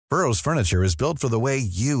Burrow's furniture is built for the way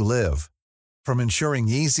you live. From ensuring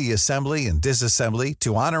easy assembly and disassembly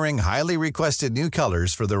to honoring highly requested new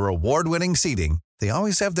colors for their award-winning seating, they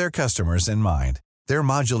always have their customers in mind. Their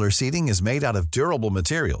modular seating is made out of durable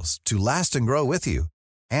materials to last and grow with you.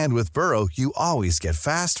 And with Burrow, you always get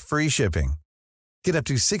fast, free shipping. Get up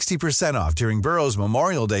to 60% off during Burrow's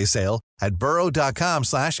Memorial Day sale at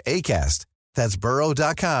burrow.com/ACAST. That's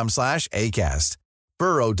burrow.com/ACAST.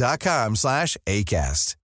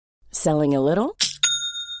 burrow.com/ACAST. Selling a little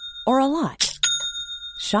or a lot?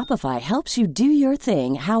 Shopify helps you do your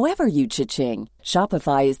thing however you cha-ching.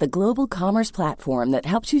 Shopify is the global commerce platform that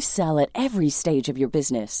helps you sell at every stage of your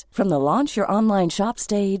business. From the launch your online shop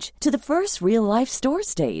stage to the first real-life store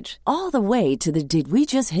stage, all the way to the did we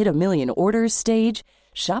just hit a million orders stage.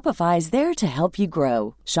 Shopify is there to help you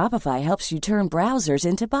grow. Shopify helps you turn browsers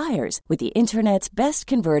into buyers with the internet's best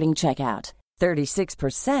converting checkout.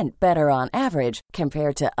 36% better on average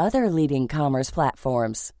compared to other leading commerce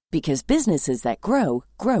platforms. Because businesses that grow,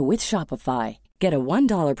 grow with Shopify. Get a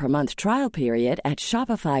 $1 per month trial period at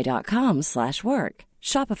shopify.com/work.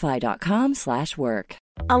 Shopify.com/work.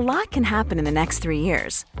 A lot can happen in the next 3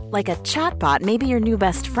 years. Like a chatbot may be your new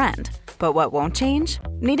best friend. But what won't change?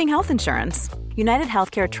 Needing health insurance. United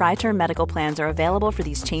Healthcare Tri-Term Medical Plans are available for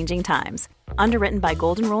these changing times. Underwritten by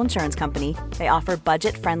Golden Rule Insurance Company, they offer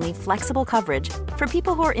budget-friendly, flexible coverage for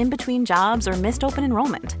people who are in between jobs or missed open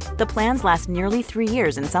enrollment. The plans last nearly 3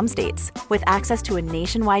 years in some states, with access to a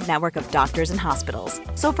nationwide network of doctors and hospitals.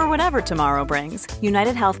 So for whatever tomorrow brings,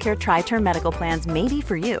 United Healthcare Tri-Term Medical Plans may be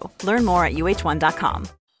for you. Learn more at uh1.com.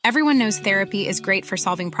 Everyone knows therapy is great for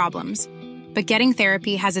solving problems. But getting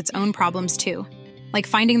therapy has its own problems too. Like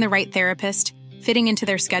finding the right therapist, fitting into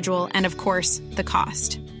their schedule, and of course, the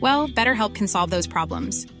cost. Well, BetterHelp can solve those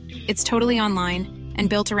problems. It's totally online and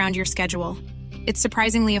built around your schedule. It's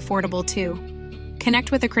surprisingly affordable, too.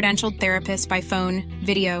 Connect with a credentialed therapist by phone,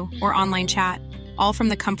 video, or online chat, all from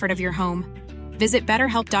the comfort of your home. Visit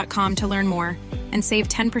BetterHelp.com to learn more and save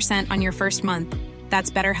 10% on your first month. That's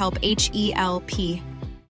BetterHelp, H-E-L-P.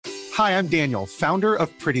 Hi, I'm Daniel, founder of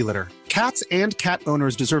Pretty Litter. Cats and cat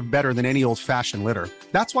owners deserve better than any old-fashioned litter.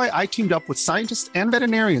 That's why I teamed up with scientists and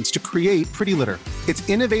veterinarians to create Pretty Litter. Its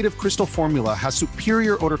innovative crystal formula has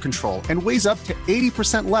superior odor control and weighs up to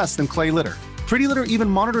 80% less than clay litter. Pretty Litter even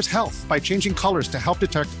monitors health by changing colors to help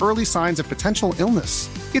detect early signs of potential illness.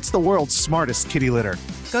 It's the world's smartest kitty litter.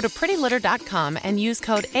 Go to prettylitter.com and use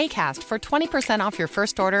code ACAST for 20% off your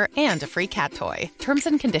first order and a free cat toy. Terms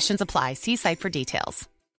and conditions apply. See site for details.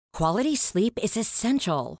 Quality sleep is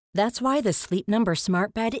essential. That's why the Sleep Number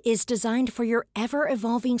Smart Bed is designed for your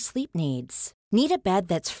ever-evolving sleep needs. Need a bed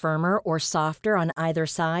that's firmer or softer on either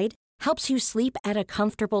side? Helps you sleep at a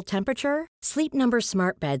comfortable temperature? Sleep Number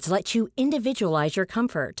Smart Beds let you individualize your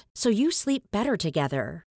comfort, so you sleep better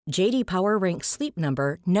together. J.D. Power ranks Sleep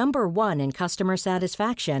Number number 1 in customer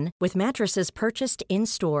satisfaction with mattresses purchased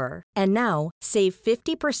in-store. And now, save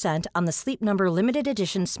 50% on the Sleep Number Limited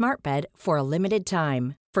Edition Smart Bed for a limited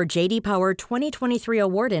time. For J.D. Power 2023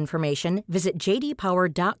 award information, visit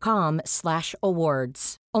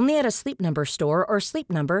jdpower.com/awards. Only at a Sleep Number store or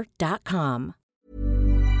sleepnumber.com.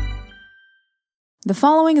 The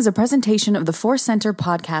following is a presentation of the Force Center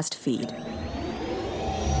podcast feed.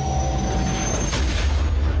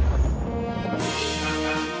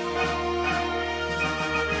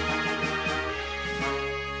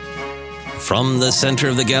 From the center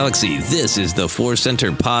of the galaxy, this is the Force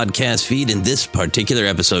Center podcast feed, and this particular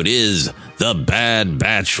episode is The Bad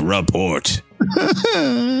Batch Report.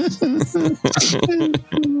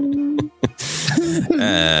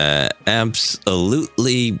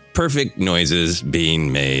 Absolutely perfect noises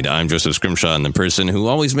being made. I'm Joseph Scrimshaw, and the person who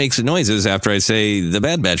always makes the noises after I say The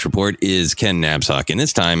Bad Batch Report is Ken Knabsock. And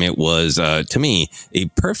this time it was, to me, a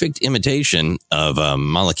perfect imitation of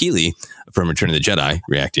Malakili from Return of the Jedi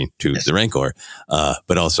reacting to the Rancor,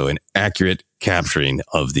 but also an accurate capturing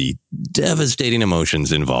of the devastating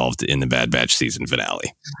emotions involved in the Bad Batch season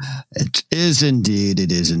finale. It is indeed.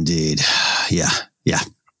 It is indeed. Yeah.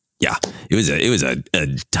 It was a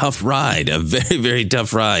tough ride, a very, very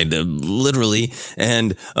tough ride, literally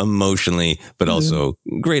and emotionally, but also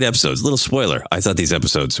great episodes. Little spoiler. I thought these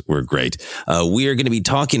episodes were great. We are going to be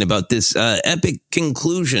talking about this epic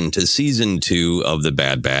conclusion to season 2 of The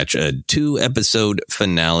Bad Batch, a 2-episode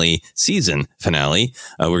season finale.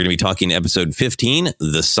 We're going to be talking episode 15,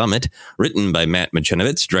 The Summit, written by Matt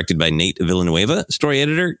Michnovetz, directed by Nate Villanueva, story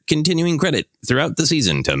editor, continuing credit throughout the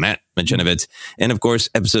season to Matt Michnovetz, and of course,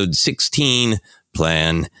 episode 16,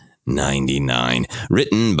 Plan 99.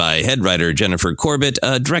 Written by head writer Jennifer Corbett,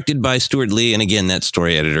 directed by Stuart Lee, and again, that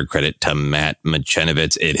story editor credit to Matt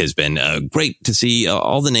Machenovitz. It has been great to see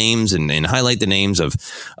all the names and highlight the names of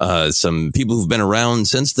some people who've been around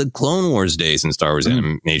since the Clone Wars days in Star Wars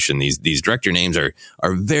animation. These director names are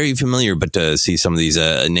very familiar, but to see some of these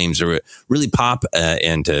names really pop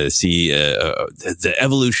and to see the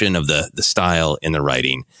evolution of the style in the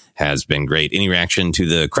writing has been great. Any reaction to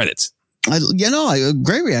the credits?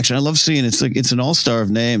 Great reaction. I love seeing it's an all-star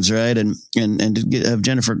of names, right? And to have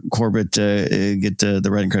Jennifer Corbett get the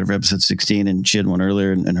writing credit for episode 16, and she had one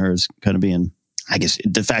earlier, and hers kind of being, I guess,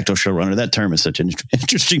 de facto showrunner. That term is such an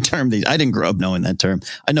interesting term. I didn't grow up knowing that term.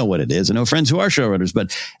 I know what it is. I know friends who are showrunners.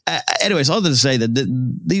 But anyways, all to say that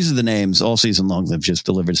these are the names all season long that have just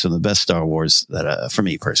delivered some of the best Star Wars that for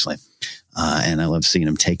me personally. And I love seeing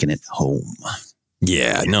them taking it home.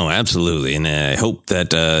 Yeah, no, absolutely. And I hope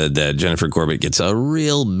that that Jennifer Corbett gets a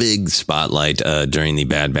real big spotlight during the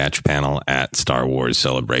Bad Batch panel at Star Wars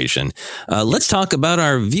Celebration. Let's talk about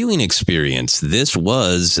our viewing experience. This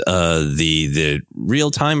was the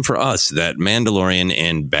real time for us that Mandalorian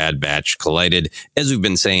and Bad Batch collided. As we've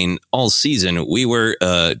been saying all season, we were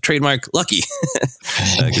trademark lucky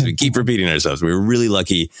because we keep repeating ourselves. We were really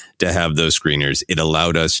lucky to have those screeners. It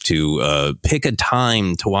allowed us to pick a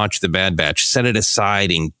time to watch the Bad Batch, set it aside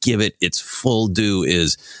and give it its full due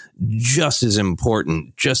is just as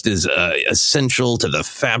important, just as essential to the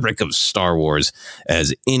fabric of Star Wars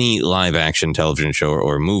as any live action television show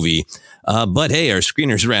or movie. But hey, our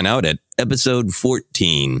screeners ran out at episode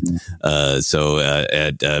 14. So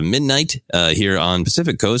at midnight here on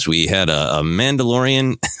Pacific Coast, we had a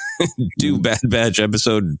Mandalorian do Bad Batch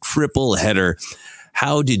episode triple header.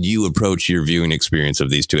 How did you approach your viewing experience of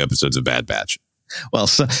these two episodes of Bad Batch? Well,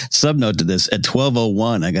 subnote to this, at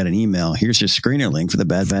 12:01, I got an email. Here's your screener link for the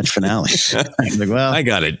Bad Batch finale. Like, well, I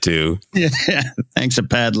got it too. Yeah, thanks a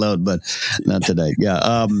pad load, but not today.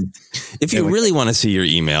 Yeah. If you really want to see your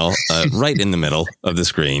email, right in the middle of the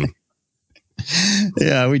screen.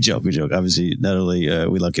 Yeah, we joke. Obviously, not only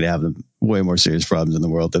we lucky to have them way more serious problems in the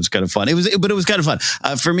world. That was kind of fun. It was kind of fun.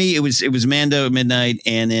 For me, it was Mando at midnight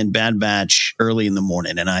and then Bad Batch early in the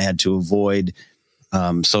morning, and I had to avoid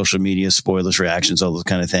social media, spoilers, reactions, all those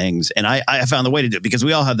kind of things. And I found the way to do it because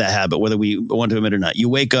we all have that habit, whether we want to admit it or not. You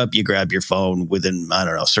wake up, you grab your phone within, I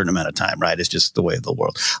don't know, a certain amount of time, right? It's just the way of the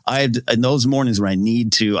world. In those mornings where I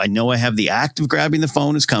know I have the act of grabbing the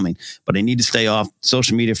phone is coming, but I need to stay off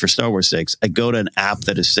social media for Star Wars sakes. I go to an app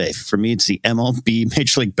that is safe. For me, it's the MLB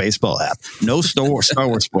Major League Baseball app. No Star Wars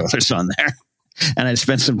spoilers on there. And I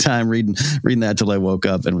spent some time reading that till I woke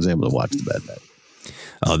up and was able to watch the Bad Batch.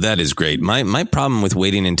 Oh, that is great. My problem with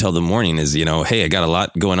waiting until the morning is, hey, I got a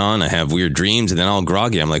lot going on. I have weird dreams and then all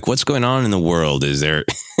groggy. I'm like, what's going on in the world? Is there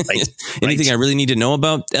anything I really need to know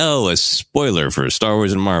about? Oh, a spoiler for Star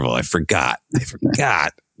Wars and Marvel. I forgot.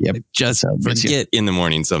 Yep. I just forget in the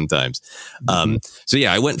morning sometimes. So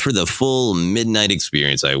yeah, I went for the full midnight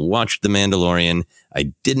experience. I watched The Mandalorian.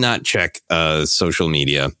 I did not check social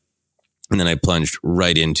media. And then I plunged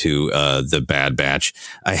right into the Bad Batch.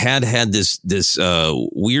 I had this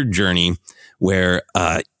weird journey where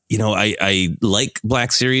I like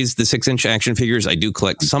Black Series, the 6-inch action figures. I do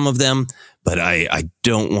collect some of them, but I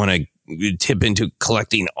don't want to tip into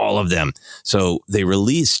collecting all of them. So they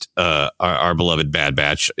released our beloved Bad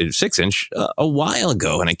Batch 6-inch a while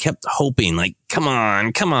ago, and I kept hoping, like, come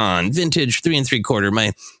on, vintage 3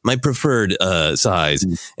 3/4, my preferred size.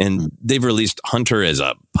 And they've released Hunter as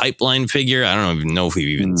a pipeline figure. I don't even know if we've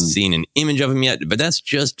even seen an image of him yet, but that's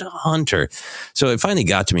just Hunter. So it finally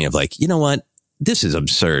got to me of like, you know what? This is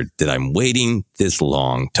absurd that I'm waiting this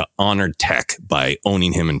long to honor Tech by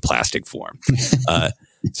owning him in plastic form.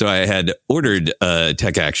 So I had ordered a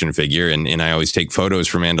Tech action figure, and I always take photos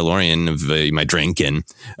for Mandalorian of my drink and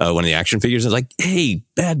one of the action figures. I was like, hey,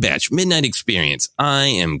 Bad Batch, midnight experience. I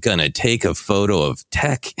am going to take a photo of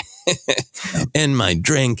Tech and my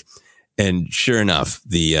drink. And sure enough,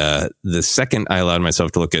 the second I allowed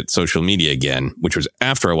myself to look at social media again, which was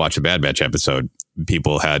after I watched the Bad Batch episode,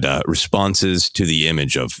 people had responses to the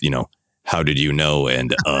image of, how did you know?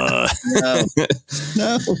 And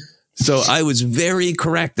no. So I was very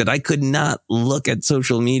correct that I could not look at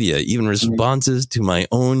social media, even responses to my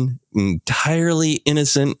own entirely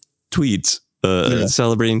innocent tweets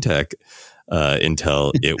celebrating Tech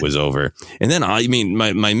until it was over. And then,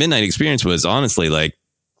 my midnight experience was honestly like,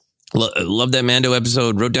 love that Mando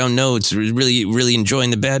episode, wrote down notes, really, really enjoying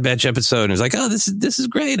the Bad Batch episode. And I was like, oh, this is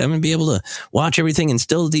great. I'm going to be able to watch everything and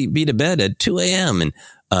still be to bed at 2 a.m. And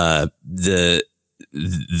the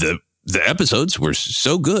episodes were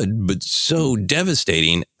so good, but so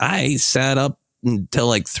devastating. I sat up until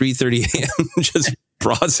like 3:30 a.m. just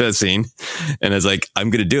processing. And I was like, I'm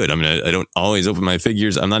going to do it. I don't always open my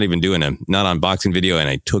figures. I'm not even doing a not unboxing video. And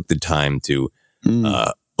I took the time to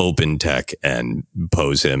open Tech and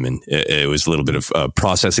pose him. And it was a little bit of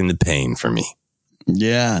processing the pain for me.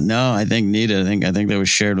 Yeah, no, I think neat. I think that was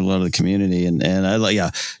shared with a lot of the community, and I like,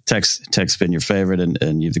 Tech's been your favorite,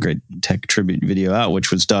 and you have the great Tech tribute video out,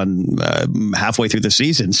 which was done halfway through the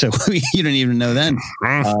season, so you didn't even know then.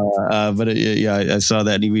 But I saw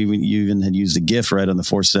that. You even had used the GIF right on the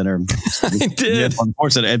Force Center. I did on the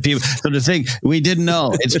Force Center, and people. So the thing we didn't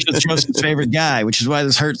know, it's just Justin's favorite guy, which is why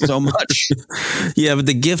this hurts so much. Yeah, but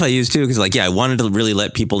the GIF I used too, because I wanted to really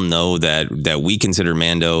let people know that we consider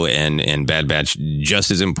Mando and Bad Batch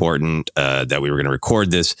just as important, that we were going to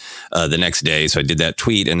record this the next day. So I did that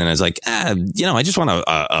tweet, and then I was like, I just want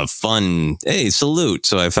a fun, hey, salute.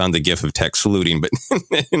 So I found the GIF of Tech saluting, but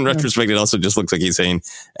in retrospect, it also just looks like he's saying,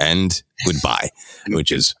 and goodbye,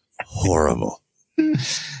 which is horrible.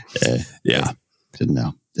 Yeah. Didn't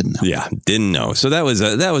know. Yeah, didn't know. So that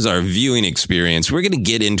was our viewing experience. We're going to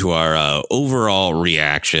get into our overall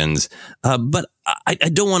reactions, but I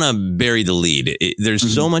don't want to bury the lead.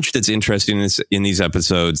 There's so much that's interesting in these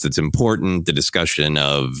episodes that's important. The discussion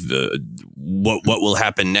of what will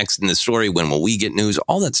happen next in the story, when will we get news,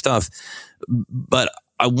 all that stuff. But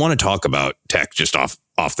I want to talk about Tech just off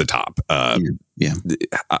the top.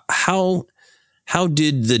 How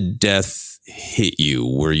did the death hit you?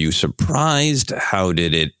 Were you surprised? How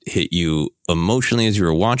did it hit you emotionally as you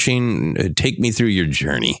were watching? Take me through your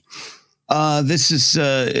journey. This is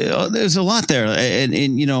there's a lot there, and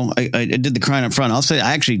I did the crying up front. I'll say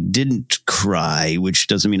I actually didn't cry, which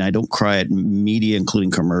doesn't mean I don't cry at media,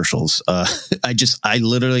 including commercials. I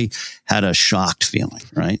literally had a shocked feeling,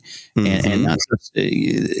 right? Mm-hmm. And that's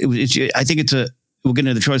I think we'll get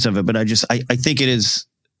into the choice of it, but I think it is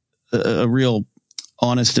a real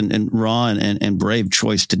honest and raw and brave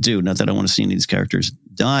choice to do. Not that I want to see any of these characters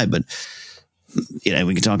die, but we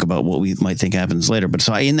can talk about what we might think happens later. But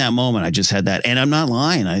so in that moment, I just had that, and I'm not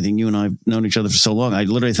lying. I think you and I have known each other for so long. I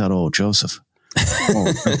literally thought, "Oh, Joseph,"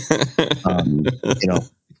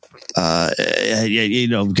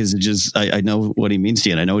 because it just I know what he means to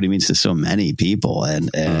you, and I know what he means to so many people, but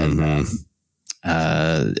I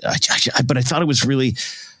thought it was really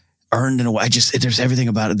earned in a way. There's everything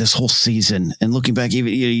about it this whole season, and looking back,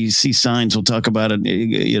 even you see signs. We'll talk about it.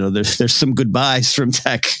 There's some goodbyes from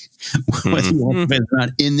Tech. Whether it's not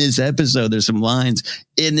in this episode, there's some lines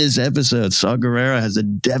in this episode. Saw Gerrera has a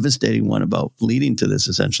devastating one about leading to this.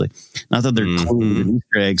 Essentially, not that they're clues and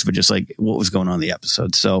Easter eggs, but just like what was going on in the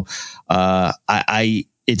episode. So,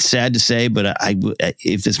 it's sad to say, but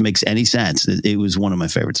if this makes any sense, it was one of my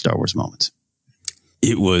favorite Star Wars moments.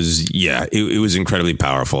 It was, it was incredibly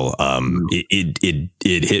powerful. It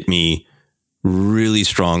hit me really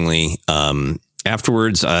strongly.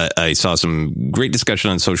 Afterwards, I saw some great discussion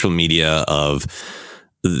on social media of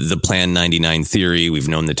the Plan 99 theory. We've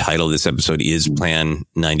known the title of this episode is Plan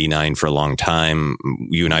 99 for a long time.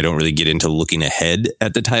 You and I don't really get into looking ahead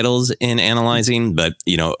at the titles in analyzing, but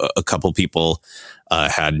a couple people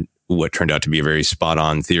had what turned out to be a very spot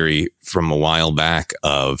on theory from a while back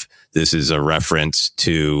of this is a reference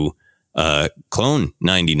to Clone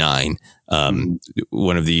 99.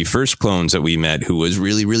 One of the first clones that we met who was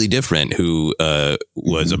really, really different, who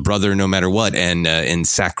was a brother no matter what, and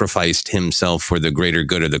sacrificed himself for the greater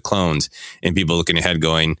good of the clones. And people looking ahead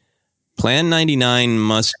going, Plan 99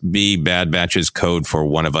 must be Bad Batch's code for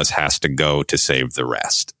one of us has to go to save the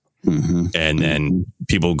rest. Mm-hmm. And then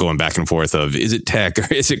people going back and forth of, is it Tech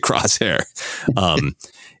or is it Crosshair? And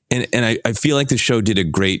I feel like the show did a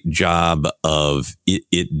great job of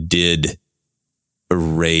it did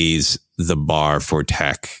raise the bar for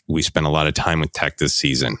Tech. We spent a lot of time with Tech this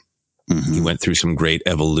season. Mm-hmm. He went through some great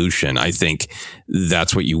evolution. I think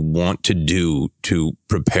that's what you want to do to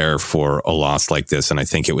prepare for a loss like this. And I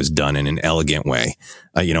think it was done in an elegant way.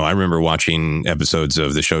 I remember watching episodes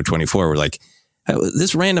of the show 24 where like,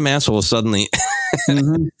 this random asshole suddenly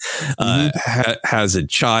has a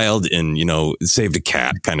child and, saved a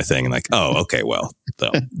cat kind of thing. And like, oh, okay, well, so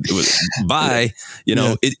it was bye.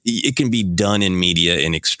 It can be done in media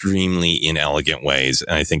in extremely inelegant ways.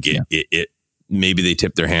 And I think it maybe they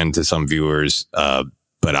tipped their hand to some viewers.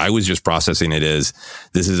 But I was just processing it as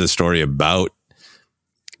this is a story about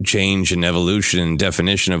change and evolution and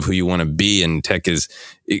definition of who you want to be, and Tech is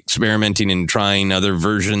experimenting and trying other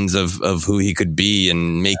versions of who he could be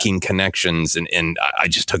and making connections, and I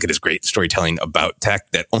just took it as great storytelling about Tech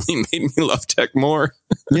that only made me love Tech more.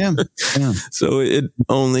 So it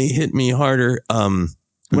only hit me harder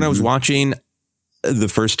when I was watching the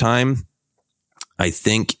first time. I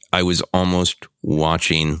think I was almost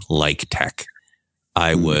watching like Tech.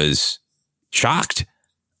 I was shocked.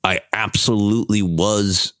 I absolutely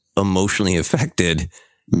was emotionally affected,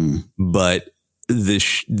 but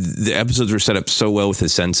the episodes were set up so well with a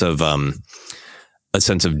sense of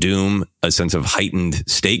doom, a sense of heightened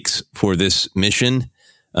stakes for this mission.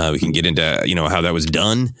 We can get into, how that was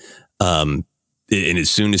done. And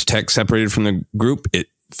as soon as Tech separated from the group, it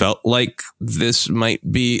felt like this might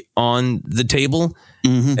be on the table.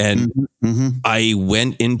 I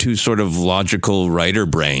went into sort of logical writer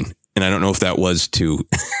brain. And I don't know if that was to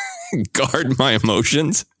guard my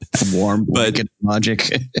emotions. Warm blanket logic.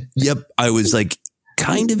 Yep. I was like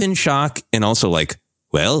kind of in shock and also like,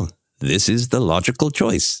 well, this is the logical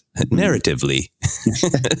choice narratively.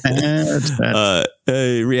 I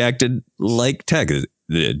reacted like Tech.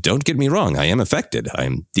 Don't get me wrong. I am affected. I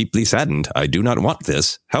am deeply saddened. I do not want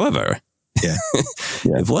this. However,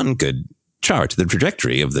 if one could chart the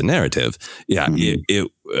trajectory of the narrative,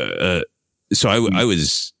 so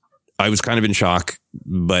I was kind of in shock,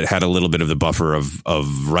 but had a little bit of the buffer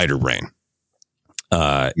of writer brain.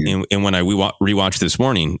 And when I rewatched this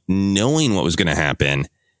morning, knowing what was going to happen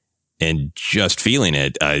and just feeling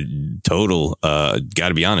it, total, got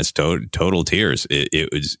to be honest, total tears. It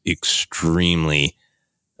was extremely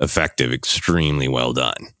effective, extremely well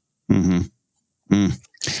done.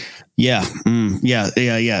 Yeah.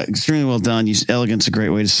 Extremely well done. Elegant's a great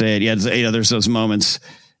way to say it. Yeah. There's those moments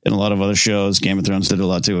in a lot of other shows. Game of Thrones did a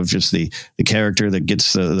lot too, of just the character that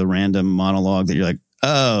gets the random monologue that you're like,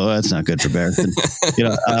 oh, that's not good for Barrington.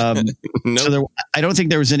 So I don't think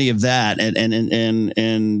there was any of that.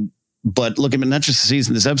 But look, not just the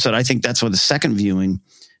season, this episode, I think that's why the second viewing,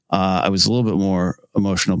 I was a little bit more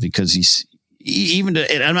emotional because and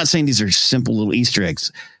I'm not saying these are simple little Easter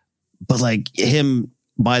eggs, but like him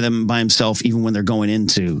by himself, even when they're going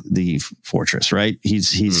into the fortress, right? He's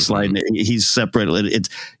sliding, he's separate.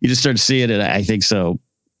 You just start to see it. And I think so.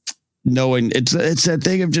 Knowing it's that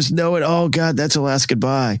thing of just knowing, oh God, that's a last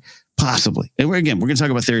goodbye, possibly. And we're going to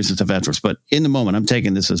talk about theories and stuff afterwards, but in the moment, I'm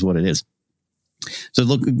taking this as what it is. So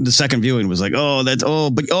look, the second viewing was like,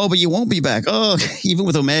 but you won't be back. Oh, even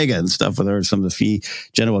with Omega and stuff, with her, some of the Fee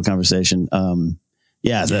Genoa conversation.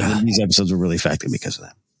 These episodes were really effective because of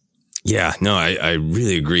that. Yeah, no, I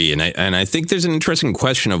really agree. And I think there's an interesting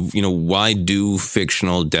question of, why do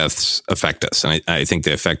fictional deaths affect us? And I think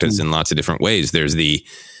they affect us in lots of different ways. There's the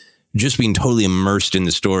just being totally immersed in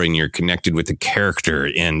the story and you're connected with the character.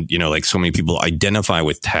 And, like so many people identify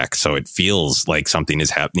with Tech. So it feels like something is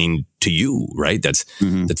happening to you, right? That's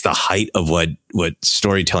the height of what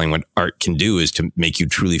storytelling, what art can do, is to make you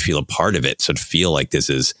truly feel a part of it. So to feel like this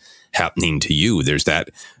is happening to you. There's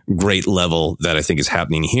that great level that I think is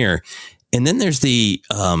happening here. And then there's the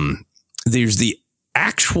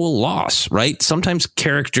actual loss, right? Sometimes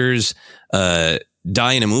characters die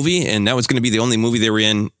in a movie and that was going to be the only movie they were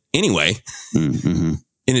in anyway. And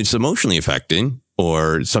it's emotionally affecting.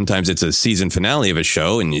 Or sometimes it's a season finale of a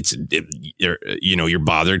show and you're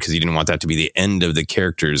bothered because you didn't want that to be the end of the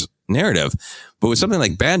character's narrative. But with something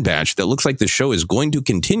like Bad Batch that looks like the show is going to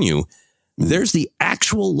continue, there's the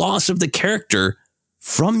actual loss of the character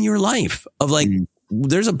from your life of like,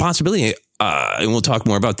 there's a possibility, and we'll talk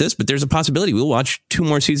more about this, but there's a possibility we'll watch 2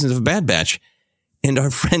 more seasons of Bad Batch and our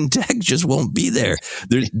friend Tech just won't be there.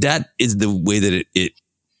 That is the way that it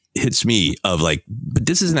hits me of like, but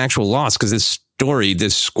this is an actual loss because this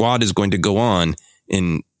squad is going to go on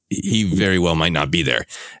and he very well might not be there.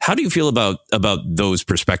 How do you feel about those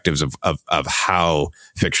perspectives of how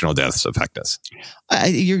fictional deaths affect us?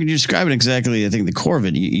 You're describing exactly, I think, the core of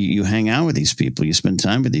it. You hang out with these people, you spend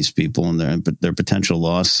time with these people, and their potential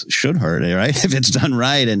loss should hurt, right? If it's done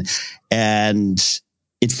right, and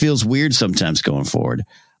it feels weird sometimes going forward.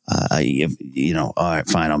 All right,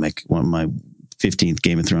 fine, I'll make one of my 15th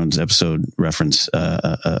Game of Thrones episode reference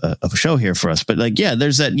of a show here for us. But like, yeah,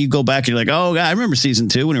 there's that, you go back and you're like, oh, God, I remember season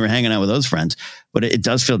 2 when we were hanging out with those friends. But it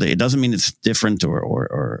does feel that it doesn't mean it's different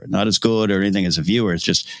or not as good or anything as a viewer. It's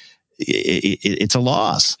just, it's a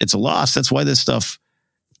loss. It's a loss. That's why this stuff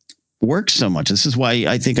works so much. This is why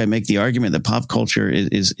I think I make the argument that pop culture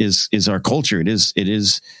is our culture. It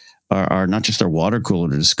is our not just our water cooler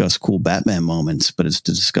to discuss cool Batman moments, but it's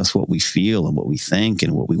to discuss what we feel and what we think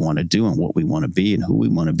and what we want to do and what we want to be and who we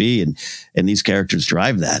want to be. And these characters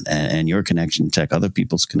drive that, and your connection, Tech, other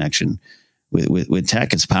people's connection with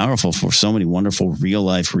tech, it's powerful for so many wonderful real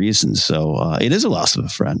life reasons. So it is a loss of a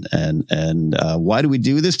friend. And why do we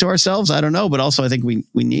do this to ourselves? I don't know. But also I think we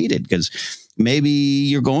need it because maybe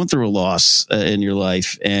you're going through a loss in your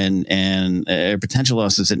life and potential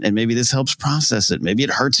losses. And maybe this helps process it. Maybe it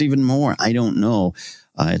hurts even more. I don't know.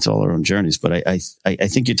 It's all our own journeys. But I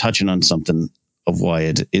think you're touching on something of why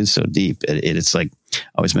it is so deep. It's like, I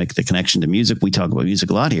always make the connection to music. We talk about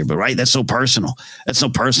music a lot here, but right, that's so personal. That's so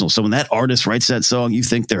personal. So when that artist writes that song, you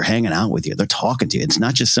think they're hanging out with you. They're talking to you. It's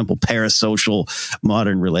not just simple parasocial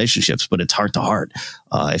modern relationships, but it's heart to heart.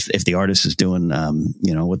 If the artist is doing,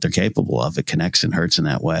 what they're capable of, it connects and hurts in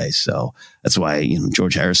that way. So that's why,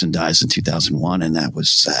 George Harrison dies in 2001. And that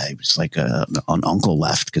was, it was like an uncle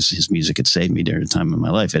left because his music had saved me during a time in my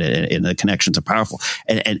life. And the connections are powerful.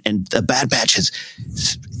 And the Bad Batch has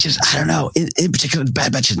just, I don't know, in particular, the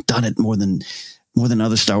Bad Batch has done it more than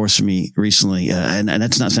other Star Wars for me recently. And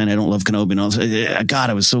that's not saying I don't love Kenobi and all this.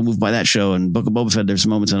 God, I was so moved by that show. And Book of Boba Fett, there's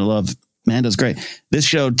moments that I love. Mando's great. This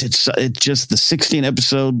show, it's just the 16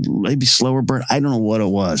 episode, maybe slower burn. I don't know what it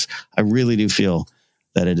was. I really do feel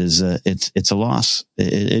that it is it's a loss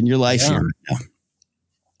in your life. Yeah.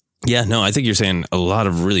 Yeah, no, I think you're saying a lot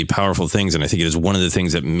of really powerful things. And I think it is one of the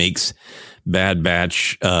things that makes Bad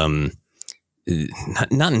Batch,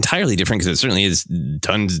 not entirely different, because it certainly is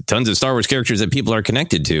tons of Star Wars characters that people are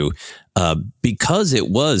connected to, because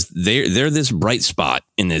they're this bright spot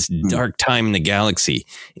in this dark time in the galaxy.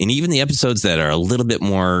 And even the episodes that are a little bit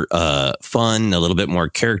more fun, a little bit more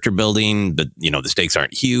character building, but the stakes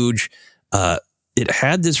aren't huge. It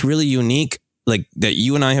had this really unique, like, that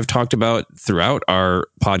you and I have talked about throughout our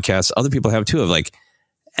podcast. Other people have too, of like,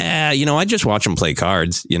 I just watch them play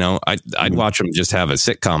cards. I'd watch them just have a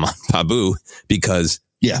sitcom on Pabu because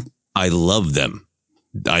I love them.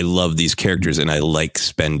 I love these characters and I like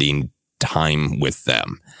spending time with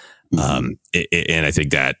them. And I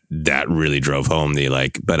think that really drove home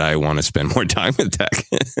but I want to spend more time with tech.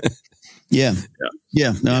 Yeah.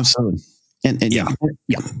 No, absolutely. And yeah.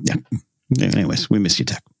 Anyways, we miss you,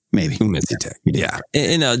 Tech. Maybe. We miss you, Tech. Yeah.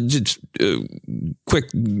 And just quick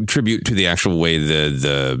tribute to the actual way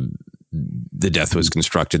the death was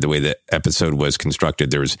constructed, the way the episode was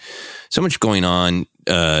constructed. There was so much going on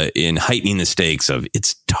in heightening the stakes of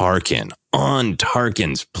it's Tarkin on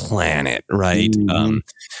Tarkin's planet, right?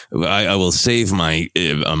 Mm-hmm. I will save my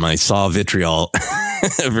saw vitriol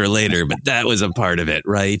for later, but that was a part of it,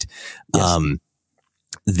 right? Yes.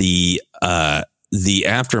 The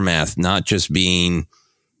aftermath, not just being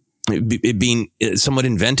somewhat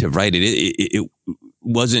inventive, right? It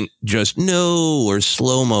wasn't just or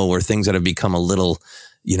slow-mo or things that have become a little,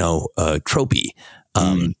 tropey.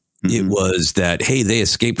 It was that, hey, they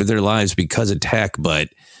escaped their lives because of tech, but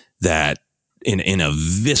that in a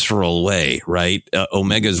visceral way, right?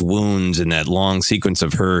 Omega's wounds and that long sequence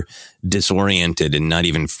of her disoriented and not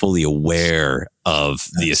even fully aware of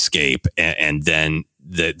the escape. And then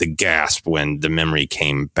the gasp when the memory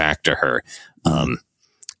came back to her.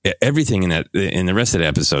 Everything in the rest of the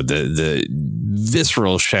episode, the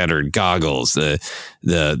visceral shattered goggles,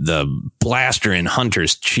 the blaster in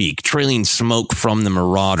Hunter's cheek, trailing smoke from the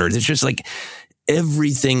Marauder. It's just like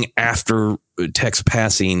everything after Tech's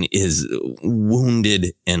passing is wounded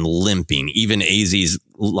and limping. Even AZ's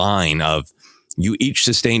line of, "You each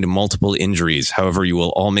sustained multiple injuries. However, you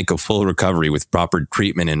will all make a full recovery with proper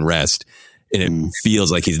treatment and rest." And it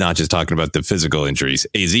feels like he's not just talking about the physical injuries.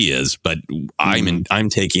 AZ is, but I'm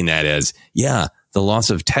taking that as, the loss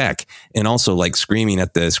of Tech, and also like screaming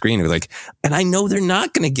at the screen, like, and I know they're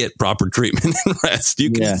not going to get proper treatment and rest.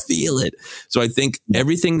 You can feel it. So I think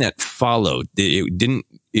everything that followed,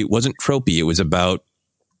 it wasn't tropey. It was about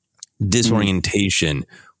disorientation,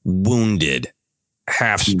 wounded,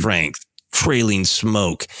 half strength, trailing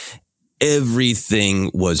smoke.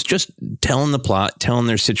 Everything was just telling the plot, telling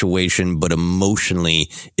their situation, but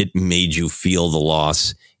emotionally, it made you feel the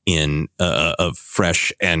loss in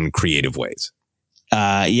fresh and creative ways.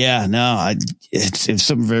 It's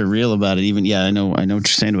something very real about it. Even, I know what you're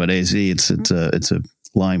saying about AZ. It's a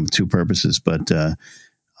line with two purposes, but I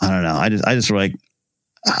don't know. I just like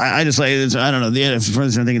this. I don't know. The end. For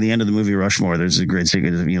instance, I think at the end of the movie Rushmore, there's a great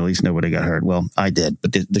sequence of, at least nobody got hurt. Well, I did,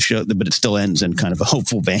 but the show, but it still ends in kind of a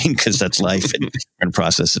hopeful vein because that's life and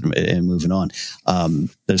process and moving on.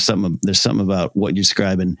 There's something about what you're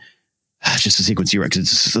describing. Just the sequence you were, because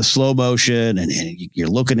it's the slow motion and you're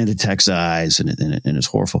looking into Tech's eyes and it's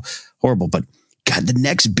horrible. But God, the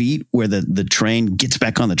next beat where the train gets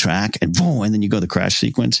back on the track and boom, and then you go the crash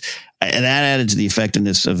sequence, and that added to the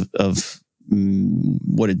effectiveness of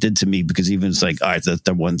what it did to me, because even it's like, all right,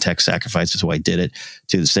 the one tech sacrifice is why I did it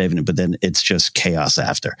to saving it, but then it's just chaos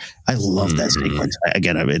after. I love that sequence.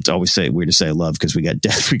 Again, it's always weird to say I love, because we got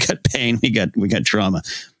death, we got pain, we got trauma,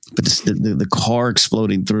 but the car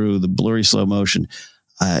exploding through the blurry slow motion.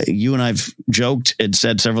 You and I've joked and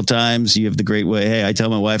said several times, you have the great way. Hey, I tell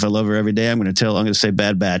my wife I love her every day. I'm going to say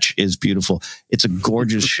Bad Batch is beautiful. It's a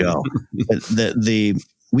gorgeous show.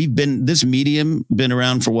 This medium been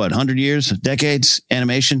around for 100 years, decades,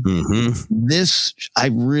 animation. I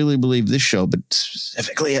really believe this show, but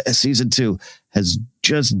specifically season 2, has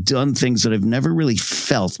just done things that I've never really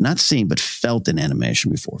felt, not seen, but felt in animation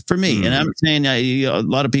before for me. And I'm saying a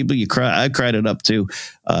lot of people, I cried it up too.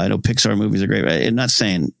 I know Pixar movies are great. I'm not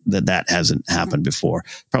saying that hasn't happened before.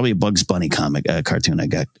 Probably a Bugs Bunny cartoon I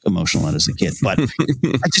got emotional on as a kid, but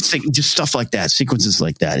I just think just stuff like that, sequences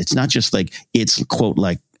like that. It's not just like it's quote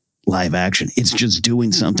like live action. It's just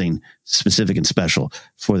doing something specific and special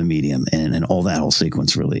for the medium, and all that whole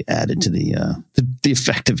sequence really added to the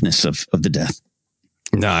effectiveness of the death.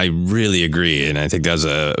 No, I really agree, and I think that's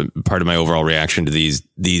a part of my overall reaction to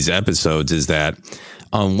these episodes is that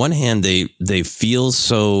on one hand they feel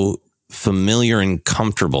so familiar and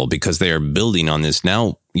comfortable because they are building on this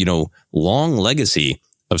now, long legacy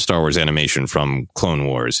of Star Wars animation, from Clone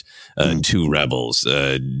Wars to Rebels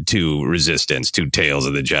to Resistance to Tales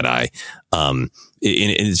of the Jedi.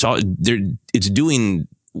 It's doing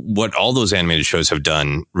what all those animated shows have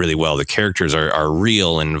done really well. The characters are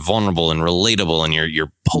real and vulnerable and relatable, and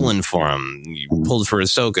you're pulling for them. You pulled for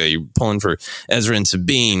Ahsoka. You're pulling for Ezra and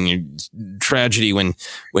Sabine. Tragedy when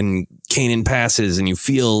Kanan passes, and you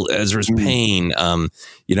feel Ezra's pain.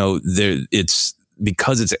 It's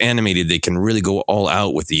because it's animated, they can really go all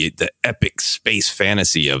out with the epic space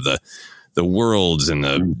fantasy of the worlds and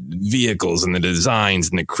the vehicles and the designs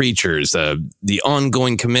and the creatures, the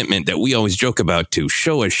ongoing commitment that we always joke about to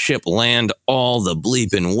show a ship land all the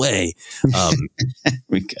bleeping way.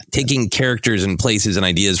 Taking characters and places and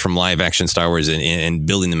ideas from live action Star Wars and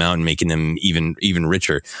building them out and making them even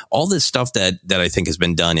richer. All this stuff that I think has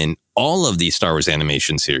been done in all of these Star Wars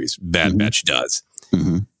animation series, Bad Batch does.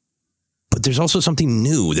 But there's also something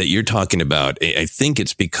new that you're talking about. I think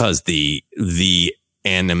it's because the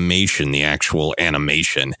animation, the actual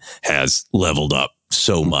animation, has leveled up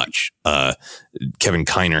so much. Kevin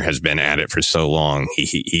Kiner has been at it for so long.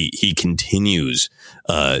 He continues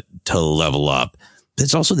to level up.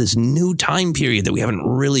 There's also this new time period that we haven't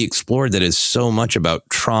really explored that is so much about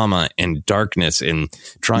trauma and darkness and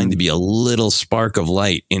trying to be a little spark of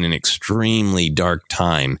light in an extremely dark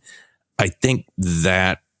time. I think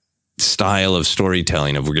that style of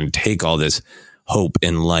storytelling of we're going to take all this hope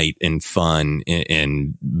and light and fun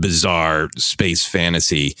and bizarre space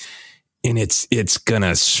fantasy, and it's going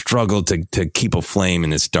to struggle to keep a flame in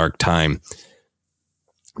this dark time.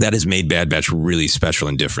 That has made Bad Batch really special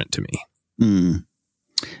and different to me.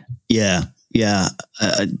 Yeah.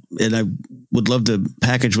 And I would love to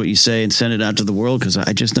package what you say and send it out to the world, because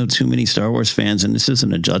I just know too many Star Wars fans, and this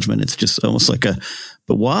isn't a judgment. It's just almost like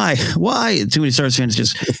but why? Too many Star Wars fans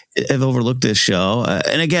just have overlooked this show.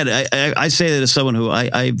 And again, I say that as someone who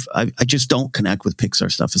I just don't connect with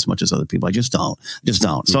Pixar stuff as much as other people. I just don't.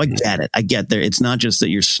 So I get it. I get there. It's not just that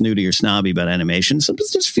you're snooty or snobby about animation. Sometimes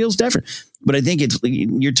it just feels different. But I think it's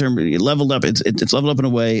your term leveled up. It's leveled up in a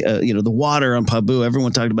way. The water on Pabu,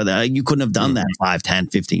 everyone talked about that. You couldn't have done that 5, 10,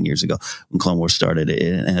 15 years ago when Clone Wars started.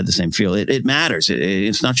 It had the same feel. It matters.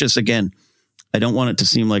 It's not just, again, I don't want it to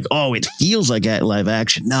seem like, it feels like live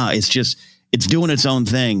action. No, it's just, it's doing its own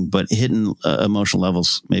thing, but hitting emotional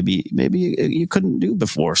levels maybe you couldn't do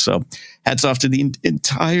before. So hats off to the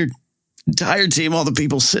entire team, all the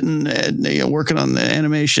people sitting and working on the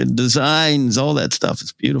animation, designs, all that stuff.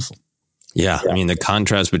 It's beautiful. Yeah, I mean, the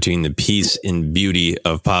contrast between the peace and beauty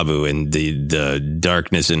of Pabu and the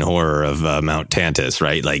darkness and horror of Mount Tantus,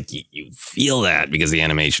 right? Like, you feel that because the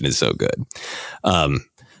animation is so good.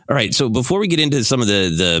 All right, so before we get into some of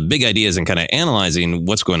the big ideas and kind of analyzing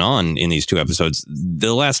what's going on in these 2 episodes,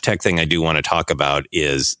 the last tech thing I do want to talk about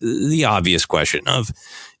is the obvious question of,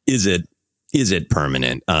 is it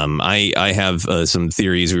permanent? I have some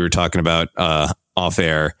theories we were talking about off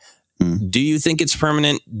air. Do you think it's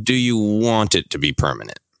permanent? Do you want it to be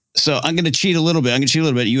permanent? So I'm going to cheat a little bit.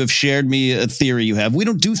 You have shared me a theory you have. We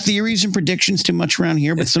don't do theories and predictions too much around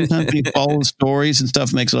here, but sometimes when you follow the stories and stuff,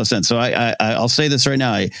 it makes a lot of sense. So I'll say this right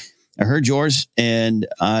now. I heard yours, and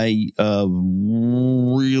I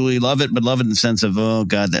really love it, but love it in the sense of, oh,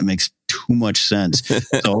 God, that makes too much sense. So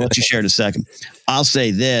I'll let you share it in a second. I'll say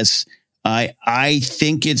this. I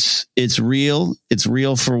think it's real. It's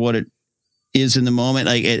real for what it is in the moment.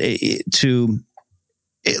 Like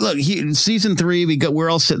look, season 3, we're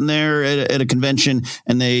all sitting there at a convention,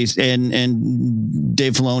 and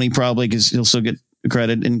Dave Filoni probably, because he'll still get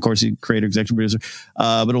credit, and of course he's creator, executive producer,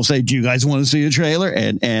 but it'll say, do you guys want to see a trailer?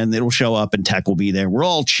 And it'll show up, and Tech will be there. We're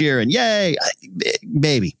all cheering, yay,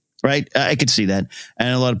 baby. Right. I could see that.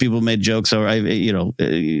 And a lot of people made jokes. Or,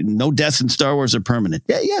 no deaths in Star Wars are permanent.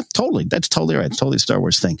 Yeah, totally. That's totally right. It's totally a Star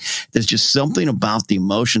Wars thing. There's just something about the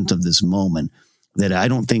emotions of this moment that I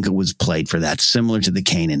don't think it was played for that. Similar to the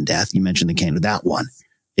Kanan death. You mentioned the Kanan. That one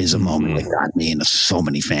is a moment that got me and so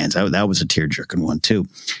many fans. That was a tear-jerking one too.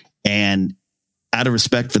 And out of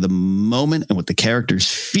respect for the moment and what the characters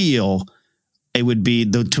feel, it would be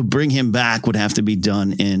to bring him back would have to be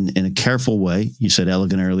done in a careful way. You said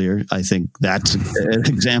elegant earlier. I think that's an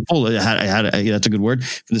example. That's a good word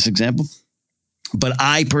for this example. But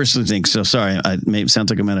I personally think so. Sorry, it sounds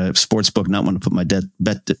like I'm at a sports book, not want to put my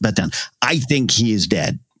bet down. I think he is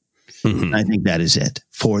dead. Mm-hmm. I think that is it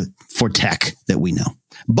for Tech that we know.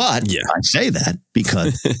 But I say that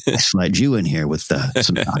because I slide you in here with some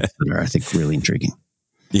thoughts that are, I think, really intriguing.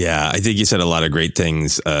 Yeah, I think you said a lot of great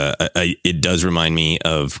things. It does remind me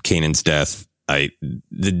of Kanan's death.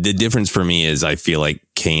 The difference for me is I feel like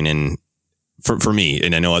Kanan, for me,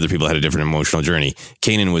 and I know other people had a different emotional journey.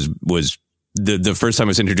 Kanan was the first time I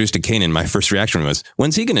was introduced to Kanan, my first reaction was,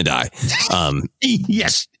 when's he going to die?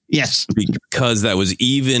 Yes. Because that was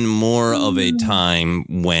even more of a time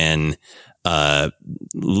when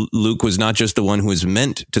Luke was not just the one who was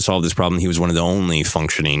meant to solve this problem. He was one of the only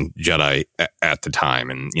functioning Jedi at the time.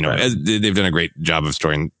 And, they've done a great job of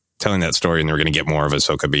telling that story, and they were going to get more of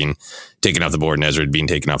Ahsoka being taken off the board and Ezra being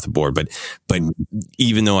taken off the board. But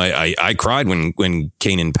even though I cried when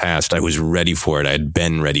Kanan passed, I was ready for it. I had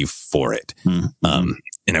been ready for it. Mm-hmm.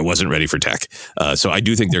 And I wasn't ready for Tech. So I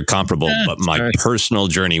do think they're comparable, but my personal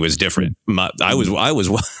journey was different. I was,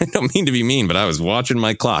 I don't mean to be mean, but I was watching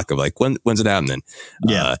my clock of like, when's it happening?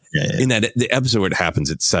 In that the episode where it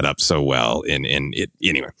happens, it's set up so well and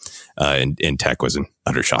Tech was an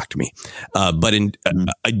utter shock to me. But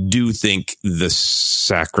I do think the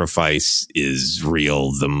sacrifice is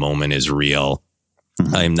real. The moment is real.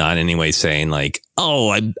 Mm-hmm. I'm not in any way saying like,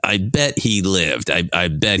 I bet he lived. I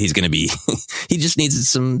bet he's going to be, he just needs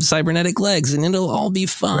some cybernetic legs and it'll all be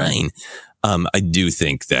fine. Right. I do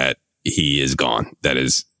think that he is gone. That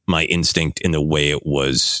is my instinct in the way it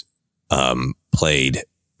was played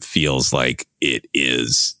feels like it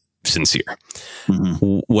is sincere.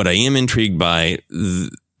 Mm-hmm. What I am intrigued by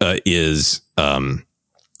is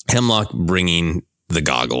Hemlock bringing the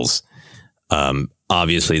goggles.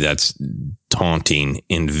 Obviously, that's taunting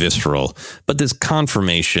and visceral, but this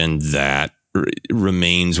confirmation that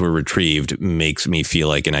remains were retrieved makes me feel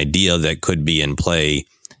like an idea that could be in play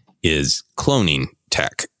is cloning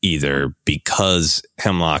Tech, either because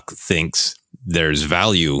Hemlock thinks there's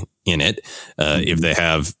value in it. If they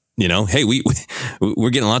have, hey, we're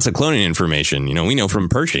getting lots of cloning information. We know from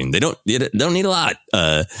Pershing, they don't need a lot.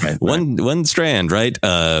 Right. One strand, right?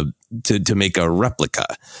 To make a replica.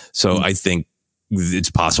 So I think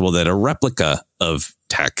it's possible that a replica of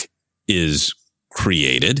Tech is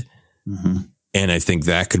created. Mm-hmm. And I think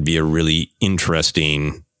that could be a really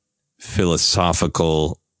interesting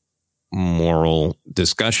philosophical, moral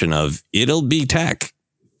discussion of it'll be Tech,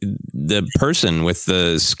 the person with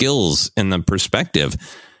the skills and the perspective,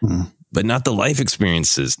 but not the life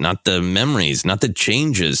experiences, not the memories, not the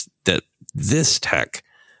changes that this Tech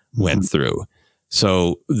went through.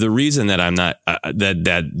 So the reason that I'm not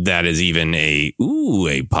that is even a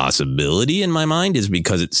possibility in my mind is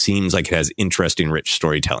because it seems like it has interesting, rich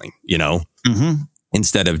storytelling,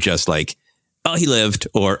 instead of just like, oh, he lived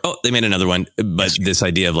or, oh, they made another one. But this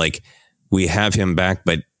idea of like, we have him back,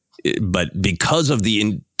 but because of the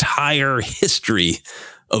entire history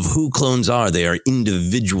of who clones are, they are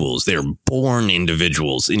individuals. They're born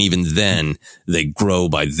individuals. And even then they grow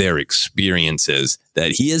by their experiences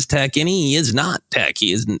that he is Tech and he is not Tech.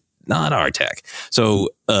 He is not our Tech.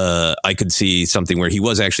 So I could see something where he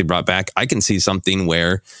was actually brought back. I can see something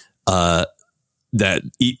where that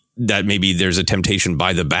maybe there's a temptation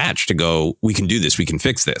by the batch to go, we can do this. We can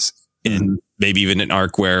fix this. And maybe even an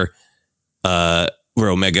arc where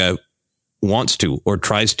Omega wants to or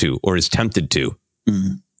tries to or is tempted to.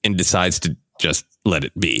 And decides to just let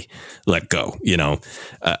it be, let go.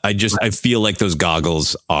 I feel like those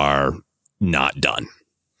goggles are not done.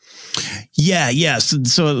 Yeah.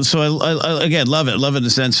 So I again, love it in the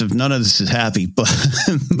sense of none of this is happy, but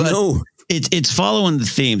no. It's following the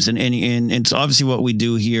themes, and it's obviously what we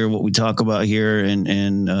do here, what we talk about here,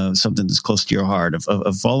 and something that's close to your heart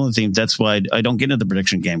of following the themes. That's why I don't get into the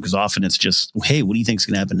prediction game, because often it's just, hey, what do you think is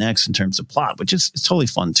going to happen next in terms of plot, which is it's totally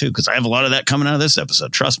fun too, because I have a lot of that coming out of this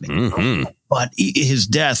episode. Trust me. Mm-hmm. But his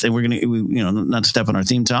death, and we're going to, not step on our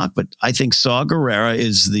theme talk, but I think Saw Gerrera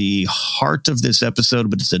is the heart of this episode,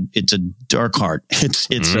 but it's a dark heart. I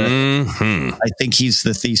think he's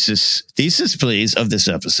the thesis, please, of this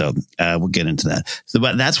episode. We'll get into that. So,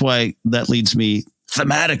 but that's why that leads me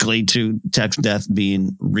thematically to Tech's death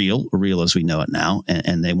being real as we know it now,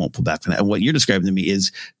 and they won't pull back from that. And what you're describing to me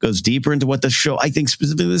goes deeper into what the show, I think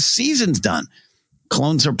specifically the season's done.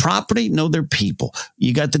 Clones are property, no, they're people.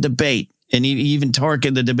 You got the debate. And even Tark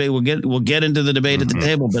in the debate, we'll get into the debate at the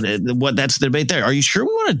table, but that's the debate there. Are you sure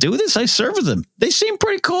we want to do this? I serve with them. They seem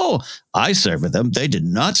pretty cool. I serve with them. They did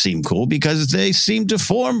not seem cool because they seem to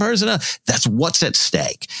form personnel. That's what's at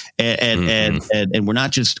stake. And we're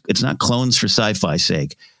not just, it's not clones for sci-fi's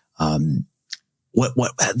sake. What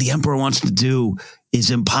the Emperor wants to do is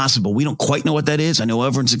impossible. We don't quite know what that is. I know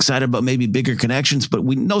everyone's excited about maybe bigger connections, but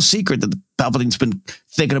no secret that the Palpatine's been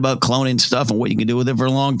thinking about cloning stuff and what you can do with it for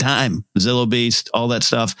a long time. Zillo Beast, all that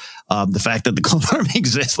stuff. The fact that the clone army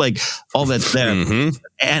exists, like all that's there. Mm-hmm.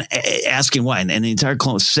 And asking why. And the entire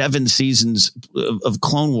 7 seasons of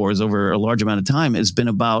Clone Wars over a large amount of time has been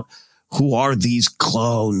about who are these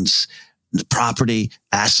clones? The property,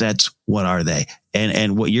 assets, what are they?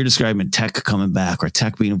 And what you're describing, Tech coming back, or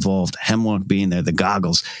Tech being involved, Hemlock being there, the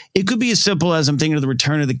goggles. It could be as simple as I'm thinking of the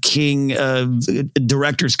Return of the King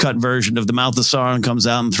director's cut version of the Mouth of Sauron comes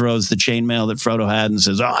out and throws the chainmail that Frodo had and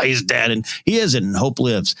says, oh, he's dead, and he isn't, and hope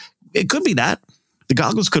lives. It could be that. The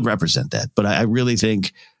goggles could represent that. But I really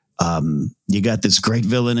think you got this great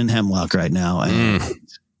villain in Hemlock right now, and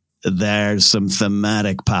there's some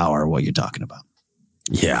thematic power, what you're talking about.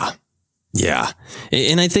 Yeah. Yeah.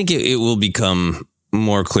 And I think it will become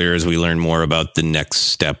more clear as we learn more about the next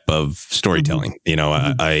step of storytelling.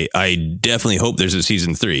 Mm-hmm. I definitely hope there's a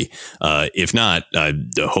season 3. If not, I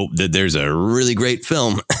hope that there's a really great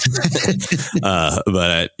film.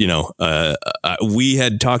 But we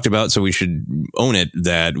had talked about, so we should own it,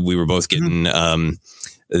 that we were both getting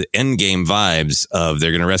Endgame vibes of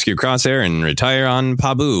they're going to rescue Crosshair and retire on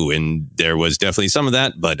Pabu. And there was definitely some of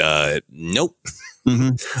that, but nope.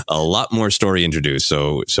 Mm-hmm. A lot more story introduced.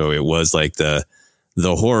 So it was like the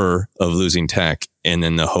horror of losing Tech, and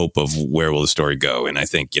then the hope of where will the story go. And I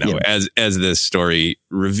think, as this story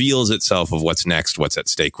reveals itself of what's next, what's at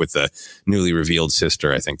stake with the newly revealed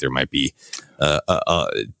sister, I think there might be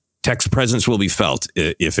Tech's presence will be felt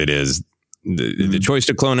if it is the choice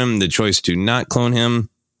to clone him, the choice to not clone him.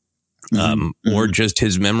 Or just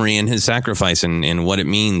his memory and his sacrifice and what it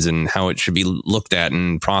means and how it should be looked at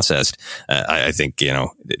and processed. I think,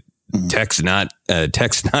 Tech's not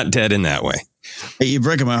dead in that way. Hey, you're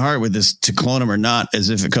breaking my heart with this to clone him or not, as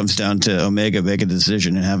if it comes down to Omega making a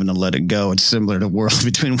decision and having to let it go. It's similar to World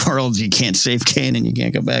Between Worlds. You can't save Kanan, you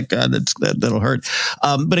can't go back. God, that'll hurt.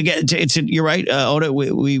 But again, you're right, Oda.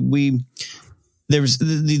 We there was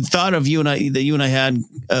the thought of you and I had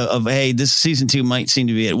of, hey, this season 2 might seem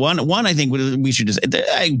to be it. One, I think we should just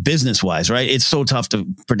business wise, right? It's so tough to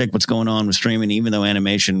predict what's going on with streaming, even though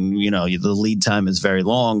animation, the lead time is very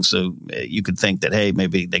long. So you could think that, hey,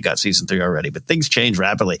 maybe they got season 3 already, but things change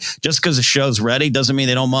rapidly. Just because the show's ready doesn't mean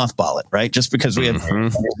they don't mothball it, right? Just because we have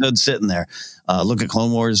episodes sitting there. Look at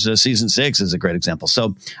Clone Wars season 6 is a great example.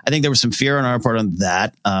 So I think there was some fear on our part on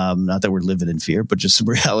that. Not that we're living in fear, but just some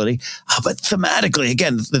reality. But thematically,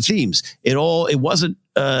 again, the themes, it wasn't,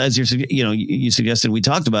 as you suggested, we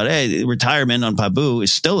talked about, hey, retirement on Pabu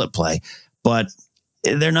is still at play, but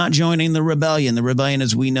they're not joining the rebellion. The rebellion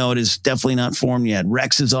as we know it is definitely not formed yet.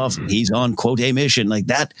 Rex is off. He's on, quote, a mission like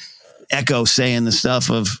that. Echo saying the stuff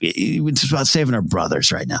of it's about saving our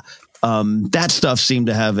brothers right now. That stuff seemed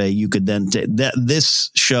to have you could then this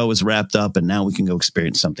show is wrapped up and now we can go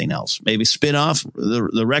experience something else. Maybe spin off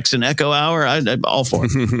the Rex and Echo hour. I'm all for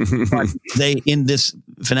it. But they, in this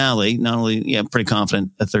finale, not only, pretty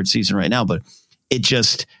confident a 3rd season right now, but it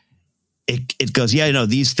just, it goes,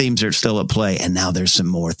 these themes are still at play. And now there's some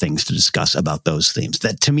more things to discuss about those themes.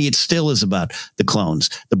 That to me, it still is about the clones,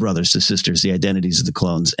 the brothers, the sisters, the identities of the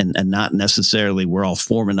clones, and not necessarily we're all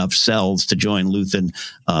forming up cells to join Luthen,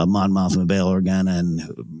 Mon Mothma, Bail Organa,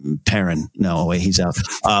 and Perrin. No, wait, he's out.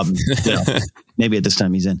 Maybe at this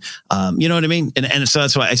time he's in. You know what I mean? And so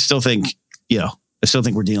that's why I still think,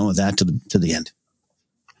 we're dealing with that to the end.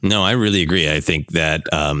 No, I really agree. I think that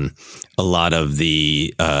a lot of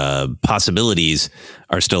the possibilities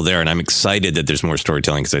are still there, and I'm excited that there's more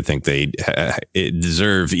storytelling because I think they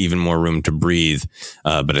deserve even more room to breathe.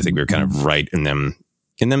 But I think we're kind of right in them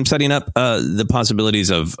setting up the possibilities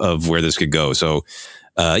of where this could go. So,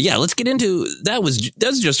 let's get into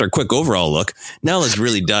that's just our quick overall look. Now let's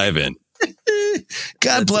really dive in.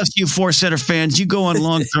 God bless you, Four Center fans. You go on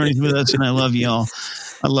long journeys with us, and I love y'all.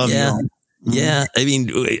 I love y'all. Yeah, I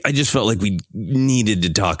mean, I just felt like we needed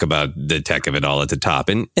to talk about the tech of it all at the top.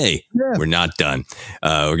 And hey, we're not done.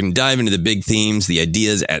 We're going to dive into the big themes, the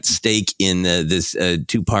ideas at stake in this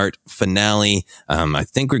two-part finale. I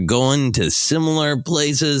think we're going to similar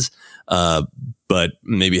places, but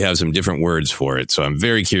maybe have some different words for it. So I'm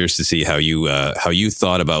very curious to see how you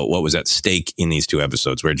thought about what was at stake in these two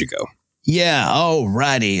episodes. Where'd you go? Yeah. Oh,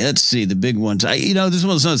 righty. Let's see the big ones. This is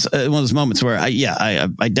one of those moments where I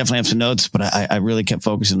definitely have some notes, but I really kept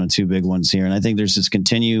focusing on two big ones here. And I think there's this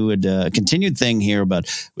continued thing here about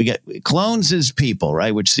we get clones as people,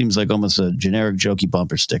 right? Which seems like almost a generic jokey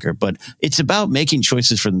bumper sticker, but it's about making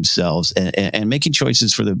choices for themselves and making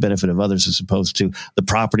choices for the benefit of others as opposed to the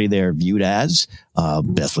property they're viewed as.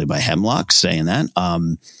 Definitely by Hemlock saying that.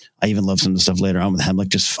 I even love some of the stuff later on with Hemlock.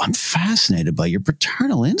 I'm fascinated by your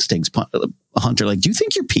paternal instincts, Hunter. Like, do you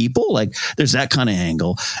think you're people? Like, there's that kind of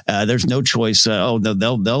angle. There's no choice.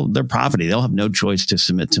 They're property. They'll have no choice to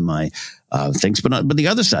submit to my things. But the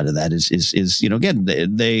other side of that is again,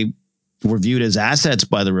 they were viewed as assets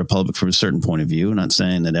by the Republic from a certain point of view. Not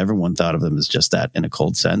saying that everyone thought of them as just that in a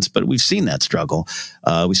cold sense, but we've seen that struggle.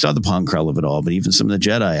 We saw the Pong Krell of it all, but even some of the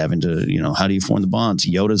Jedi having to, how do you form the bonds?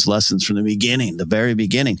 Yoda's lessons from the beginning, the very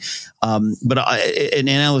beginning. But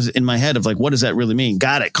I was in my head of like, what does that really mean?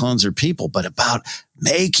 Got it. Clones are people, but about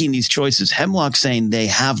making these choices. Hemlock saying they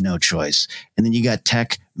have no choice. And then you got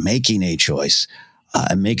Tech making a choice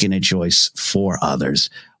and making a choice for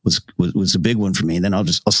others. Was a big one for me. And then I'll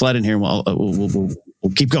slide in here and we'll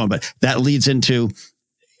keep going. But that leads into,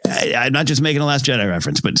 I'm not just making a Last Jedi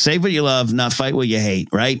reference, but save what you love, not fight what you hate,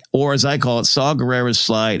 right? Or as I call it, Saw Gerrera's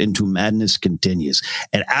slide into madness continues.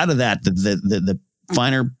 And out of that, the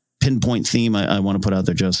finer pinpoint theme I want to put out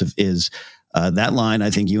there, Joseph, is that line I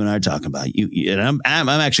think you and I are talking about. And I'm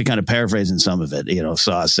actually kind of paraphrasing some of it.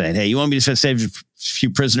 Saw saying, "Hey, you want me to save a few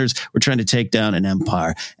prisoners? We're trying to take down an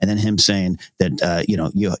empire." And then him saying that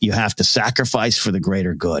you have to sacrifice for the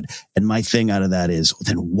greater good. And my thing out of that is,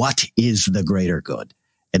 then what is the greater good?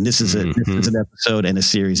 And this is an episode and a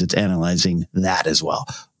series that's analyzing that as well.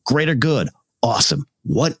 Greater good, awesome.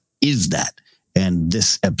 What is that? And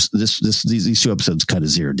these two episodes kind of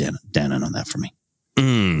zeroed down on that for me.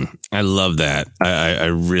 I love that. I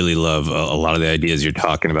really love a lot of the ideas you're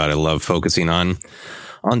talking about. I love focusing on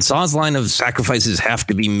Saw's line of sacrifices have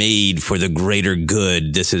to be made for the greater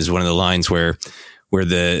good. This is one of the lines where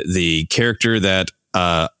the character that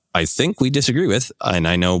I think we disagree with, and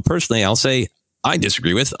I know personally I'll say I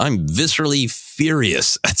disagree with, I'm viscerally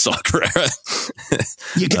furious at Saw Gerrera.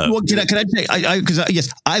 Can I say,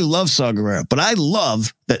 yes, I love Saw Gerrera, but I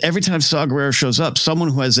love that every time Saw Gerrera shows up, someone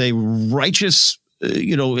who has a righteous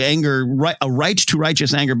anger, a right to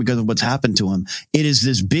righteous anger because of what's happened to him. It is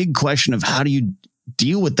this big question of how do you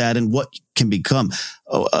deal with that and what can become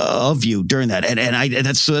of you during that. And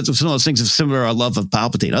that's one of those things of similar. I love of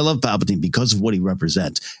Palpatine. I love Palpatine because of what he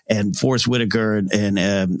represents. And Forrest Whitaker and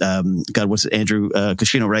Andrew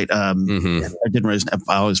Kashino, right? I didn't write his name.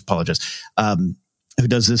 I always apologize. Who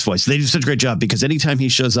does this voice? They do such a great job because anytime he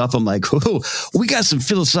shows up, I'm like, oh, we got some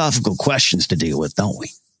philosophical questions to deal with, don't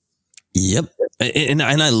we? Yep. And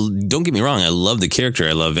I don't get me wrong. I love the character.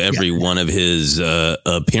 I love every one of his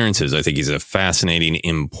appearances. I think he's a fascinating,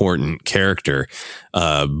 important character.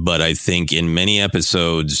 But I think in many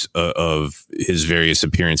episodes of his various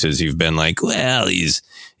appearances, you've been like, well, he's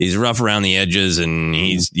rough around the edges and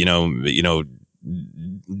he's,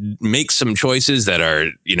 make some choices that are,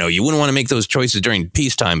 you wouldn't want to make those choices during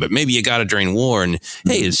peacetime, but maybe you got it during war. And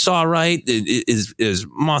hey, is Saw right? Is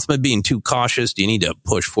Mothma being too cautious? Do you need to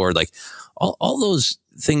push forward? Like all those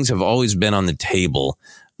things have always been on the table.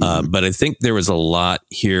 But I think there was a lot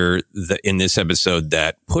here in this episode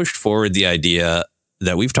that pushed forward the idea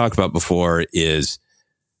that we've talked about before is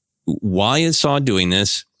why is Saw doing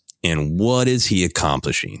this and what is he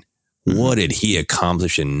accomplishing? What did he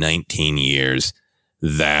accomplish in 19 years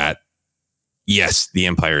that, yes, the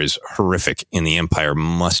Empire is horrific and the Empire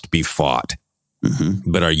must be fought.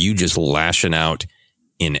 But are you just lashing out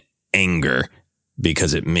in anger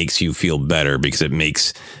because it makes you feel better, because it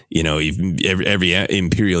makes, every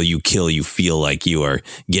Imperial you kill, you feel like you are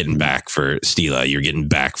getting back for Stila. You're getting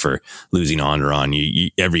back for losing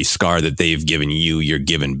Onderon. Every scar that they've given you, you're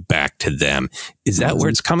giving back to them. Is that where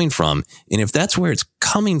it's coming from? And if that's where it's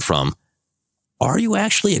coming from, are you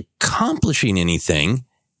actually accomplishing anything?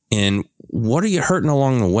 And what are you hurting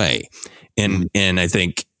along the way? And I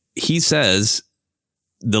think he says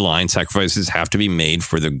the line, sacrifices have to be made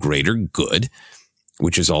for the greater good,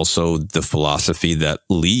 which is also the philosophy that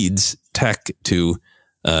leads Tech to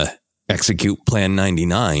execute Plan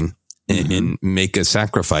 99 and make a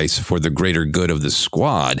sacrifice for the greater good of the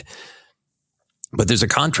squad. But there's a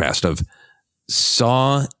contrast of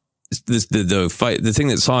Saw. The thing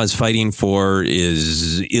that Saw is fighting for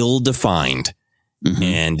is ill-defined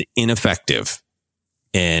and ineffective.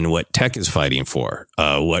 And what Tech is fighting for,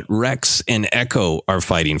 what Rex and Echo are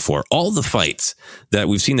fighting for, all the fights that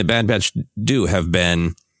we've seen the Bad Batch do have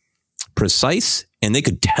been precise, and they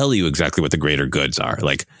could tell you exactly what the greater goods are.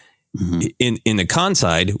 Like in the con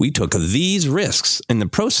side, we took these risks. In the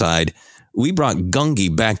pro side, we brought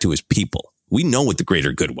Gungi back to his people. We know what the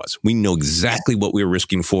greater good was. We know exactly what we were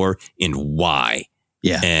risking for and why.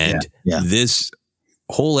 Yeah. And this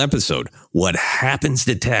whole episode, what happens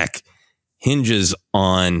to Tech hinges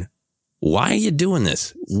on, why are you doing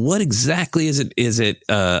this? What exactly is it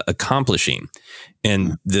accomplishing?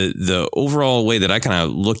 And the overall way that I kind of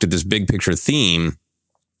looked at this big picture theme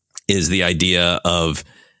is the idea of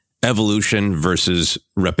evolution versus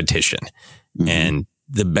repetition. And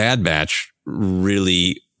the Bad Batch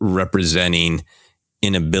really representing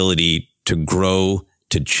inability to grow,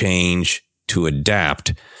 to change, to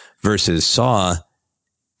adapt, versus Saw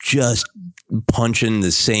just punching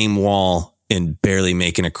the same wall and barely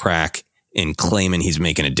making a crack and claiming he's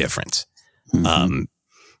making a difference.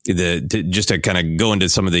 Just to kind of go into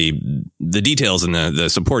some of the details and the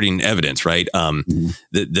supporting evidence, right?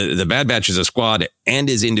 The Bad Batch as a squad and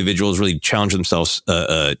as individuals really challenge themselves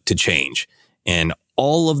to change. And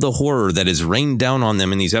all of the horror that is rained down on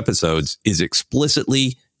them in these episodes is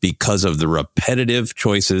explicitly because of the repetitive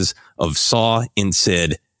choices of Saw and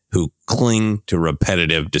Sid, who cling to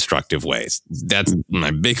repetitive, destructive ways. That's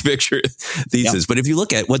my big picture thesis. Yep. But if you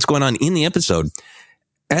look at what's going on in the episode,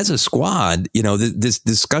 as a squad, this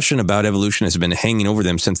discussion about evolution has been hanging over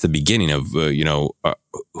them since the beginning of,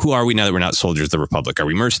 who are we now that we're not soldiers of the Republic? Are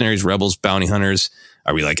we mercenaries, rebels, bounty hunters?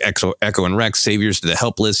 Are we like Echo and Rex, saviors to the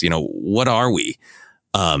helpless? What are we?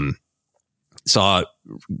 Saw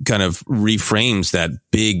kind of reframes that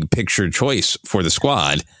big picture choice for the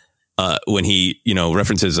squad when he,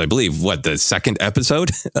 references, I believe, the second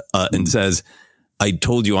episode and says, I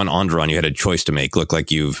told you on Onderon you had a choice to make. Looks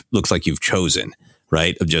like you've chosen,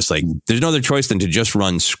 right? Of just like, there's no other choice than to just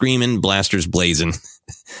run screaming, blasters blazing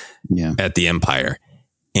at the Empire.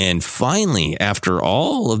 And finally, after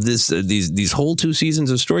all of this, these whole 2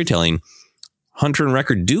 seasons of storytelling, Hunter and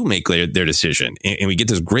Wrecker do make their decision. And we get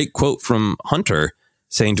this great quote from Hunter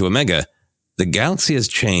saying to Omega, the galaxy has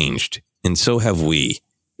changed, and so have we.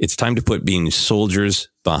 It's time to put being soldiers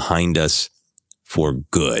behind us for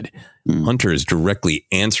good. Hunter is directly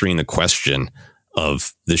answering the question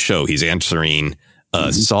of the show. He's answering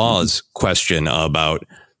Saw's question about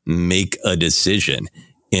make a decision.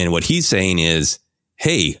 And what he's saying is,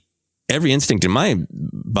 hey, every instinct in my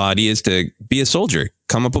body is to be a soldier.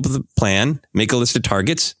 Come up with a plan, make a list of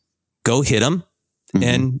targets, go hit them.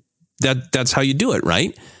 And that's how you do it,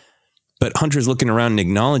 right? But Hunter's looking around and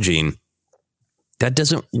acknowledging that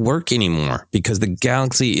doesn't work anymore because the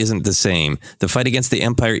galaxy isn't the same. The fight against the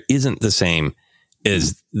Empire isn't the same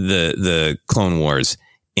as the Clone Wars.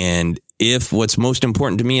 And if what's most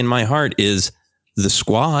important to me in my heart is the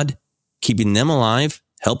squad, keeping them alive,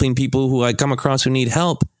 helping people who I come across who need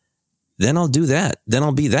help, then I'll do that. Then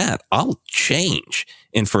I'll be that. I'll change.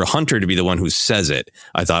 And for Hunter to be the one who says it,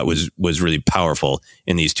 I thought was really powerful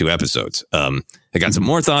in these 2 episodes. I got some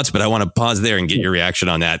more thoughts, but I want to pause there and get your reaction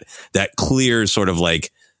on that clear sort of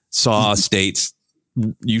like Saw states,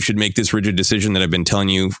 you should make this rigid decision that I've been telling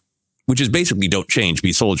you, which is basically don't change,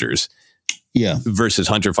 be soldiers. Yeah. Versus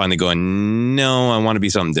Hunter finally going, no, I want to be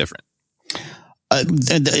something different.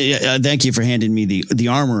 Thank you for handing me the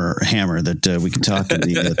armor hammer that we can talk.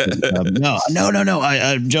 No.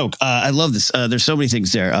 I joke. I love this. There's so many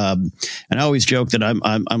things there. And I always joke that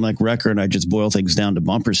I'm like Wrecker and I just boil things down to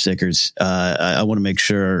bumper stickers. I want to make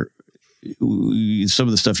sure some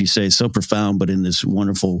of the stuff you say is so profound, but in this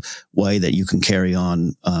wonderful way that you can carry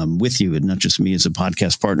on with you, and not just me as a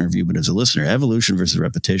podcast partner of you, but as a listener. Evolution versus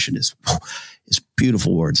repetition is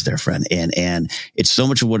beautiful words there, friend. And it's so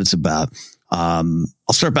much of what it's about. I'll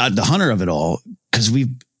start about the Hunter of it all, because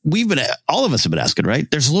all of us have been asking, right?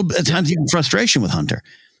 There's a little bit of times even frustration with Hunter.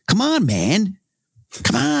 Come on, man.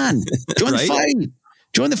 Come on. Join the fight.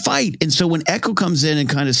 Join the fight. And so when Echo comes in and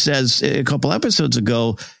kind of says a couple episodes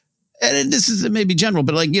ago, and this is maybe general,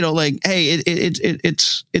 but hey,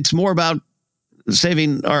 it's more about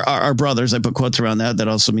saving our brothers. I put quotes around that. That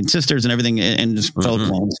also means sisters and everything, and just fellow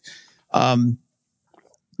clones.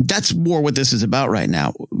 That's more what this is about right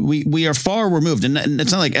now. We are far removed, and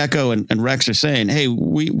it's not like Echo and Rex are saying, "Hey,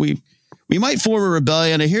 we might form a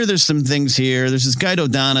rebellion. I hear there's some things here. There's this guy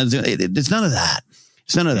Dodonna." It's none of that.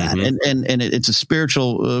 It's none of that, and it's a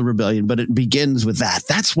spiritual rebellion, but it begins with that.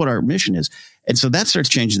 That's what our mission is, and so that starts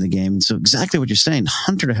changing the game. And so exactly what you're saying,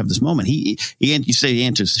 Hunter, to have this moment, you say he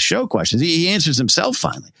answers the show questions. He answers himself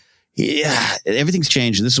finally. Yeah, everything's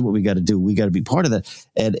changed. This is what we got to do. We got to be part of that,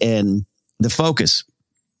 and the focus.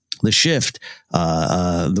 The shift,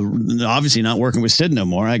 obviously not working with Sid no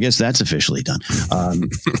more. I guess that's officially done.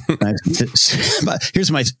 But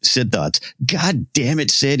here's my Sid thoughts. God damn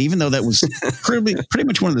it, Sid! Even though that was pretty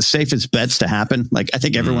much one of the safest bets to happen. Like I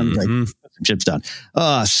think everyone's like, ship's done.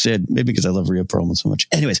 Oh, Sid, maybe because I love Rhea Perlman so much.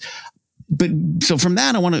 Anyways, but so from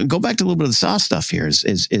that, I want to go back to a little bit of the Saw stuff here.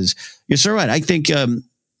 Is you're so right. I think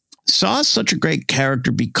Saw is such a great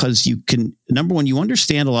character because you can, number one, you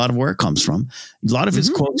understand a lot of where it comes from. A lot of his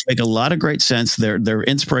quotes make a lot of great sense. They're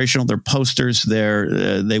inspirational. They're posters.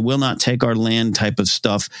 They will not take our land type of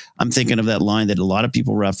stuff. I'm thinking of that line that a lot of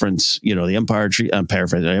people reference, the Empire, I'm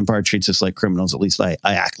paraphrasing, the Empire treats us like criminals. At least I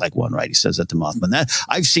act like one, right? He says that to Mothman. That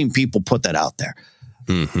I've seen people put that out there.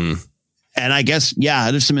 And I guess,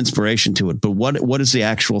 there's some inspiration to it. But what is the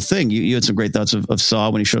actual thing? You had some great thoughts of Saw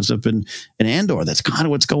when he shows up in Andor. That's kind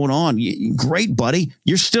of what's going on. Great, buddy.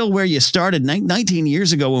 You're still where you started 19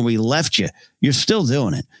 years ago when we left you. You're still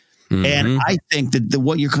doing it. And I think that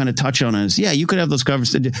what you're kind of touching on is, you could have those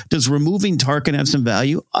conversations. Does removing Tarkin have some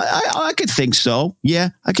value? I could think so.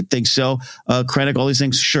 Yeah, I could think so. Krennic, all these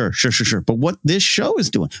things. Sure. But what this show is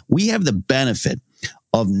doing, we have the benefit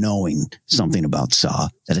of knowing something about Saw,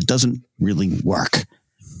 that it doesn't really work.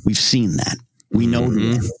 We've seen that. We know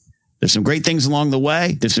there's some great things along the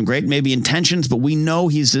way. There's some great maybe intentions, but we know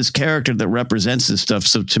he's this character that represents this stuff.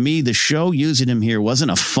 So to me, the show using him here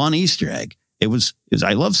wasn't a fun Easter egg. It was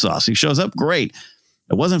I love Saw. He shows up great.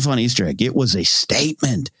 It wasn't a fun Easter egg. It was a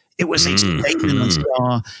statement. It was a statement on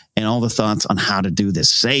Saw and all the thoughts on how to do this.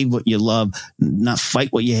 Save what you love, not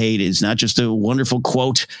fight what you hate. It's not just a wonderful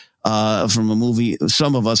quote from a movie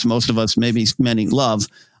some of us, most of us, maybe many love.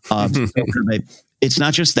 It's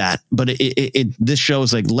not just that, but this show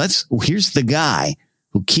is like, here's the guy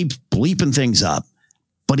who keeps bleeping things up,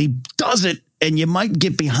 but he does it, and you might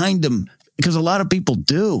get behind him because a lot of people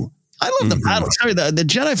do. I love the battle. Sorry, the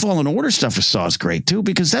Jedi Fallen Order stuff for Saw is great too,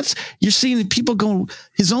 because you're seeing people go,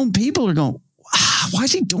 his own people are going, why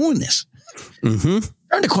is he doing this?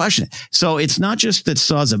 Starting to question it. So it's not just that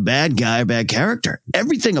Saw's a bad guy, a bad character.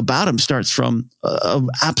 Everything about him starts from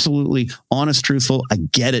absolutely honest, truthful, I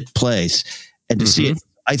get it place. And to see it,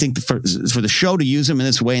 I think for the show to use him in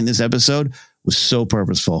this way in this episode was so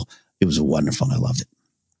purposeful. It was wonderful. And I loved it.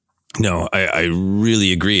 No, I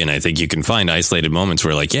really agree. And I think you can find isolated moments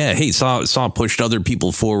where hey, Saw pushed other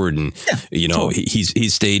people forward and, totally. he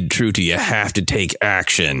stayed true to, you have to take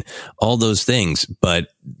action, all those things. But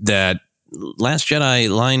that Last Jedi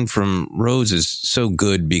line from Rose is so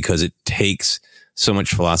good because it takes so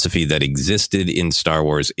much philosophy that existed in Star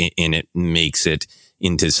Wars and it makes it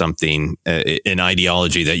into something, an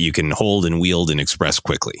ideology that you can hold and wield and express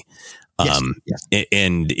quickly. Yes.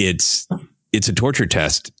 And it's a torture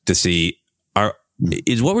test to see,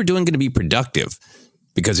 is what we're doing going to be productive?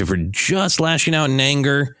 Because if we're just lashing out in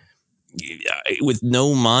anger with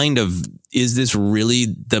no mind of, is this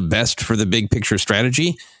really the best for the big picture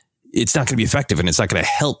strategy? It's not going to be effective, and it's not going to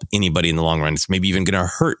help anybody in the long run. It's maybe even going to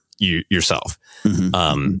hurt yourself.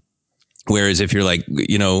 Whereas if you're like,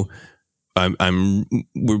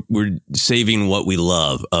 we're saving what we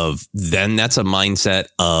love, then that's a mindset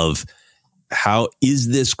of, how is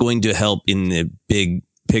this going to help in the big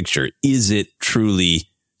picture? Is it truly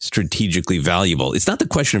strategically valuable? It's not the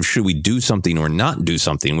question of should we do something or not do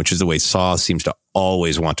something, which is the way Saw seems to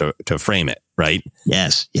always want to frame it, right?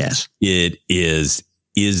 Yes. It is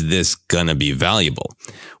this gonna be valuable?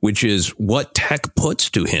 Which is what Tech puts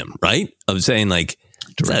to him, right? Of saying like,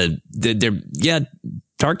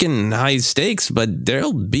 Tarkin high stakes, but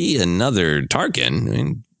there'll be another Tarkin. I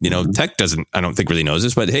mean, Tech I don't think really knows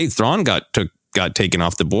this, but hey, Thrawn got taken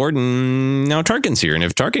off the board, and now Tarkin's here. And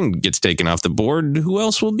if Tarkin gets taken off the board, who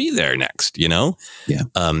else will be there next? Yeah.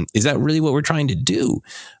 Is that really what we're trying to do?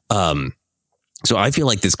 So I feel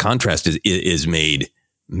like this contrast is made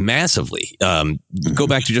massively. Go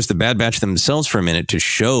back to just the Bad Batch themselves for a minute to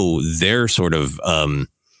show their sort of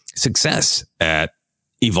success at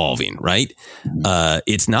evolving, right?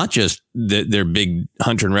 It's not just their big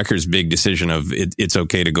Hunter and Wrecker's big decision of it's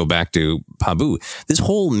okay to go back to Pabu. This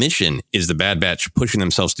whole mission is the Bad Batch pushing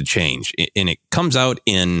themselves to change. And it comes out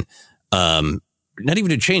in not even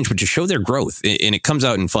to change, but to show their growth. And it comes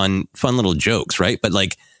out in fun little jokes, right? But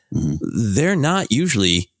like, they're not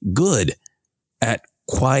usually good at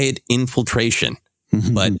quiet infiltration,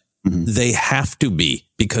 but they have to be,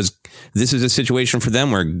 because this is a situation for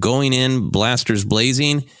them where going in blasters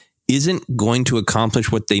blazing isn't going to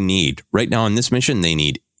accomplish what they need. Right now on this mission, they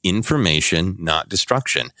need information, not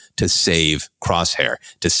destruction, to save Crosshair,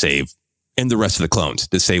 to save and the rest of the clones,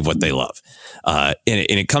 to save what they love. And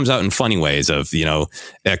it comes out in funny ways of, you know,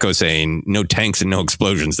 Echo saying no tanks and no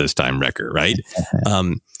explosions this time, Wrecker, right?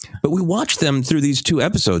 But we watch them through these 2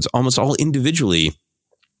 episodes, almost all individually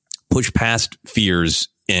push past fears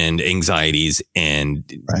and anxieties and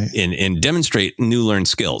demonstrate new learned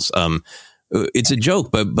skills. It's a joke,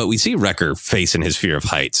 but we see Wrecker facing his fear of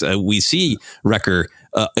heights. We see Wrecker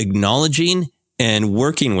acknowledging and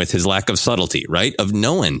working with his lack of subtlety, right? Of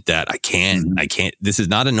knowing that I can't, this is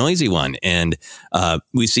not a noisy one. And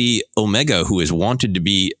we see Omega, who is wanted to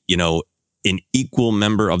be, you know, an equal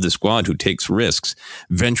member of the squad who takes risks,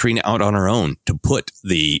 venturing out on her own to put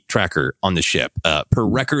the tracker on the ship. Per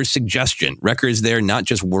Wrecker's suggestion, Wrecker is there not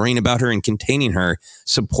just worrying about her and containing her,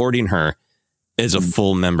 supporting her as a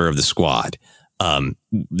full member of the squad.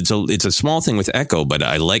 So it's a small thing with Echo, but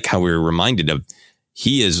I like how we were reminded of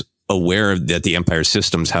he is aware that the Empire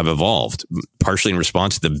systems have evolved, partially in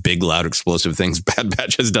response to the big, loud, explosive things Bad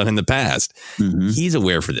Batch has done in the past. He's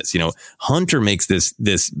aware for this. You know, Hunter makes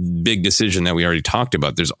this big decision that we already talked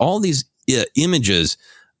about. There's all these images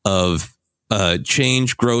of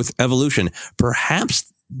change, growth, evolution.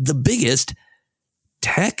 Perhaps the biggest,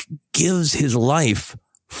 Tech gives his life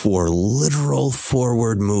for literal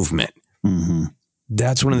forward movement.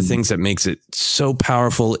 That's one of the things that makes it so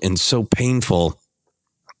powerful and so painful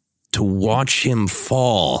to watch him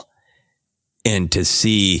fall and to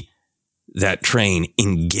see that train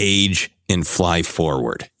engage and fly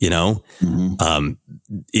forward, you know,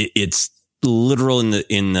 it's literal in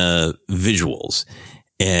the visuals.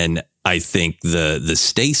 And I think the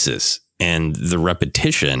stasis and the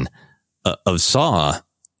repetition of Saw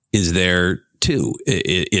is there too.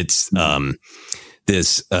 It's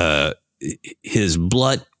this, his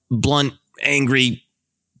blunt, angry,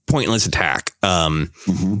 pointless attack.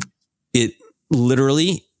 It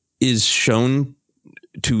literally is shown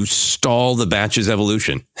to stall the Batch's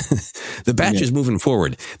evolution. The Batch is moving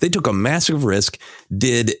forward. They took a massive risk,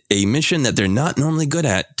 did a mission that they're not normally good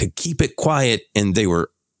at to keep it quiet, and they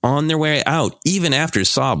were on their way out, even after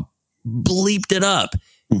Saw bleeped it up.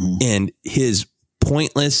 And his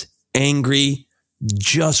pointless, angry,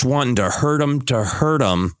 just wanting to hurt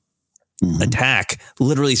him, attack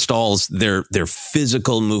literally stalls their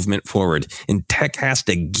physical movement forward, and Tech has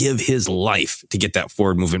to give his life to get that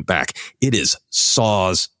forward movement back. It is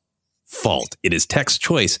Saw's fault. It is Tech's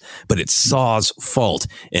choice, but it's Saw's fault.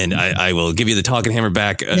 And I will give you the talking hammer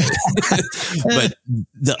back. But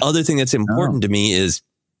the other thing that's important to me is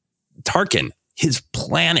Tarkin, his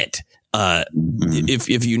planet.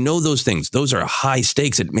 If you know those things, those are high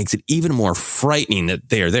stakes. It makes it even more frightening that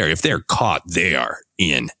they are there. If they're caught, they are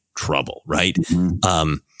in trouble, right?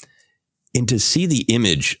 And to see the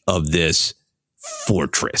image of this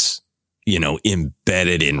fortress, you know,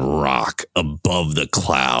 embedded in rock above the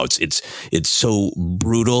clouds, it's so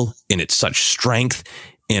brutal and it's such strength.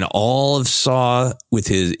 And all of Saw with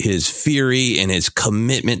his fury and his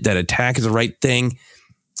commitment that attack is the right thing,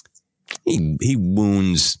 he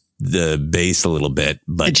wounds the base a little bit,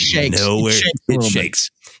 but it shakes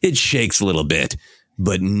a little bit,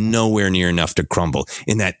 but nowhere near enough to crumble.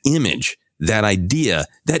 In that image, that idea,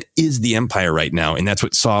 that is the Empire right now. And that's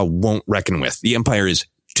what Saw won't reckon with. The Empire is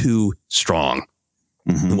too strong.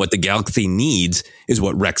 And what the galaxy needs is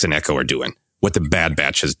what Rex and Echo are doing, what the Bad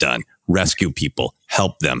Batch has done. Rescue people,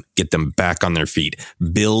 help them, get them back on their feet,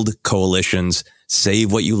 build coalitions,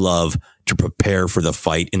 save what you love to prepare for the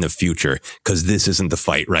fight in the future. Because this isn't the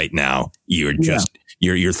fight right now. You're just,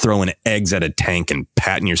 you're throwing eggs at a tank and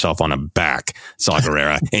patting yourself on the back, Saw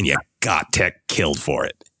Gerrera, and you got Tech killed for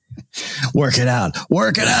it. Work it out.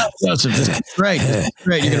 Joseph. Great.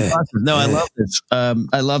 No,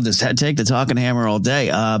 I love this. Take the talking hammer all day.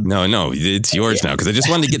 No, it's yours now, because I just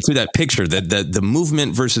wanted to get through that picture, that the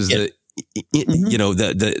movement versus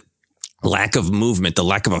the lack of movement, the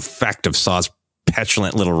lack of effect of Saw's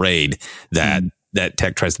petulant little raid that that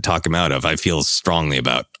Tech tries to talk him out of, I feel strongly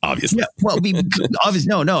about, obviously. Yeah, well,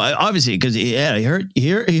 obviously, because he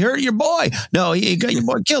hurt your boy. No, he got your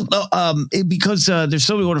boy killed. No, because there's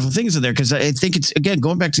so many wonderful things in there. Because I think it's, again,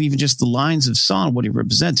 going back to even just the lines of Saw and what he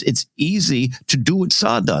represents. It's easy to do what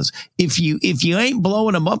Saw does. If you ain't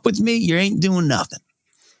blowing him up with me, you ain't doing nothing.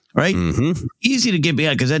 Right? Mm-hmm. Easy to get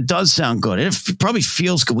behind because that does sound good. It probably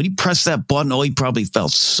feels good. When he pressed that button, he probably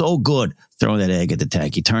felt so good throwing that egg at the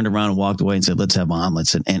tank. He turned around and walked away and said, let's have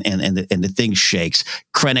omelets. And the thing shakes.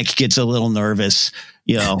 Krennic gets a little nervous.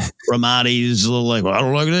 Ramadi's a little like, well, I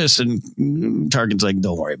don't like this. And Tarkin's like,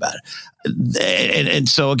 don't worry about it. And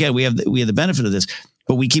so, again, we have the benefit of this.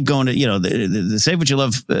 But we keep going to, the save what you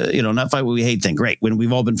love, not fight what we hate thing. Great. When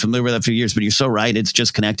we've all been familiar with that for years, but you're so right. It's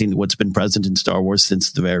just connecting to what's been present in Star Wars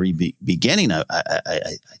since the very beginning. I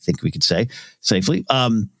think we could say safely.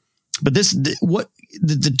 But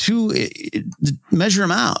the two measure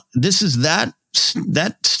them out. This is that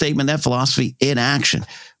statement, that philosophy in action.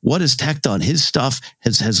 What has Tech done? His stuff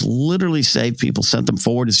has literally saved people, sent them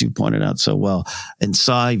forward, as you pointed out so well. And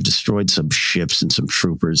Saw, you've destroyed some ships and some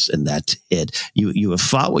troopers, and that's it. You have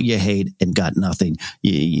fought what you hate and got nothing.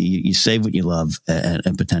 You save what you love,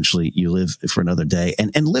 and potentially you live for another day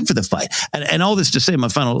and live for the fight. And all this to say, my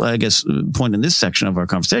final, I guess, point in this section of our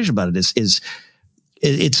conversation about it is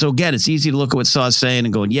it's again, it's easy to look at what Saw's saying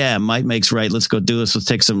and going, yeah, might makes right. Let's go do this. Let's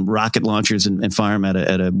take some rocket launchers and fire them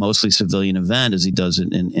at a mostly civilian event, as he does in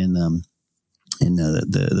the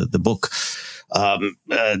book,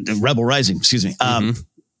 Rebel Rising. Excuse me.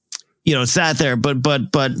 It's that there, but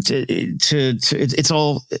it's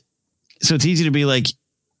all. So it's easy to be like,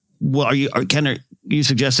 well, are you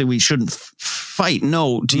suggesting we shouldn't fight?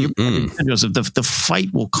 No, to your point, Joseph, the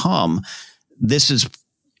fight will come. This is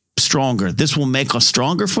stronger. This will make us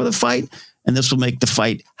stronger for the fight, and this will make the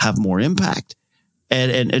fight have more impact.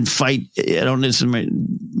 And fight. I don't necessarily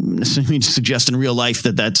mean to suggest in real life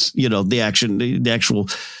that's the action, the actual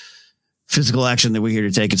physical action that we're here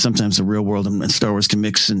to take. And sometimes the real world and Star Wars can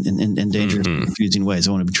mix in dangerous, confusing ways.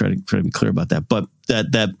 I want to try to be clear about that. But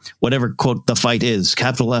that whatever quote the fight is,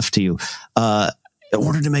 capital F to you. In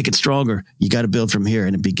order to make it stronger, you got to build from here,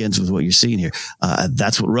 and it begins with what you're seeing here.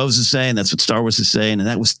 That's what Rose is saying. That's what Star Wars is saying, and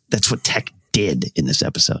that's what Tech did in this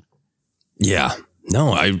episode. Yeah,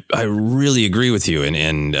 no, I really agree with you,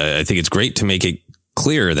 and I think it's great to make it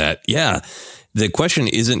clear that the question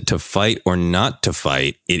isn't to fight or not to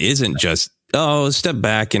fight. It isn't just step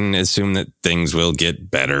back and assume that things will get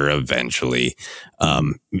better eventually.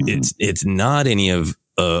 It's not any of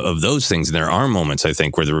those things. And there are moments, I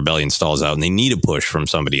think, where the rebellion stalls out and they need a push from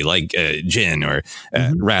somebody like Jyn or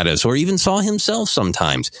Raddus, or even Saw himself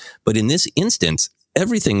sometimes. But in this instance,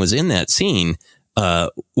 everything was in that scene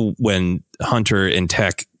when Hunter and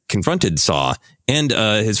Tech confronted Saw and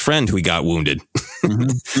his friend who he got wounded,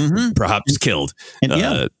 perhaps killed.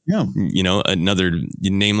 And another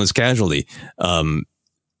nameless casualty.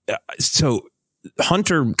 So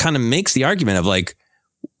Hunter kind of makes the argument of like,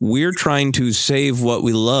 we're trying to save what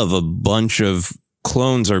we love. A bunch of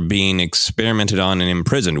clones are being experimented on and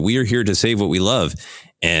imprisoned. We are here to save what we love.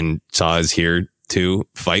 And Saw is here to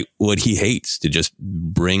fight what he hates, to just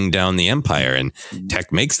bring down the Empire. And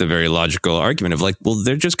Tech makes the very logical argument of like, well,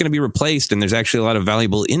 they're just going to be replaced. And there's actually a lot of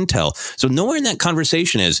valuable intel. So nowhere in that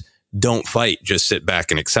conversation is don't fight, just sit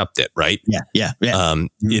back and accept it. Right. Yeah.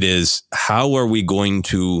 It is, how are we going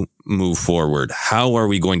to move forward? How are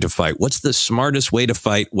we going to fight? What's the smartest way to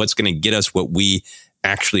fight? What's going to get us what we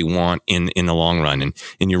actually want in the long run?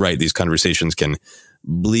 And you're right. These conversations can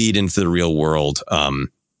bleed into the real world.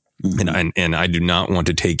 And I do not want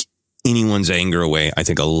to take anyone's anger away. I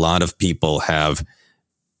think a lot of people have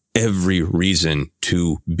every reason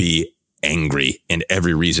to be angry and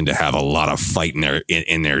every reason to have a lot of fight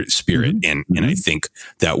in their spirit. And I think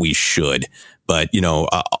that we should, but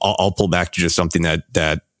I'll pull back to just something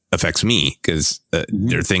that affects me, because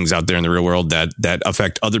there are things out there in the real world that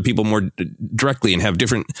affect other people more directly and have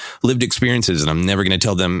different lived experiences. And I'm never going to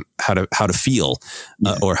tell them how to feel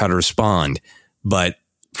or how to respond. But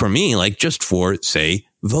for me, like just for, say,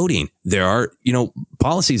 voting, there are,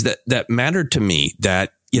 policies that matter to me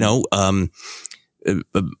that,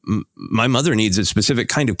 my mother needs a specific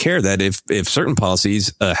kind of care that if certain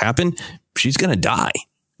policies happen, she's going to die.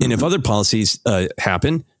 And if other policies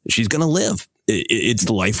happen, she's going to live. It's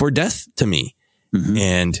life or death to me.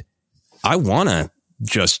 And I want to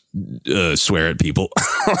just swear at people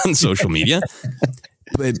on social media,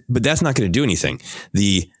 but that's not going to do anything.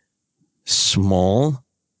 The small,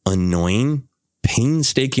 annoying,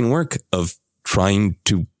 painstaking work of trying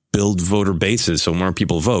to build voter bases so more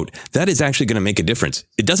people vote. That is actually going to make a difference.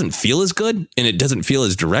 It doesn't feel as good, and it doesn't feel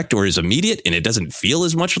as direct or as immediate, and it doesn't feel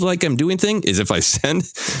as much like I'm doing thing as if I send,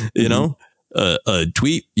 a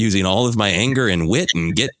tweet using all of my anger and wit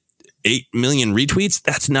and get 8 million retweets.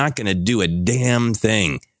 That's not going to do a damn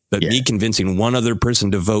thing. But me convincing one other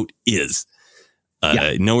person to vote is.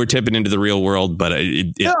 No, we're tipping into the real world, but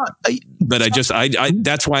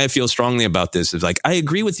that's why I feel strongly about this. Is like, I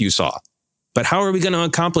agree with you, Saw, but how are we going to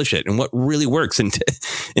accomplish it? And what really works? And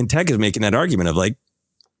tech is making that argument of like,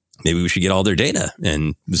 maybe we should get all their data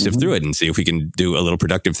and sift through it and see if we can do a little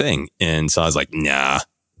productive thing. And Saw's like, nah,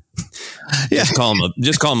 just call him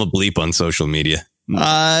a bleep on social media.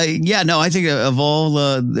 I think of all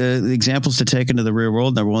the examples to take into the real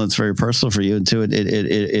world, number one, it's very personal for you, and two,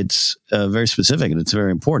 it's very specific and it's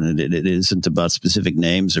very important. It isn't about specific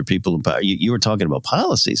names or people in power. You were talking about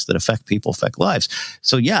policies that affect people, affect lives.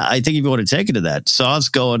 So I think if you want to take it to that, Saw's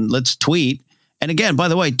going, let's tweet. And again, by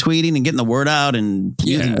the way, tweeting and getting the word out and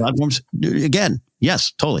using platforms, again,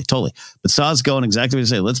 yes, totally. But Saw's going exactly what you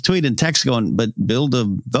say. Let's tweet, and text going, but build a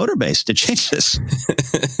voter base to change this.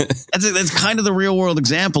 That's kind of the real world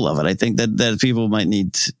example of it. I think that people might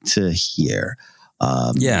need to hear.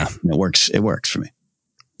 It works for me.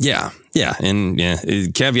 Yeah. And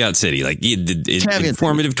caveat city, like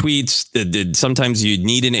informative tweets. Sometimes you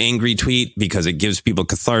need an angry tweet because it gives people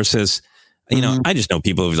catharsis. I just know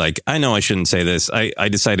people who like, I know I shouldn't say this. I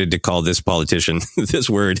decided to call this politician this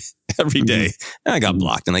word every day. And I got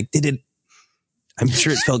blocked. And like, I'm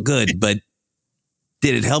sure it felt good, but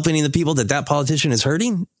did it help any of the people that politician is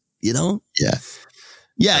hurting? Yeah.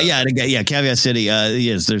 Caveat city.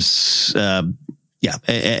 Yes, there's,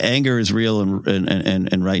 anger is real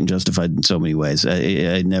and right and justified in so many ways.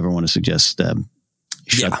 I never want to suggest,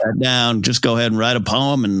 shut that down. Just go ahead and write a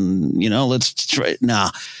poem and, let's try.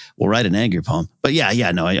 We'll write an angry poem. But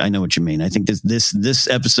I know what you mean. I think this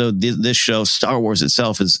episode, this show, Star Wars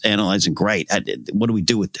itself is analyzing great. What do we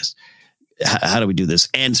do with this? How do we do this?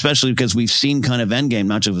 And especially because we've seen kind of Endgame,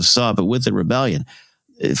 not just with Saw, but with the Rebellion.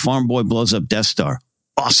 Farm Boy blows up Death Star.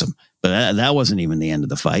 Awesome. But that wasn't even the end of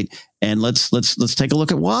the fight. And let's take a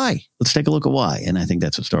look at why. Let's take a look at why. And I think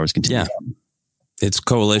that's what Star Wars continues. Yeah. It's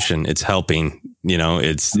coalition. It's helping.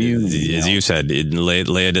 It's as you said.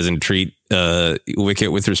 Leia doesn't treat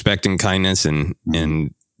Wicket with respect and kindness, and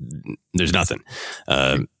there's nothing.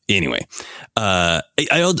 Anyway, I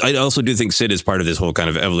also do think Sid is part of this whole kind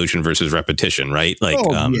of evolution versus repetition, right? Like,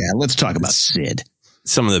 let's talk about Sid.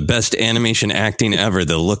 Some of the best animation acting ever.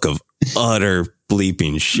 The look of utter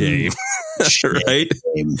bleeping shame. Right?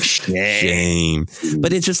 Shame.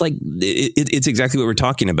 But it's just like, it's exactly what we're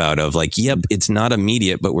talking about of like, yep, it's not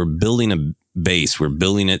immediate, but we're building a base. We're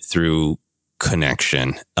building it through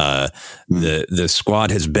connection. The squad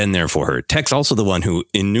has been there for her. Tech's also the one who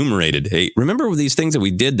enumerated, hey, remember these things that we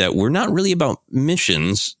did that were not really about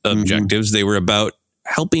missions objectives. They were about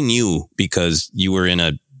helping you because you were in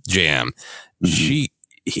a jam.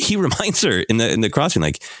 He reminds her in the crossing,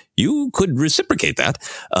 like, you could reciprocate that.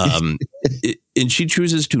 And she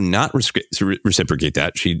chooses to not reciprocate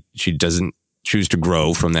that. She doesn't choose to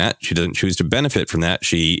grow from that. She doesn't choose to benefit from that.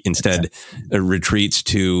 She instead retreats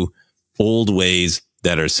to old ways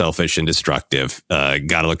that are selfish and destructive.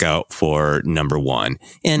 Got to look out for number one.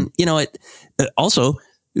 And, also,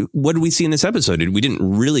 what did we see in this episode? We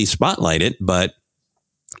didn't really spotlight it, but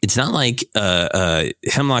it's not like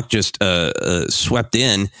Hemlock just swept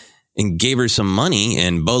in and gave her some money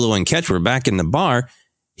and Bolo and Ketch were back in the bar.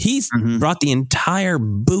 He's brought the entire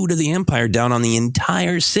boot of the Empire down on the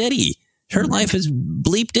entire city. Her life is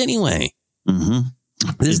bleeped anyway.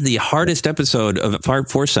 This is the hardest episode of Fire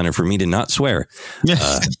Force Center for me to not swear.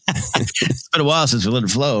 It's been a while since we let it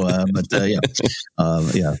flow, but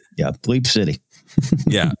bleep city.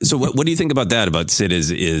 Yeah. So what do you think about that? About Sid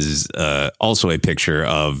is also a picture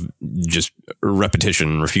of just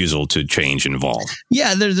repetition, refusal to change and evolve.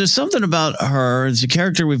 Yeah, there's something about her as a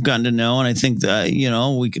character we've gotten to know, and I think that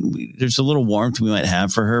there's a little warmth we might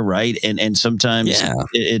have for her, right? And sometimes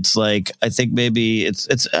it's like, I think maybe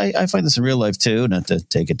I find this in real life too, not to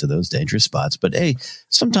take it to those dangerous spots, but hey,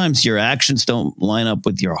 sometimes your actions don't line up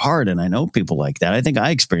with your heart, and I know people like that. I think I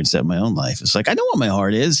experienced that in my own life. It's like, I know what my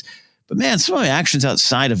heart is, but man, some of my actions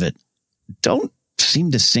outside of it don't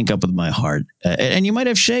seem to sync up with my heart. And you might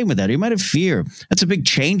have shame with that. Or you might have fear. That's a big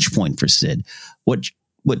change point for Sid. What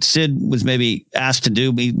Sid was maybe asked to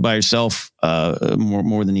do by herself,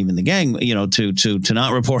 more than even the gang, to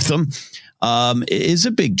not report them, is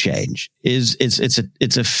a big change.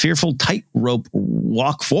 It's a fearful tightrope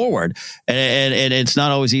walk forward, and it's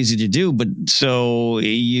not always easy to do. But so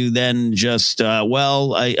you then just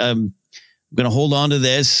going to hold on to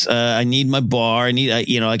this. I need my bar.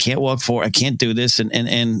 I can't walk forward. I can't do this.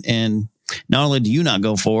 And not only do you not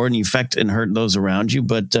go forward and you affect and hurt those around you,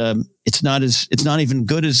 but it's not even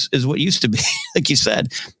good as what used to be. Like you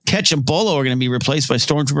said, Ketch and Bolo are going to be replaced by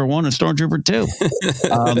Stormtrooper 1 and Stormtrooper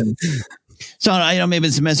 2. So I know maybe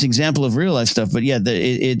it's a messy example of real life stuff, but yeah,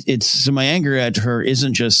 it's so my anger at her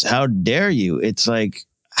isn't just how dare you. It's like,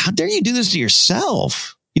 how dare you do this to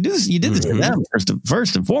yourself? You did this to them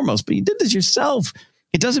first and foremost, but you did this yourself.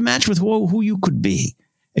 It doesn't match with who you could be.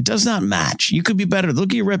 It does not match. You could be better.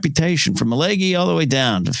 Look at your reputation from Malegi all the way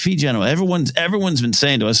down to Fee General. Everyone's been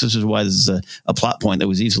saying to us, this is why this is a plot point that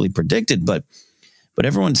was easily predicted, but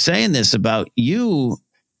everyone's saying this about you,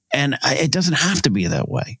 and it doesn't have to be that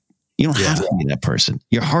way. You don't have to be that person.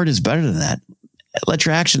 Your heart is better than that. Let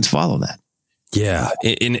your actions follow that. Yeah.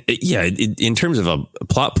 In terms of a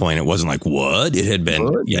plot point, it wasn't like what it had been,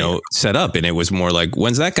 set up, and it was more like,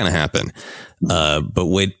 when's that going to happen? But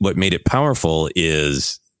what made it powerful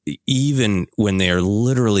is even when they are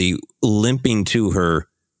literally limping to her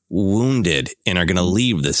wounded and are going to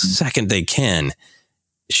leave the second they can,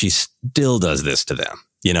 she still does this to them,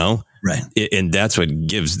 Right. And that's what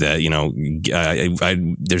gives that,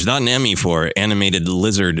 there's not an Emmy for animated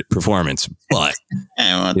lizard performance, but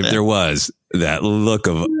if there was, that look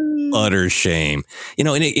of utter shame, and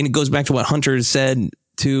it goes back to what Hunter said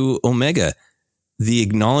to Omega, the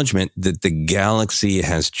acknowledgement that the galaxy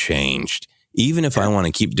has changed. Even if I want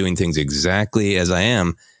to keep doing things exactly as I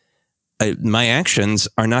am, my actions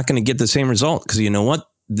are not going to get the same result, because you know what?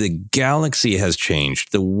 The galaxy has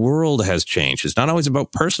changed. The world has changed. It's not always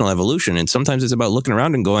about personal evolution. And sometimes it's about looking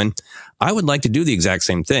around and going, I would like to do the exact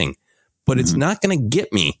same thing, but it's not going to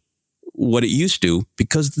get me what it used to,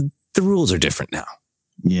 because the rules are different now.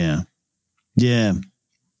 Yeah.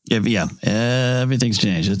 Everything's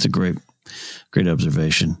changed. It's a great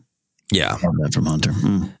observation. Yeah. Love that from Hunter.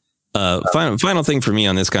 Final thing for me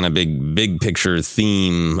on this kind of big picture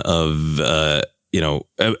theme of,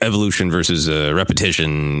 evolution versus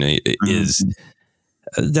repetition is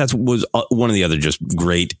was one of the other just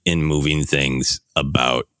great in moving things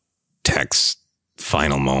about Tech's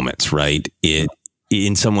final moments, right?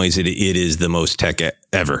 In some ways, it is the most Tech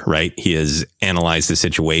ever, right? He has analyzed the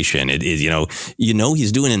situation. It is,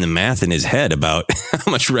 he's doing in the math in his head about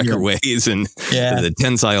how much Wrecker weighs and the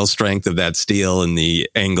tensile strength of that steel and the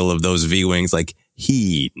angle of those V-wings. Like,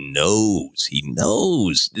 he knows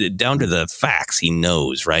down to the facts. He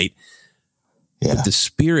knows, right? Yeah. But the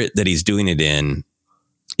spirit that he's doing it in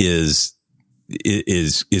is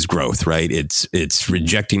growth, right? It's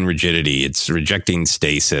rejecting rigidity. It's rejecting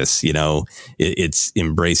stasis. It's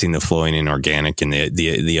embracing the flowing and organic, and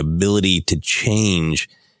the ability to change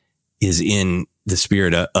is in the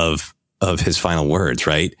spirit of his final words,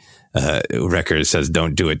 right? Wrecker says,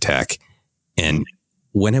 "Don't do it, Tech." And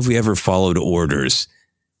when have we ever followed orders?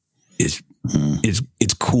 It's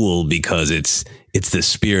cool because it's the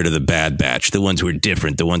spirit of the Bad Batch, the ones who are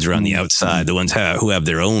different, the ones who are on the outside, the ones who have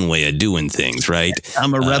their own way of doing things, right?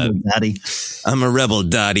 I'm a rebel,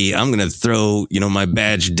 Daddy. I'm going to throw, my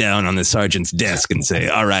badge down on the sergeant's desk and say,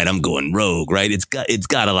 all right, I'm going rogue, right? It's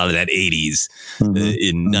got a lot of that 80s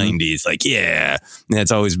in 90s. Like, yeah,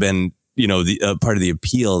 that's always been, the part of the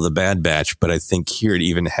appeal of the Bad Batch. But I think here it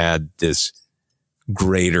even had this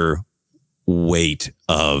greater weight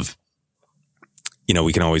of,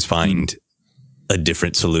 we can always find a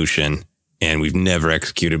different solution, and we've never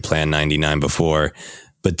executed Plan 99 before,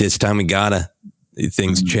 but this time we gotta.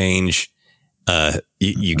 Things change.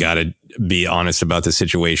 You gotta be honest about the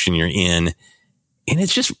situation you're in, and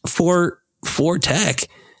it's just for Tech.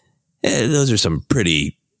 Those are some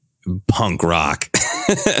pretty punk rock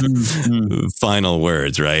final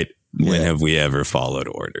words, right? Yeah. When have we ever followed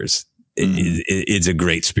orders? It's a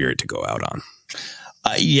great spirit to go out on.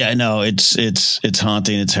 It's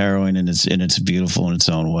haunting, it's harrowing, and it's beautiful in its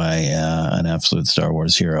own way. An absolute Star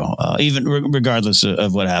Wars hero. Even regardless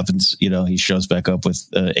of what happens, he shows back up with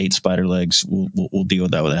 8 spider legs. We'll deal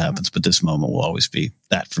with that when it happens. But this moment will always be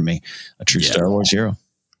that for me, a true Star Wars hero.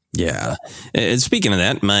 Yeah. And speaking of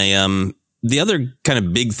that, my the other kind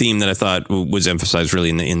of big theme that I thought was emphasized really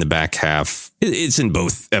in the back half, it's in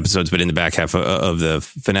both episodes, but in the back half of the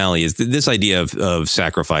finale, is this idea of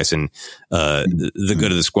sacrifice and the good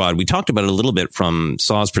of the squad. We talked about it a little bit from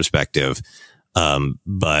Saw's perspective,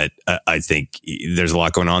 but I think there's a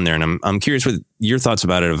lot going on there, and I'm curious with your thoughts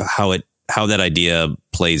about it, of how that idea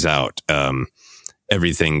plays out.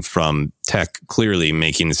 Everything from Tech clearly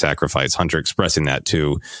making the sacrifice, Hunter expressing that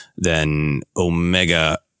too, then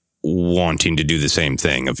Omega wanting to do the same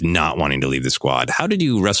thing of not wanting to leave the squad. How did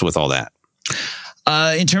you wrestle with all that?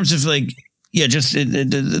 In terms of like Yeah, just the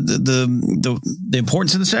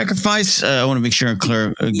importance of the sacrifice. I want to make sure I'm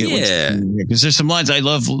clear. Because there's some lines I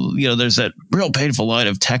love. There's that real painful line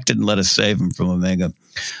of Tech didn't let us save him from Omega.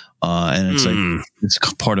 And it's like, it's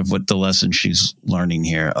part of what the lesson she's learning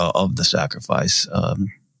here of the sacrifice, the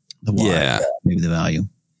why, maybe the value.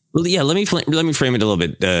 Well, yeah, let me frame it a little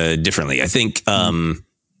bit differently. I think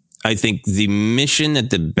the mission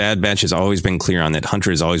that the Bad Batch has always been clear on, that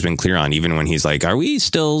Hunter has always been clear on, even when he's like, are we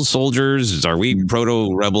still soldiers? Are we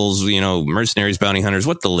proto-rebels, mercenaries, bounty hunters?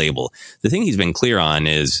 What the label? The thing he's been clear on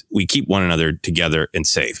is we keep one another together and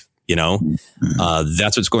safe.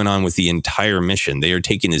 That's what's going on with the entire mission. They are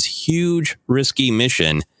taking this huge, risky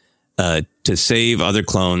mission to save other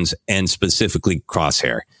clones, and specifically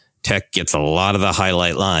Crosshair. Tech gets a lot of the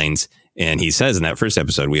highlight lines, and he says in that first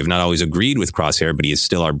episode, we have not always agreed with Crosshair, but he is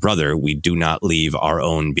still our brother. We do not leave our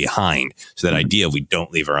own behind. So that idea of we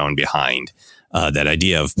don't leave our own behind, that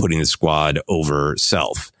idea of putting the squad over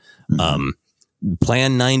self.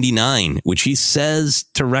 Plan 99, which he says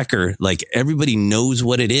to Wrecker, like everybody knows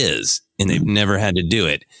what it is and they've never had to do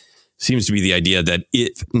it, seems to be the idea that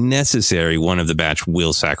if necessary, one of the batch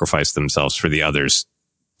will sacrifice themselves for the others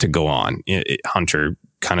to go on. Hunter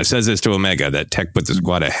kind of says this to Omega, that Tech put the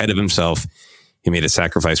squad ahead of himself. He made a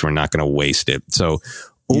sacrifice. We're not going to waste it. So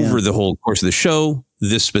over the whole course of the show,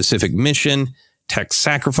 this specific mission, Tech's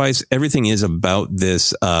sacrifice, everything is about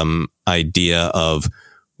this idea of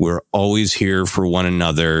we're always here for one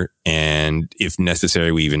another. And if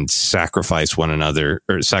necessary, we even sacrifice one another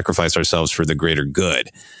or sacrifice ourselves for the greater good.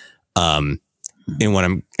 And what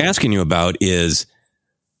I'm asking you about is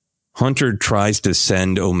Hunter tries to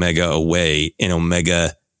send Omega away and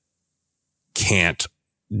Omega can't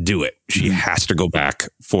do it. She has to go back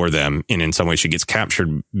for them. And in some way she gets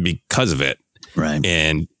captured because of it. Right.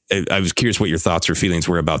 And I was curious what your thoughts or feelings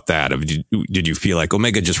were about that. Did you feel like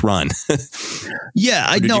Omega just run? Yeah,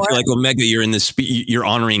 I know. Did you feel like Omega, you're in this, you're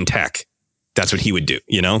honoring Tech? That's what he would do,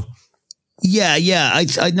 Yeah.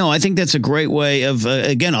 I know. I think that's a great way of,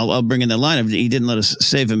 again, I'll bring in that line of he didn't let us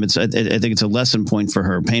save him. I think it's a lesson point for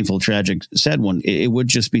her. Painful, tragic, sad one. It would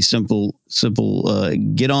just be simple,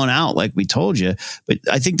 get on out like we told you. But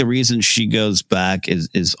I think the reason she goes back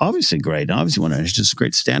is obviously great. Obviously, it's just a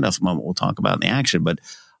great standoff moment we'll talk about in the action. But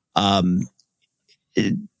I don't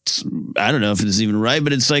know if it's even right,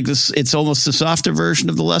 but it's like this. It's almost a softer version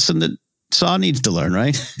of the lesson that Saw needs to learn,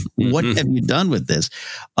 right? What have you done with this?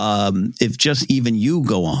 If just even you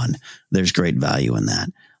go on, there's great value in that.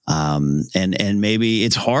 And maybe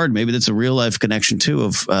it's hard. Maybe that's a real life connection too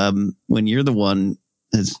of when you're the one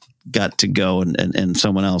has got to go and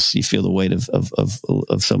someone else, you feel the weight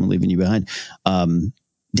of someone leaving you behind.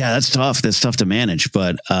 Yeah, that's tough. That's tough to manage.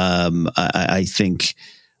 But I think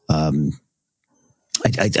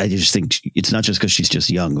I just think it's not just because she's just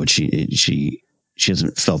young, but she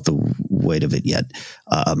hasn't felt the weight of it yet.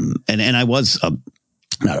 And I was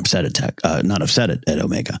not upset at Tech, not upset at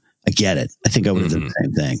Omega. I get it. I think I would have done the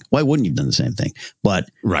same thing. Why wouldn't you have done the same thing? But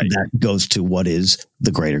that goes to what is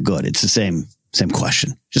the greater good. It's the same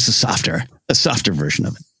question, just a softer version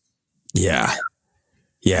of it. Yeah.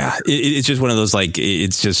 Yeah. It's just one of those, like,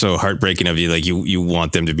 it's just so heartbreaking of you. Like you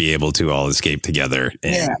want them to be able to all escape together.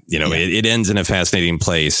 And, it ends in a fascinating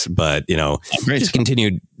place, but, just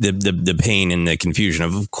continued the pain and the confusion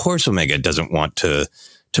of course, Omega doesn't want to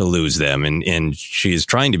lose them. And she's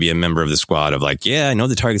trying to be a member of the squad of like, yeah, I know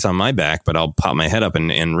the target's on my back, but I'll pop my head up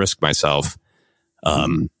and risk myself,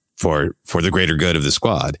 for the greater good of the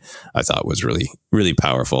squad. I thought was really, really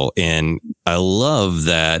powerful. And I love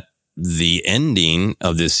that the ending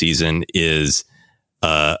of this season is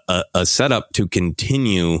a setup to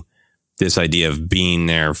continue this idea of being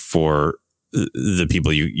there for the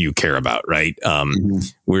people you care about, right?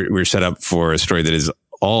 We're set up for a story that is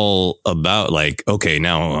all about like, okay,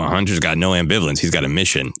 now Hunter's got no ambivalence. He's got a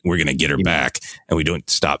mission. We're going to get her back, and we don't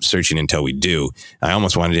stop searching until we do. I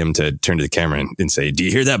almost wanted him to turn to the camera and say, do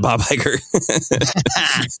you hear that, Bob Iger?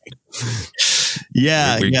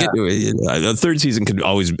 The third season could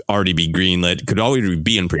always already be greenlit, could already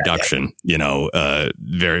be in production,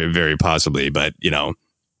 very, very possibly. But, as long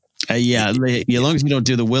as you don't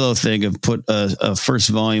do the Willow thing of put a first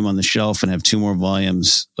volume on the shelf and have 2 more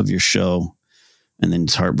volumes of your show. And then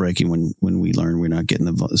it's heartbreaking when we learn we're not getting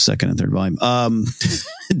the second and third volume.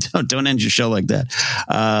 Don't end your show like that.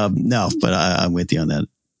 No, but I'm with you on that.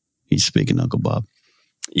 He's speaking, Uncle Bob.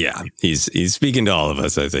 Yeah, he's speaking to all of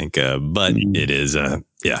us, I think. But it is, it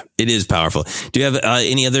is powerful. Do you have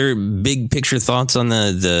any other big picture thoughts on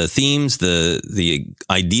the themes, the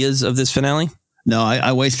ideas of this finale? No,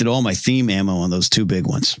 I wasted all my theme ammo on those two big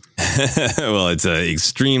ones. Well, it's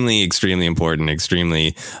extremely, extremely important,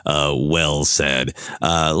 extremely well said.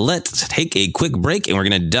 Let's take a quick break, and we're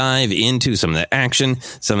going to dive into some of the action,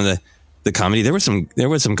 some of the comedy. There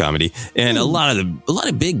was some comedy, and a lot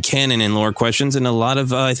of big canon and lore questions, and a lot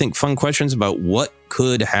of I think fun questions about what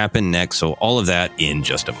could happen next. So all of that in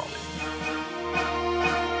just a moment.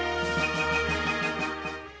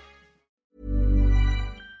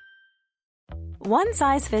 One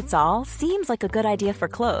size fits all seems like a good idea for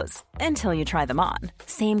clothes until you try them on.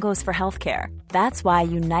 Same goes for healthcare. That's why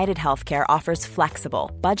United Healthcare offers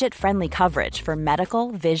flexible, budget-friendly coverage for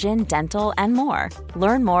medical, vision, dental, and more.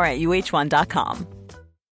 Learn more at UH1.com.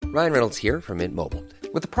 Ryan Reynolds here from Mint Mobile.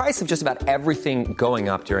 With the price of just about everything going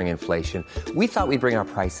up during inflation, we thought we'd bring our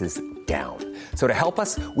prices down. So to help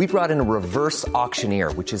us, we brought in a reverse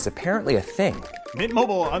auctioneer, which is apparently a thing. Mint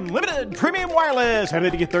Mobile Unlimited Premium Wireless. How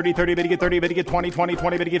to get 30, 30, bit to get 30, bit to get 20, 20,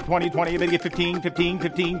 20, bit to get 20, 20, bit to get 15, 15,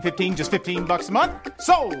 15, 15, just $15 a month?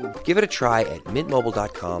 Sold! Give it a try at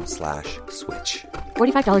mintmobile.com/switch.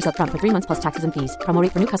 $45 up front for 3 months plus taxes and fees. Promo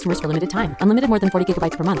rate for new customers for limited time. Unlimited more than 40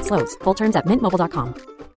 gigabytes per month. Slows full terms at mintmobile.com.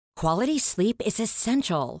 Quality sleep is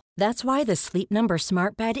essential. That's why the Sleep Number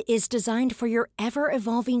Smart Bed is designed for your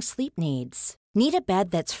ever-evolving sleep needs. Need a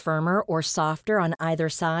bed that's firmer or softer on either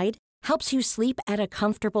side? Helps you sleep at a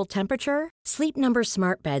comfortable temperature? Sleep Number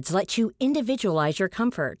Smart Beds let you individualize your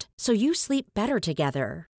comfort, so you sleep better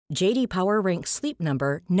together. J.D. Power ranks Sleep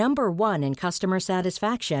Number number 1 in customer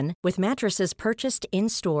satisfaction with mattresses purchased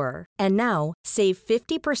in-store. And now, save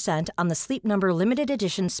 50% on the Sleep Number Limited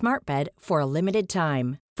Edition Smart Bed for a limited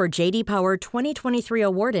time. For J.D. Power 2023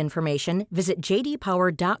 award information, visit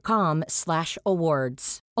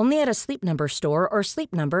jdpower.com/awards. Only at a Sleep Number store or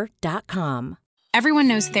sleepnumber.com. Everyone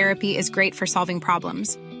knows therapy is great for solving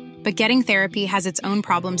problems, but getting therapy has its own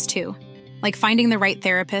problems too, like finding the right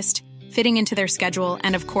therapist, fitting into their schedule,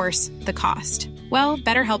 and of course, the cost. Well,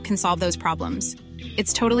 BetterHelp can solve those problems.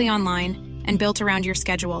 It's totally online and built around your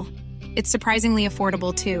schedule. It's surprisingly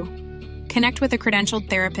affordable too. Connect with a credentialed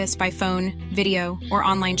therapist by phone, video, or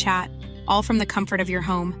online chat, all from the comfort of your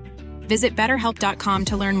home. Visit BetterHelp.com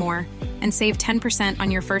to learn more and save 10% on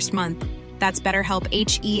your first month. That's BetterHelp,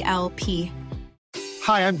 H-E-L-P.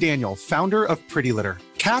 Hi, I'm Daniel, founder of Pretty Litter.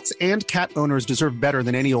 Cats and cat owners deserve better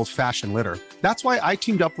than any old-fashioned litter. That's why I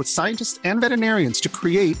teamed up with scientists and veterinarians to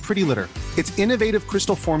create Pretty Litter. Its innovative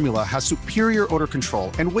crystal formula has superior odor control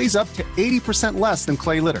and weighs up to 80% less than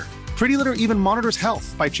clay litter. Pretty Litter even monitors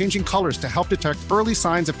health by changing colors to help detect early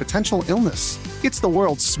signs of potential illness. It's the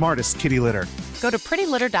world's smartest kitty litter. Go to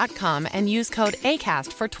prettylitter.com and use code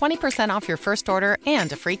ACAST for 20% off your first order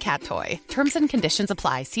and a free cat toy. Terms and conditions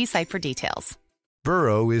apply. See site for details.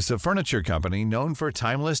 Burrow is a furniture company known for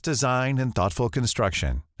timeless design and thoughtful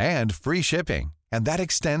construction and free shipping, and that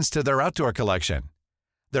extends to their outdoor collection.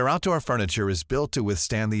 Their outdoor furniture is built to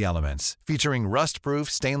withstand the elements, featuring rust-proof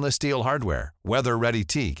stainless steel hardware, weather-ready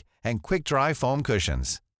teak, and quick-dry foam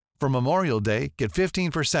cushions. For Memorial Day, get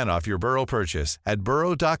 15% off your Burrow purchase at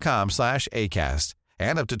burrow.com/ACAST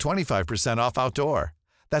and up to 25% off outdoor.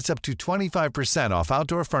 That's up to 25% off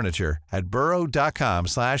outdoor furniture at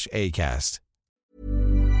burrow.com/ACAST.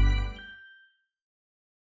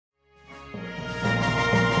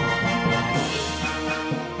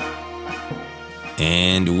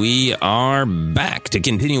 And we are back to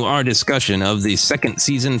continue our discussion of the second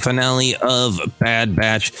season finale of Bad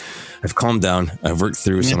Batch. I've calmed down. I've worked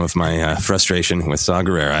through some of my frustration with Saw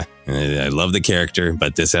Gerrera. I love the character,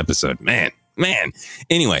 but this episode, man.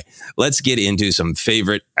 Anyway, let's get into some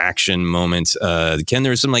favorite action moments. Ken,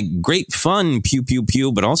 there was some like great fun pew pew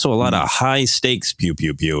pew, but also a lot of high stakes pew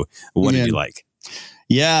pew pew. What did you like?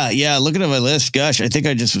 Yeah. Looking at my list, gosh, I think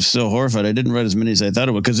I just was so horrified. I didn't write as many as I thought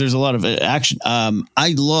it would because there's a lot of action.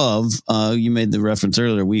 I love, you made the reference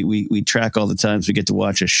earlier. We track all the times we get to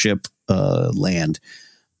watch a ship land.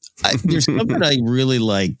 There's something I really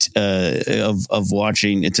liked of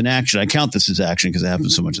watching. It's an action. I count this as action because it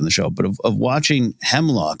happens so much in the show, but of watching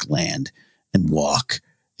Hemlock land and walk,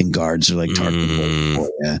 and guards are like talking and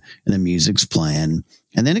the music's playing,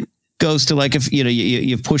 and then it goes to like if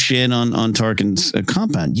you push in on Tarkin's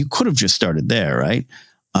compound. You could have just started there, right?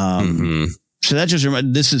 So that just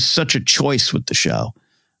reminded. This is such a choice with the show.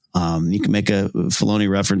 You can make a Filoni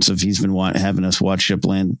reference if he's been having us watch Ship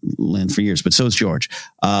land for years, but so is George.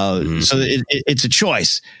 So it's a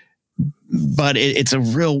choice, but it's a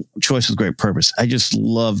real choice with great purpose. I just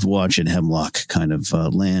loved watching Hemlock kind of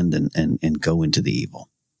land and go into the evil.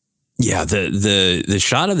 Yeah, the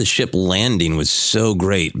shot of the ship landing was so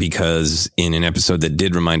great because in an episode that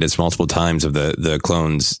did remind us multiple times of the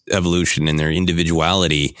clones' evolution and their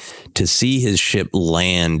individuality, to see his ship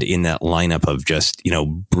land in that lineup of just,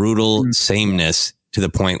 brutal sameness to the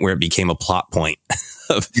point where it became a plot point.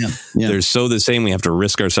 They're so the same. We have to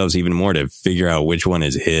risk ourselves even more to figure out which one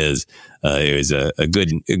is his. It was a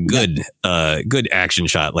good action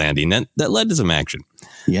shot landing that led to some action.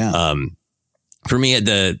 Yeah. For me,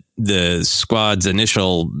 the squad's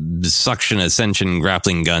initial suction ascension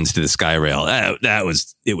grappling guns to the sky rail,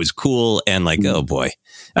 it was cool. And oh boy,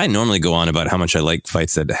 I normally go on about how much I like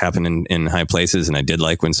fights that happen in high places. And I did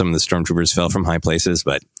like when some of the stormtroopers fell from high places,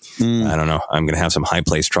 but I don't know. I'm going to have some high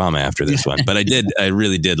place trauma after this one. But I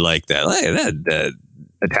really did like that. That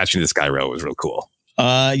attaching to the sky rail was real cool.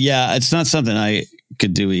 Yeah, it's not something I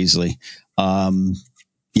could do easily.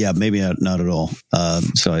 Yeah, maybe not at all.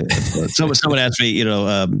 Someone asked me,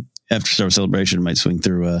 after Star Wars Celebration, I might swing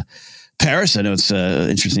through Paris. I know it's an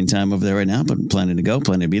interesting time over there right now, but I'm planning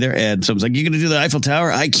to be there. And someone's like, "You're going to do the Eiffel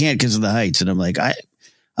Tower?" I can't because of the heights. And I'm like, I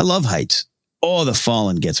love heights. Oh, the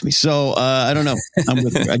fallen gets me. So I don't know. I'm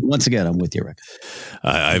with you. Once again, I'm with you, Rick.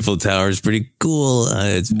 Eiffel Tower is pretty cool.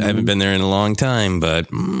 I haven't been there in a long time, but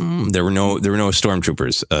there were no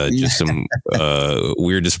stormtroopers. Just some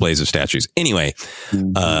weird displays of statues. Anyway,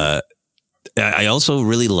 I also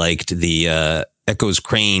really liked the Echo's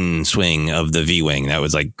crane swing of the V-wing. That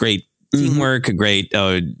was great teamwork. Great.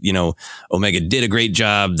 Omega did a great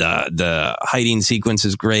job. The hiding sequence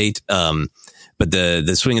is great. But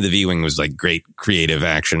the swing of the V-wing was great creative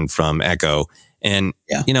action from Echo. And,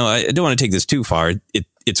 I don't want to take this too far.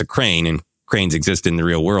 It's a crane, and cranes exist in the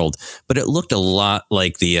real world, but it looked a lot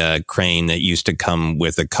like the crane that used to come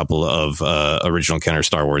with a couple of original Kenner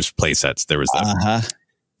Star Wars playsets. There was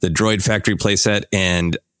the Droid Factory playset,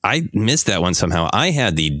 and I missed that one somehow. I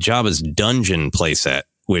had the Jabba's Dungeon playset,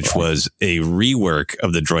 which was a rework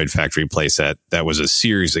of the Droid Factory playset that was a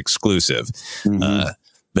series exclusive.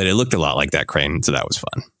 But it looked a lot like that crane, so that was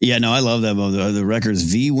fun. Yeah, no, I love that. The Wreckers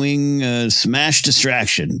V-Wing Smash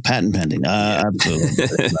Distraction, patent pending. Absolutely.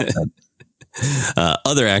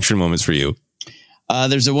 Other action moments for you?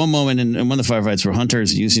 There's one moment in one of the firefights where Hunter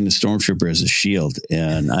is using the Stormtrooper as a shield.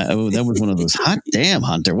 And that was one of those, hot damn,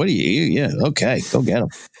 Hunter, what are you? Yeah, okay, go get him.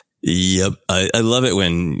 Yep. I love it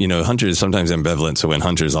when, Hunter is sometimes ambivalent. So when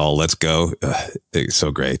Hunter's all, let's go, it's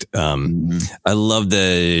so great. I love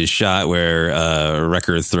the shot where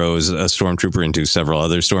Wrecker throws a stormtrooper into several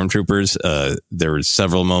other stormtroopers. There were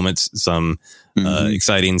several moments, some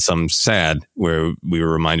exciting, some sad, where we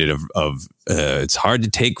were reminded of it's hard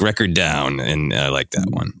to take Wrecker down. And I like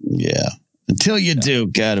that one. Yeah. Until you do.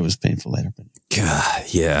 God, it was painful later. But God,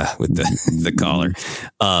 yeah, with the collar.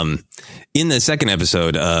 In the second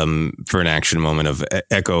episode, for an action moment of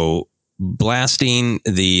Echo blasting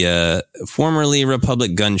the formerly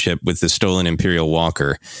Republic gunship with the stolen Imperial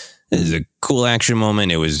Walker, it is a cool action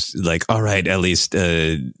moment. It was all right, at least Tech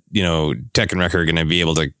and Wrecker are going to be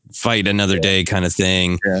able to fight another day, kind of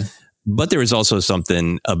thing. Yeah. But there was also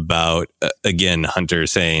something about again Hunter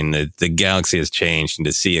saying that the galaxy has changed, and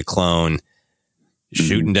to see a clone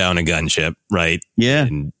shooting down a gunship, right? Yeah.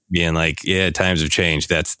 And being times have changed.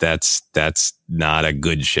 That's not a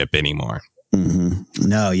good ship anymore.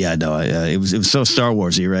 No, yeah, no. It was so Star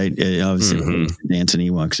Warsy, right? Obviously, dancing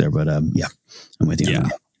Ewoks there, but yeah, I'm with you.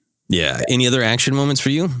 Yeah. Any other action moments for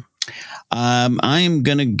you? I'm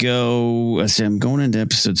gonna go. I'm going into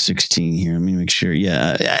episode 16 here. Let me make sure.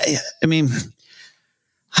 Yeah, I mean,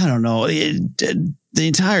 I don't know. The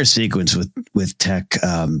entire sequence with Tech.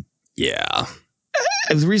 Yeah.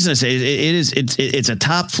 The reason I say it's a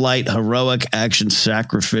top flight, heroic action,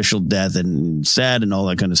 sacrificial death, and sad and all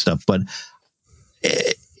that kind of stuff. But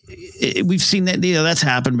we've seen that that's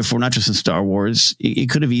happened before, not just in Star Wars. It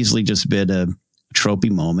could have easily just been a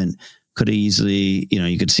tropey moment. Could have easily,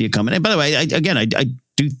 you could see it coming. And by the way, I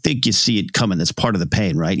do think you see it coming. That's part of the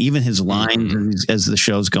pain, right? Even his line as the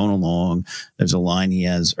show's going along, there's a line he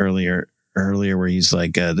has earlier where he's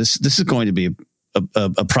like, "This is going to be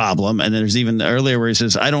a problem." And then there's even earlier where he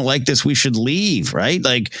says, "I don't like this. We should leave." Right?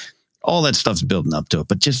 All that stuff's building up to it,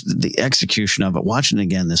 but just the execution of it. Watching it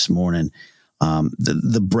again this morning,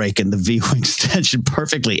 the break and the V-wing extension,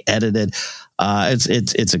 perfectly edited.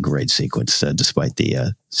 It's a great sequence, despite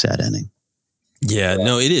the sad ending. Yeah,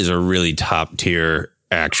 no, it is a really top tier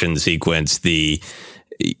action sequence. The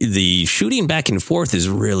shooting back and forth is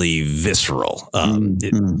really visceral.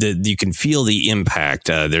 You can feel the impact.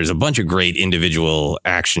 There's a bunch of great individual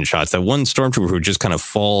action shots. That one stormtrooper who just kind of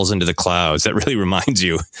falls into the clouds, that really reminds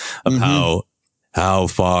you of how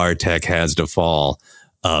far Tech has to fall.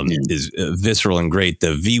 is visceral and great.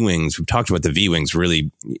 The V-Wings, we've talked about the V-Wings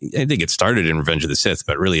really, I think it started in Revenge of the Sith,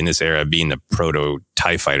 but really in this era being the proto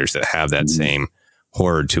TIE fighters that have that same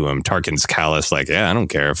horror to them. Tarkin's callous, like, I don't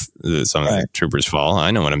care if some of the troopers fall.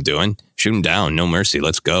 I know what I'm doing. Shoot them down. No mercy.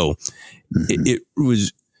 Let's go. It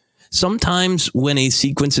was sometimes when a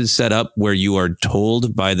sequence is set up where you are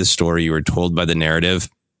told by the story, you are told by the narrative,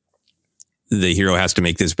 the hero has to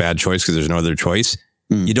make this bad choice because there's no other choice.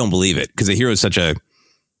 You don't believe it because the hero is such a,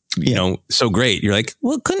 so great. You're like,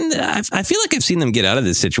 well, I feel like I've seen them get out of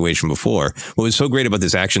this situation before. What was so great about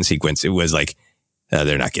this action sequence, it was like,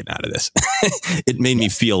 they're not getting out of this. It made me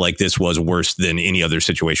feel like this was worse than any other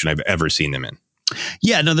situation I've ever seen them in.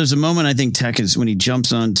 Yeah, no, there's a moment I think Tech is when he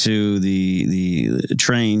jumps onto the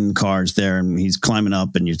train cars there and he's climbing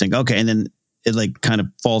up and you think, okay, and then it like kind of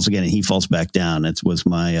falls again and he falls back down. That was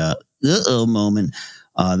my moment.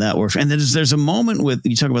 That works. And then there's a moment with,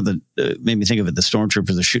 you talk about made me think of it, the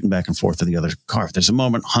stormtroopers are shooting back and forth to the other car. There's a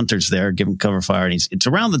moment, Hunter's there giving cover fire, and it's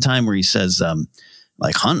around the time where he says,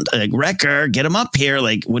 Wrecker, get him up here.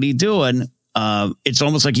 Like, what are you doing? It's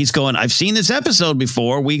almost like he's going, I've seen this episode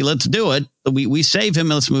before. Let's do it. We save him.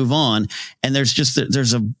 Let's move on. And there's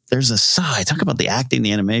a sigh. Talk about the acting,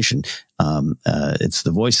 the animation. It's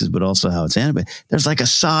the voices, but also how it's animated. There's like a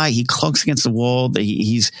sigh. He clunks against the wall.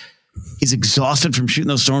 He's exhausted from shooting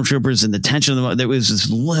those stormtroopers and the tension of them. There was this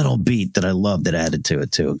little beat that I loved that added to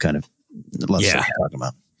it too. And kind of love talking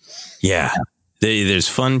about. Yeah. There's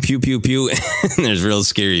fun pew pew pew, and there's real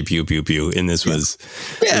scary pew pew pew, and this was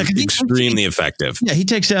extremely effective. Yeah, he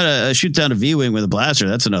takes out shoots down a V-wing with a blaster.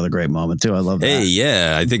 That's another great moment too. I love that. Hey,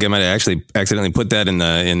 yeah, I think I might have actually accidentally put that in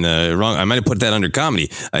the wrong. I might have put that under comedy.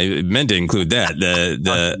 I meant to include that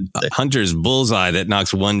the Hunter's bullseye that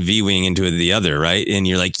knocks one V-wing into the other, right? And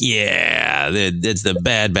you're like, yeah, that's the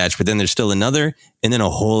Bad Batch, but then there's still another, and then a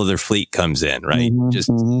whole other fleet comes in, right?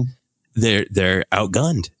 They're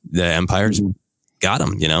outgunned. The Empire's got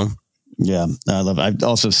them, Yeah, I love it. I've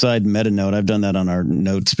also side meta note. I've done that on our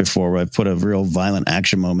notes before where I've put a real violent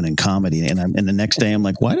action moment in comedy. And the next day I'm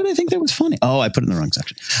like, why did I think that was funny? Oh, I put it in the wrong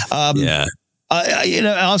section. I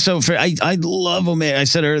love Omega. I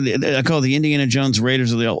said earlier, I call it the Indiana Jones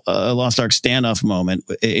Raiders of the Lost Ark standoff moment.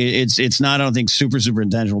 It's not, I don't think, super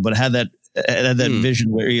intentional, but it had that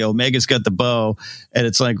vision where Omega's got the bow, and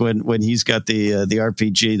it's like when he's got the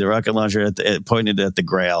RPG, the rocket launcher pointed at the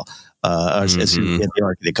Grail. As soon as you get the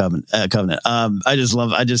Ark of the Covenant. It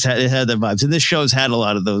had that vibes. And this show's had a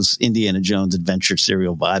lot of those Indiana Jones adventure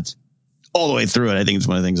serial vibes all the way through it. I think it's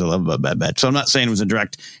one of the things I love about Bad Batch. So I'm not saying it was a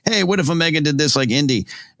direct, hey, what if Omega did this like Indy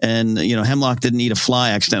and, Hemlock didn't eat a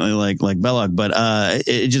fly accidentally like Belloc, but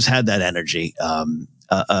it just had that energy, a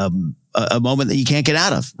moment that you can't get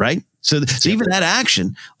out of, right? So even that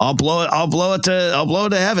action, I'll blow it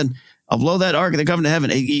to heaven. I'll blow that Ark of the Covenant to heaven.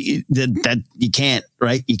 That you can't,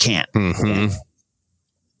 right? You can't. Mm-hmm.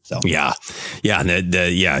 So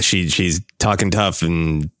she's talking tough,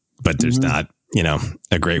 but there's not,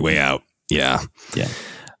 a great way out. Yeah.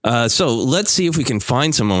 So let's see if we can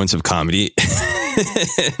find some moments of comedy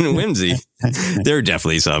and whimsy. There are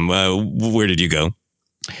definitely some. Where did you go?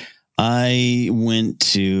 I went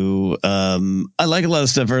to, I like a lot of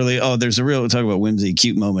stuff early. Oh, there's a real, we'll talk about whimsy,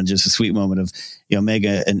 cute moment, just a sweet moment of,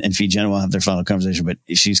 Omega and Fee Jenna will have their final conversation, but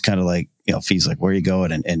she's kind of like, Fee's like, where are you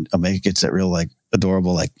going? And Omega gets that real, like,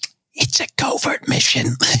 adorable, like, it's a covert mission.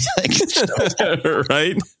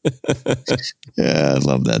 Right? Yeah, I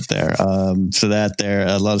love that there. So that there,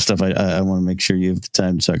 a lot of stuff I want to make sure you have the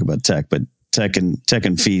time to talk about Tech, but Tech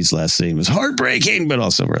and Fee's last scene was heartbreaking, but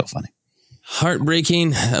also real funny.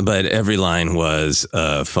 Heartbreaking, but every line was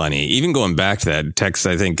funny. Even going back to that text,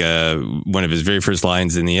 I think one of his very first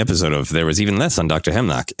lines in the episode of there was even less on Dr.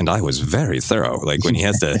 Hemlock, and I was very thorough. Like when he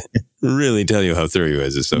has to really tell you how thorough he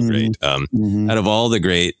is so great. Out of all the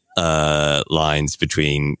great lines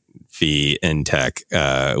between Fee and Tech,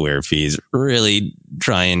 where Fee's really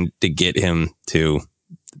trying to get him to,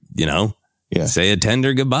 say a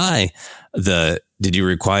tender goodbye. Did you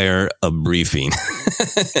require a briefing?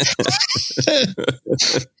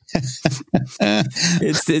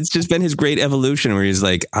 It's just been his great evolution where he's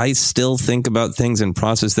like, I still think about things and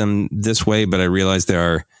process them this way, but I realize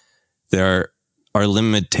there are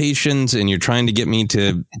limitations, and you're trying to get me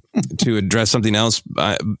to address something else.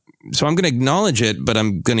 So I'm going to acknowledge it, but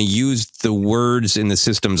I'm going to use the words in the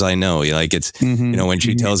systems I know. Like it's, when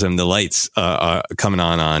she tells him the lights coming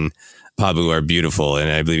on Pabu are beautiful.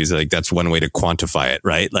 And I believe he's like, that's one way to quantify it,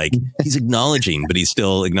 right? Like he's acknowledging, but he's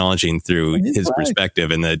still acknowledging through his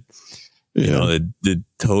perspective, and the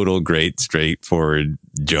total great straightforward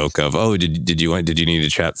joke of, oh, did you need to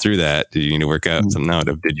chat through that? Did you need to work out something out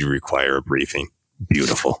of, did you require a briefing?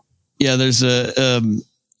 beautiful. Yeah, there's the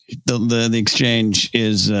exchange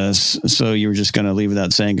is so you were just going to leave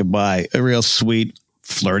without saying goodbye. A real sweet,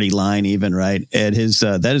 flirty line, even, right? And his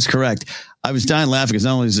that is correct. I was dying laughing because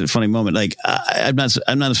not only is it a funny moment, like I'm not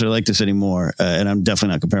necessarily like this anymore, and I'm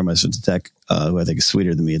definitely not comparing myself to Tech, who I think is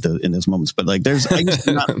sweeter than me in those moments. But like,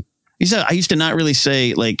 I used to not really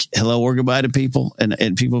say like hello or goodbye to people,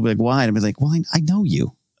 and people would be like, "Why?" And I'd be like, "Well, I know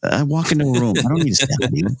you. I walk into a room. I don't need to say hi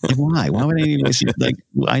to you. Like, why? Why would I need to say, like,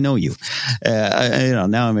 I know you?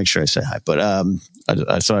 Now I make sure I say hi. But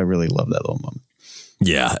so I really love that little moment.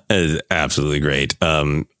 Yeah, absolutely great.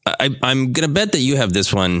 I'm going to bet that you have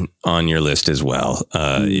this one on your list as well.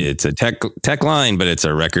 It's a tech line, but it's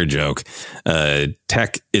a record joke.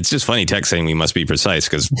 Tech, it's just funny, Tech saying we must be precise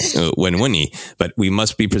because when wouldn't he? But we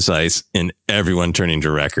must be precise, and everyone turning to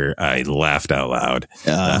Wrecker. I laughed out loud.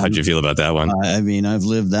 How'd you feel about that one? I mean, I've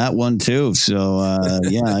lived that one too. So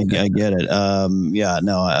yeah, I get it.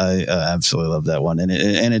 I absolutely love that one. And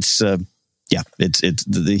it's yeah, it's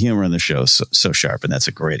the humor in the show is so sharp, and that's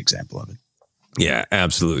a great example of it. Yeah,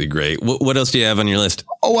 absolutely great. What else do you have on your list?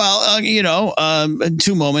 Oh, well,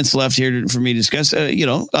 2 moments left here for me to discuss. I'm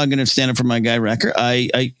going to stand up for my guy Wrecker.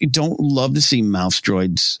 I don't love to see mouse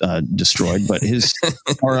droids destroyed, but his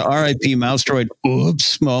RIP mouse droid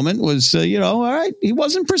oops moment was, all right. He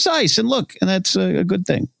wasn't precise, and that's a good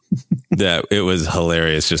thing. That it was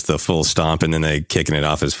hilarious, just the full stomp and then they kicking it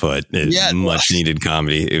off his foot. Much needed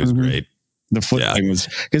comedy. It was great. The foot thing was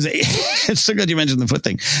because it's so good you mentioned the foot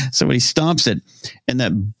thing. So when he stomps it in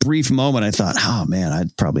that brief moment, I thought, oh man,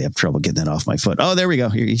 I'd probably have trouble getting that off my foot. Oh, there we go.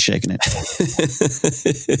 He's shaking it.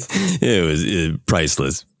 It was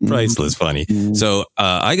priceless funny. Mm-hmm. So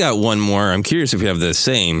I got one more. I'm curious if you have the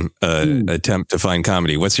same attempt to find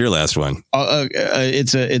comedy. What's your last one?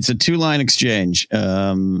 It's a 2-line exchange.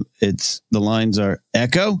 The lines are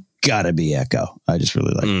Echo, gotta be Echo. I just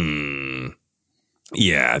really like it.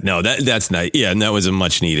 Yeah, no, that's nice. Yeah, and that was a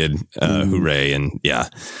much needed hooray. And yeah,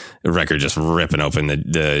 the record just ripping open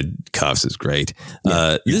the cuffs is great.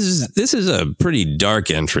 This is a pretty dark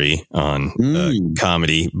entry on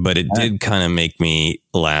comedy, but it did kind of make me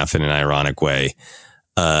laugh in an ironic way.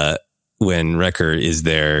 When Wrecker is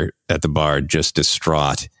there at the bar, just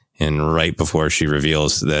distraught, and right before she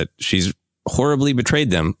reveals that she's horribly betrayed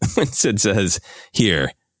them, Sid says,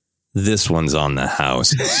 "Here, this one's on the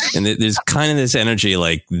house." And there's kind of this energy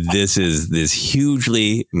like this is this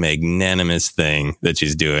hugely magnanimous thing that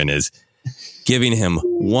she's doing, is giving him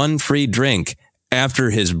one free drink after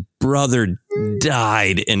his brother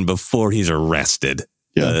died and before he's arrested.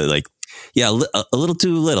 A little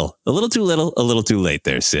too little, a little too late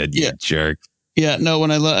there, Sid. You jerk. Yeah, no,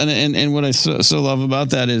 when I love and what I so love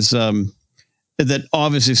about that is that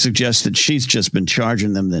obviously suggests that she's just been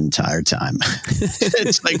charging them the entire time.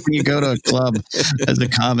 It's like when you go to a club as a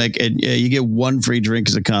comic and you get one free drink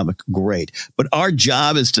as a comic. Great. But our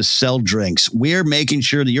job is to sell drinks. We're making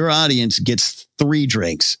sure that your audience gets 3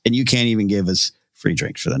 drinks and you can't even give us free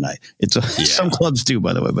drinks for the night. Some clubs do,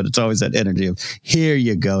 by the way, but it's always that energy of here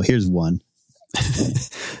you go. Here's one.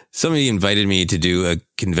 Somebody invited me to do a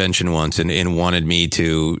convention once and wanted me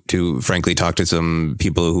to frankly talk to some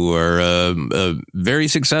people who are very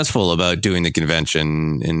successful about doing the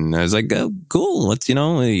convention. And I was like, oh, cool. Let's,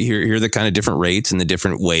 hear the kind of different rates and the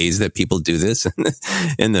different ways that people do this.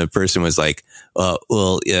 And the person was like,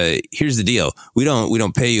 here's the deal. We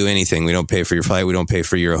don't pay you anything. We don't pay for your flight. We don't pay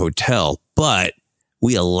for your hotel, but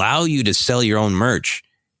we allow you to sell your own merch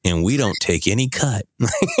and we don't take any cut.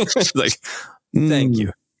 Like, thank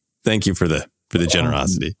you for the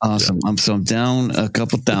generosity. Awesome. I'm down a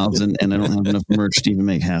couple thousand and I don't have enough merch to even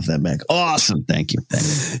make half that back. Awesome. Thank you.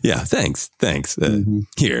 Yeah. Thanks.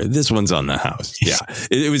 Here, this one's on the house. Yeah.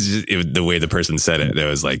 It was the way the person said it. It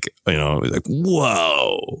was like, it was like,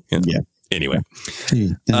 whoa. Yeah. Anyway,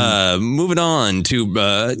 moving on to,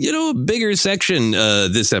 a bigger section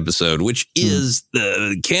this episode, which is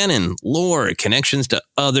the canon, lore, connections to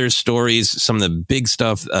other stories, some of the big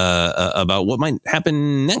stuff about what might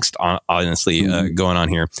happen next, honestly, going on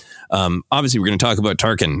here. Obviously, we're going to talk about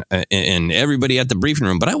Tarkin and everybody at the briefing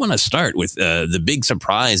room, but I want to start with the big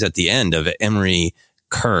surprise at the end of Emery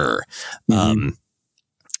Kerr.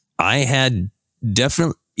 I had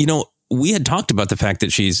definitely, we had talked about the fact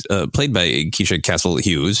that she's played by Keisha Castle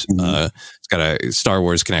Hughes. It's got a Star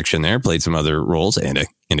Wars connection there, played some other roles and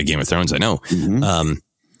a Game of Thrones, I know.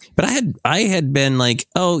 But I had been like,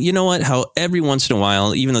 oh, you know what? How every once in a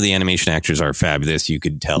while, even though the animation actors are fabulous, you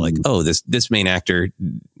could tell like, oh, this main actor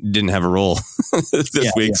didn't have a role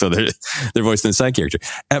this week. So they're voicing the side character.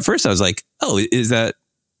 At first I was like, oh, is that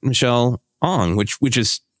Michelle Ong, which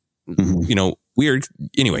is, weird.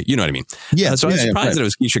 Anyway, you know what I mean? Yeah. So I was surprised that it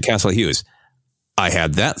was Keisha Castle Hughes. I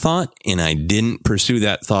had that thought, and I didn't pursue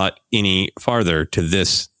that thought any farther to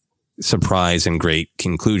this surprise and great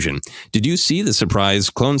conclusion. Did you see the surprise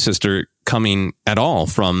clone sister coming at all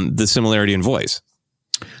from the similarity in voice?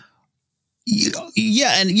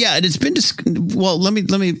 Yeah, and it's been well. Let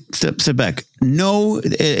me step back. No,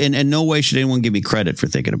 in no way should anyone give me credit for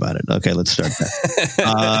thinking about it. Okay, let's start there.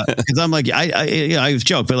 Because I'm like, I was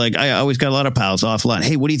joke, but like I always got a lot of pals offline.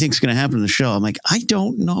 Hey, what do you think's going to happen in the show? I'm like, I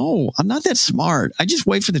don't know. I'm not that smart. I just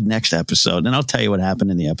wait for the next episode, and I'll tell you what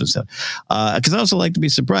happened in the episode. Because I also like to be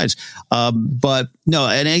surprised. But no,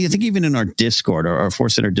 and I think even in our Discord, our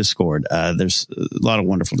Force Center Discord, there's a lot of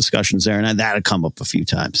wonderful discussions there, and that had come up a few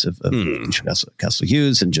times of Castle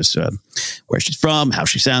Hughes and just where she's from, how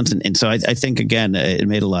she sounds, and so I think again it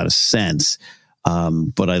made a lot of sense.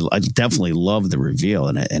 But I definitely love the reveal,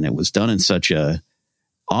 and it was done in such a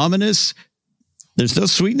ominous. There's no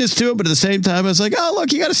sweetness to it, but at the same time, I was like, oh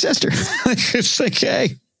look, you got a sister. It's like,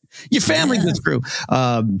 hey, your family goes through.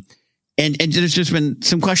 And there's just been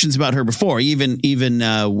some questions about her before, even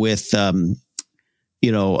with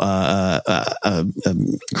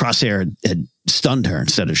Crosshair had stunned her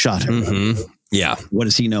instead of shot her. Mm-hmm. Yeah. What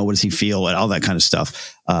does he know? What does he feel? All that kind of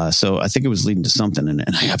stuff. So I think it was leading to something, and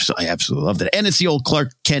I absolutely loved it. And it's the old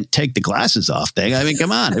Clark Kent take the glasses off thing. I mean,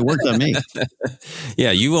 come on, it worked on me.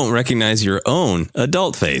 Yeah, you won't recognize your own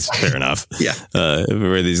adult face. Fair enough. Yeah. If you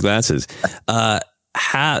wear these glasses. Now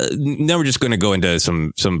we're just going to go into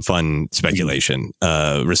some fun speculation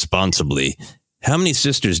responsibly. How many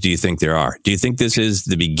sisters do you think there are? Do you think this is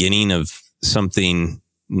the beginning of something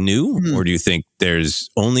new, or do you think there's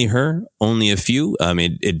only her, only a few? I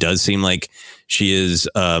mean, it does seem like she is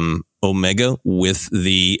Omega with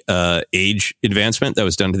the age advancement that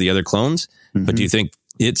was done to the other clones. Mm-hmm. But do you think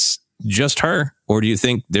it's just her, or do you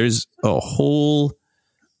think there's a whole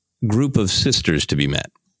group of sisters to be met?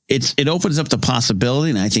 It opens up the possibility,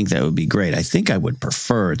 and I think that would be great. I think I would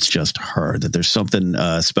prefer it's just her, that there's something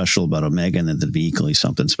special about Omega, and that there'd be equally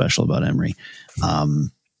something special about Emery.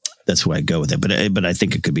 That's why I go with it. But I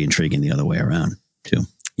think it could be intriguing the other way around too.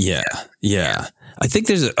 Yeah. I think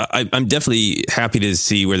I'm definitely happy to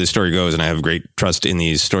see where the story goes, and I have great trust in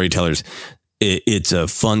these storytellers. It's a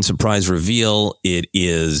fun surprise reveal. It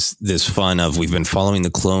is this fun of, we've been following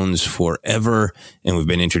the clones forever, and we've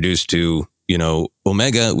been introduced to,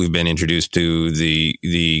 Omega. We've been introduced to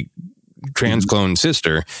the trans clone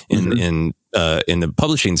sister in the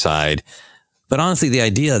publishing side. But honestly, the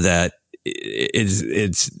idea that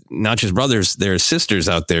it's not just brothers, there are sisters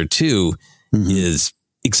out there too, is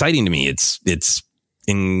exciting to me. It's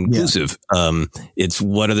inclusive. Yeah. It's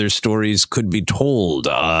what other stories could be told.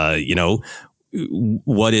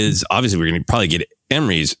 What is, obviously we're going to probably get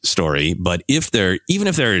Emery's story, but even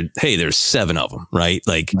if there's 7 of them, right?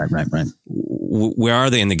 Like, right. Where are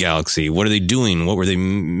they in the galaxy? What are they doing? What were they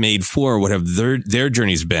made for? What have their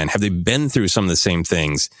journeys been? Have they been through some of the same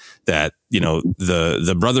things that,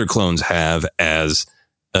 the brother clones have as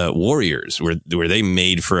warriors? Were they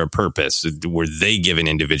made for a purpose? Were they given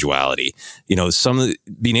individuality?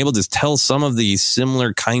 Being able to tell some of the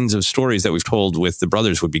similar kinds of stories that we've told with the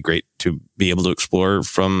brothers would be great to be able to explore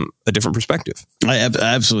from a different perspective. I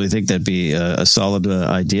absolutely think that'd be a solid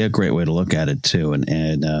idea. Great way to look at it too.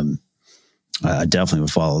 And I definitely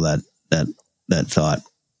would follow that thought.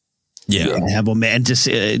 Yeah. Have and to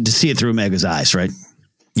see it through Omega's eyes, right?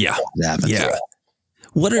 Yeah. Yeah.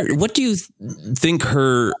 What do you think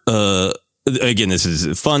her, again, this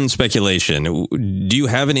is fun speculation. Do you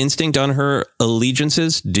have an instinct on her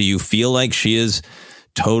allegiances? Do you feel like she is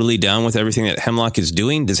totally down with everything that Hemlock is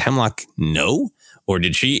doing? Does Hemlock know, or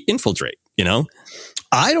did she infiltrate?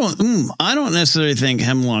 I don't necessarily think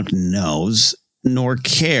Hemlock knows, nor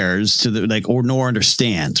cares nor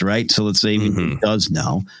understands. Right. So let's say he does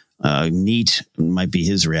know. Neat might be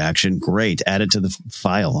his reaction. Great. Add it to the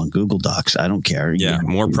file on Google Docs. I don't care. Yeah.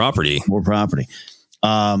 More property.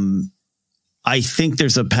 I think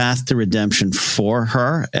there's a path to redemption for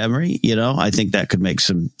her, Emery. I think that could make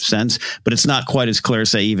some sense, but it's not quite as clear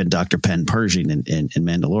as, say, even Dr. Pen Pershing in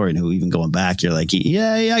Mandalorian, who, even going back, you're like,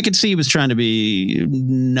 yeah, I could see he was trying to be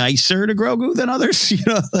nicer to Grogu than others.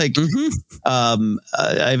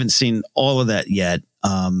 I haven't seen all of that yet.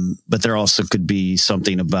 But there also could be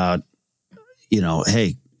something about,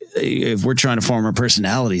 hey, if we're trying to form our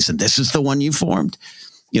personalities and this is the one you formed,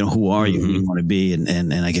 who are you, who you want to be?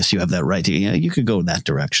 And I guess you have that right to, you could go in that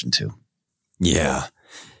direction too. Yeah.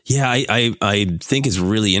 Yeah. I think it's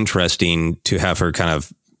really interesting to have her kind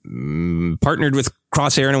of partnered with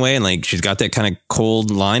Crosshair in a way, and like she's got that kind of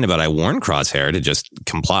cold line about I warned Crosshair to just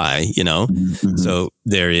comply, you know. Mm-hmm. So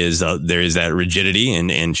there is that rigidity,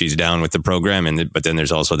 and she's down with the program, but then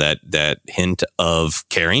there's also that hint of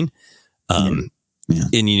caring. Yeah.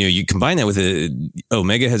 And, you know, you combine that with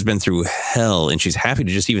Omega has been through hell, and she's happy to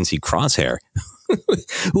just even see Crosshair,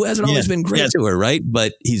 who hasn't always been great to her, right?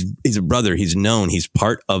 But he's a brother. He's known. He's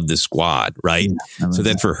part of the squad, right? Yeah, so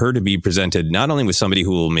then for her to be presented not only with somebody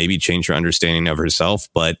who will maybe change her understanding of herself,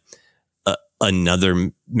 but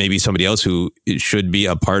maybe somebody else who should be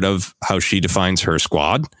a part of how she defines her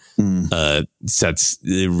squad, sets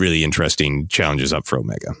really interesting challenges up for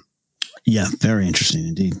Omega. Yeah, very interesting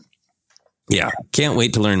indeed. Yeah, can't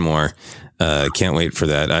wait to learn more. Can't wait for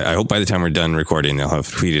that. I hope by the time we're done recording, they'll have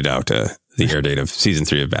tweeted out the air date of season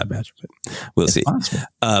 3 of Bad Batch. But we'll see.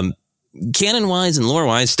 Canon-wise and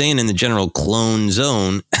lore-wise, staying in the general clone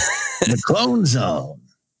zone. The clone zone.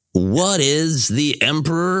 What is the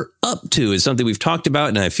Emperor up to is something we've talked about,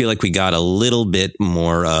 and I feel like we got a little bit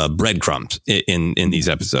more breadcrumbs in these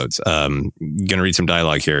episodes. Going to read some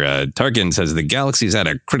dialogue here. Tarkin says the galaxy's at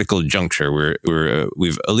a critical juncture where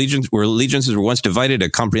allegiances were once divided. A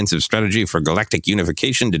comprehensive strategy for galactic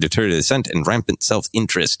unification to deter dissent and rampant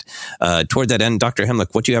self-interest. Toward that end, Dr.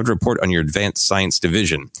 Hemlock, what do you have to report on your advanced science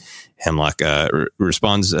division? Hemlock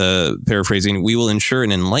responds, paraphrasing, "We will ensure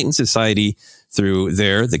an enlightened society through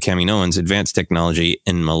the Kaminoans' advanced technology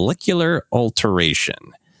and molecular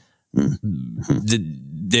alteration."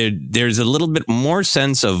 There's a little bit more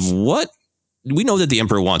sense of what we know that the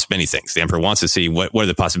Emperor wants many things. The Emperor wants to see what are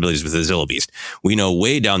the possibilities with the Zilla Beast. We know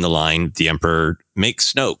way down the line, the Emperor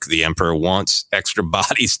makes Snoke. The Emperor wants extra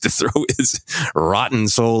bodies to throw his rotten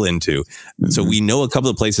soul into. So we know a couple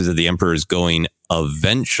of places that the Emperor is going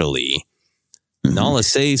eventually. Nala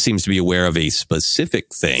Se seems to be aware of a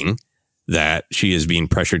specific thing that she is being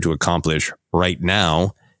pressured to accomplish right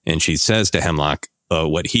now. And she says to Hemlock,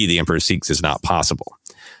 what the Emperor seeks is not possible.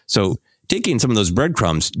 So taking some of those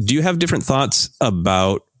breadcrumbs, do you have different thoughts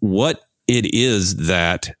about what it is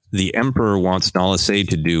that the Emperor wants Nala Se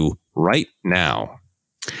to do right now?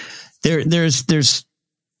 There's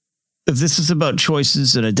if this is about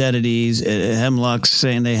choices and identities, Hemlock's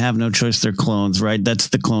saying they have no choice, they're clones, right? That's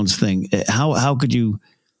the clones thing. How could you,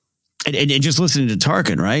 and just listening to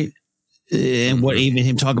Tarkin, right? And what even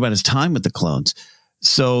him talk about his time with the clones.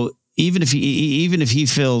 So even if he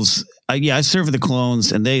feels, I served with the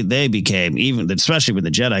clones, and they became, even especially when the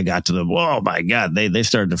Jedi got to them, oh my God, they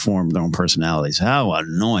started to form their own personalities. How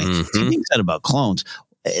annoying. He said about clones.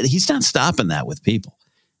 He's not stopping that with people.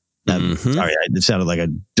 Sorry, it sounded like I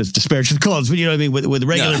just disparaged the clones, but you know what I mean, with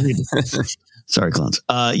regular people. Sorry, clones.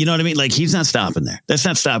 You know what I mean? Like, he's not stopping there. That's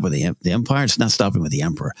not stopping the Empire. It's not stopping with the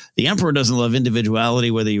Emperor. The Emperor doesn't love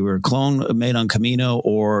individuality, whether you were a clone made on Kamino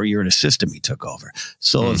or you're in a system he took over.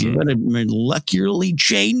 So if you're going to molecularly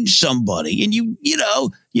change somebody, and you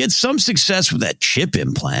had some success with that chip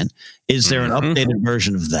implant, is there an updated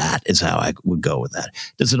version of that? Is how I would go with that.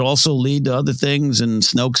 Does it also lead to other things and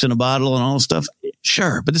Snoke's in a bottle and all this stuff?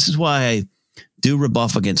 Sure. But this is why I do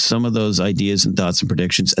rebuff against some of those ideas and thoughts and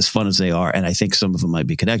predictions, as fun as they are. And I think some of them might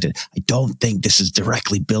be connected. I don't think this is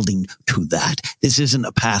directly building to that. This isn't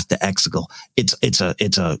a path to Exegol. It's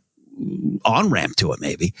a on-ramp to it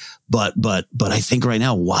maybe. But I think right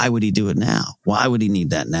now, why would he do it now? Why would he need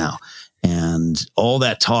that now? And all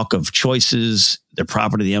that talk of choices, they're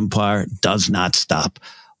property of the Empire, does not stop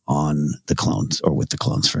on the clones or with the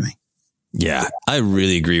clones for me. Yeah, I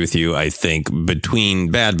really agree with you. I think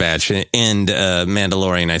between Bad Batch and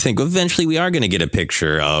Mandalorian, I think eventually we are going to get a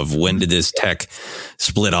picture of when did this tech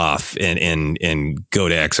split off and go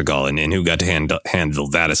to Exegol, and who got to handle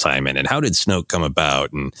that assignment, and how did Snoke come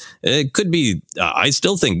about. And it could be, I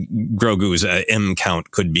still think Grogu's M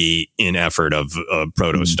count could be in effort of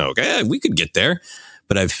Proto Snoke. We could get there.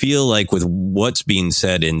 But I feel like with what's being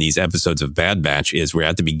said in these episodes of Bad Batch is we're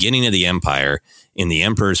at the beginning of the Empire, and the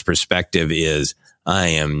Emperor's perspective is, I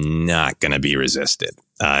am not going to be resisted.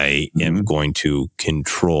 I am going to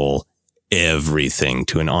control everything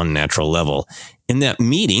to an unnatural level. In that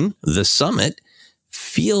meeting, the summit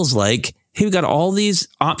feels like, hey, we've got all these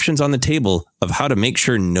options on the table of how to make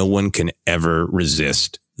sure no one can ever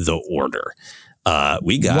resist the order.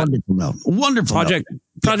 We got wonderful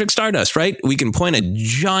Project Stardust, right? We can point a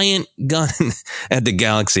giant gun at the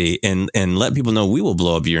galaxy and let people know we will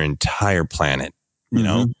blow up your entire planet. You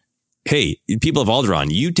know, hey, people of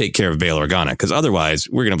Alderaan, you take care of Bail Organa, because otherwise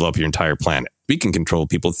we're going to blow up your entire planet. We can control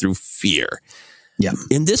people through fear. Yeah.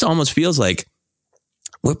 And this almost feels like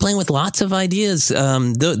we're playing with lots of ideas.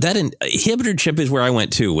 That inhibitor chip is where I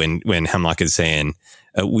went to when Hemlock is saying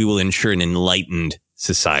we will ensure an enlightened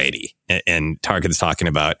society. And Tarkin's talking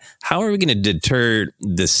about how are we going to deter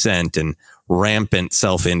dissent and rampant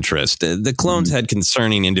self-interest. The clones had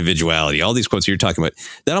concerning individuality. All these quotes you're talking about,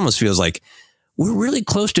 that almost feels like we're really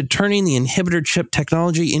close to turning the inhibitor chip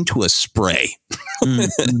technology into a spray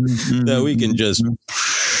that we can just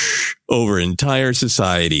over entire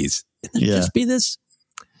societies. And there'll just be this,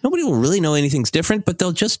 nobody will really know anything's different, but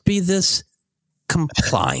there'll just be this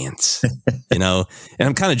compliance, and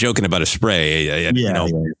I'm kind of joking about a spray,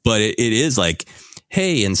 but it is like,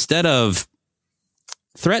 hey, instead of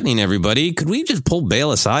threatening everybody, could we just pull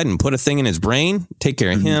Bail aside and put a thing in his brain, take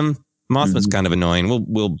care of him? Mothma's kind of annoying.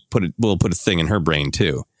 We'll put a thing in her brain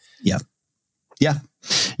too. Yeah.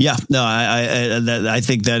 No, I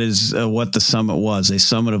think that is what the summit was, a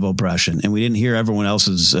summit of oppression, and we didn't hear everyone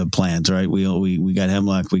else's plans. Right? We got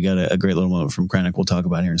Hemlock. We got a great little moment from Krennic. We'll talk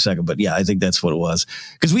about here in a second. But yeah, I think that's what it was,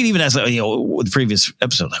 because we'd even asked, with the previous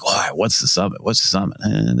episode, like, why? What's the summit? What's the summit?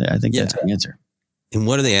 And I think that's the answer. And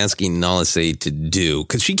what are they asking Nala Se to do?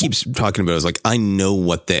 Because she keeps talking about it. It's like, I know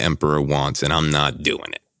what the Emperor wants, and I'm not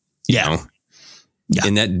doing it. Yeah. Yeah.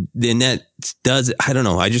 And that does, I don't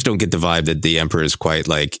know. I just don't get the vibe that the Emperor is quite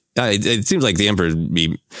like, it seems like the Emperor would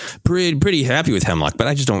be pretty happy with Hemlock, but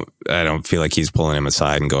I don't feel like he's pulling him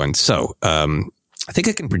aside and going, I think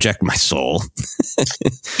I can project my soul.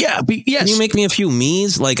 Yeah. But yes. Can you make me a few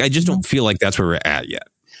me's? Like, I just don't feel like that's where we're at yet.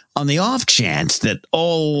 On the off chance that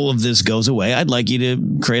all of this goes away, I'd like you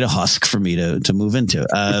to create a husk for me to move into.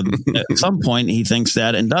 At some point, he thinks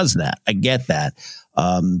that and does that. I get that.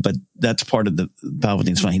 But that's part of the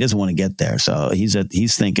Palpatine's fun. He doesn't want to get there. So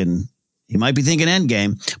he's thinking, he might be thinking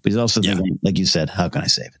endgame, but he's also thinking, like you said, how can I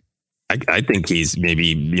save it? I think he's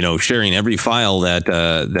maybe, sharing every file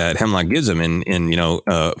that Hemlock gives him and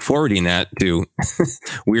forwarding that to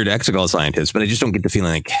weird Exegol scientists. But I just don't get the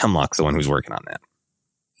feeling like Hemlock's the one who's working on that.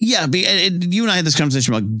 Yeah, you and I had this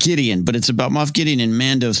conversation about Gideon, but it's about Moff Gideon and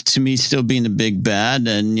Mando, to me, still being the big bad.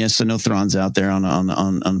 And yes, I know Thrawn's out there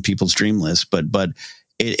on people's dream list, but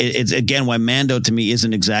it's again why Mando to me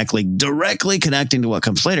isn't exactly directly connecting to what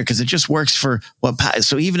comes later, because it just works for what.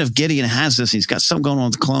 So even if Gideon has this, he's got some going on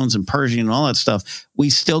with clones and Persian and all that stuff, we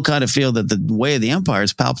still kind of feel that the way of the Empire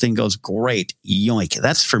is Palpatine goes, great, yoink.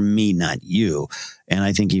 That's for me, not you. And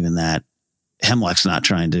I think even that, Hemlock's not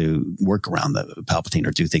trying to work around the Palpatine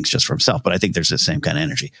or do things just for himself, but I think there's the same kind of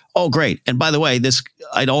energy. Oh, great. And by the way,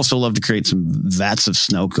 I'd also love to create some vats of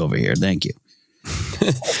Snoke over here. Thank you.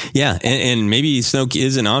 Yeah. And maybe Snoke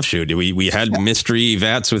is an offshoot. We had mystery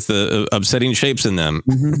vats with the upsetting shapes in them,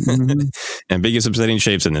 ambiguous upsetting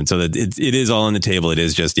shapes in them. So that it is all on the table. It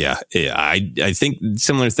is just, I think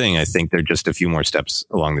similar thing. I think they're just a few more steps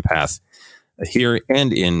along the path here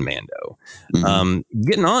and in Mando.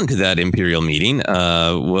 Getting on to that Imperial meeting.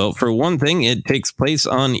 Well, for one thing, it takes place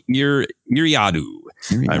on Eriadu.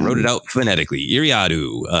 I wrote it out phonetically.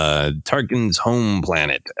 Eriadu, Tarkin's home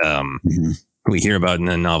planet. We hear about in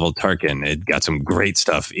the novel Tarkin. It got some great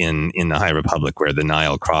stuff in the High Republic where the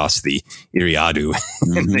Nile cross the Eriadu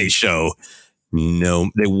and they show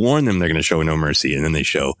they warn them they're going to show no mercy, and then they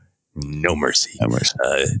show no mercy. No mercy.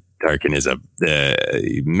 Tarkin is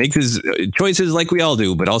makes his choices like we all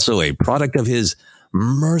do, but also a product of his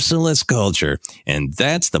merciless culture. And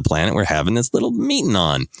that's the planet we're having this little meeting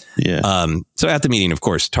on. Yeah. So at the meeting, of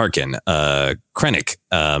course, Tarkin, Krennic,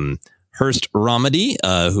 Hurst Ramadi,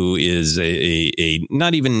 who is a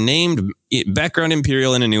not even named background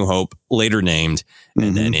Imperial in A New Hope, later named.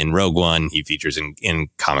 And then in Rogue One, he features in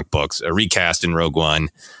comic books, a recast in Rogue One.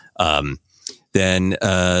 Then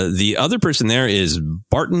the other person there is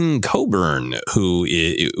Barton Coburn, who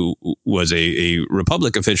was a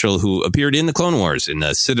Republic official who appeared in the Clone Wars, in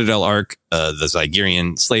the Citadel arc, the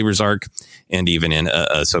Zygerian Slavers arc, and even in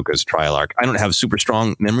Ahsoka's trial arc. I don't have super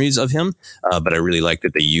strong memories of him, but I really like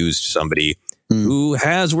that they used somebody who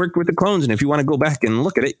has worked with the clones. And if you want to go back and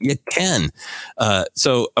look at it, you can.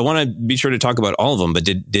 So I want to be sure to talk about all of them. But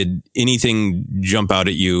did anything jump out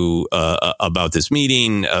at you about this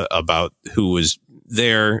meeting, about who was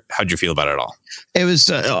there? How'd you feel about it all? It was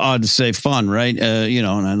odd to say fun, right? And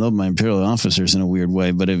I love my Imperial officers in a weird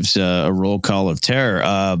way, but it was a roll call of terror.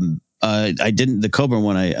 I didn't, the Coburn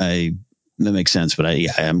one, that makes sense, but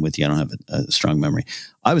I'm with you. I don't have a strong memory.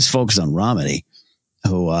 I was focused on Ramadi,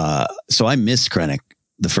 who, so I missed Krennic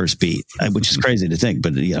the first beat, which is crazy to think,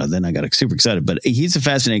 but then I got super excited. But he's a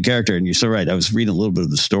fascinating character, and you're so right. I was reading a little bit of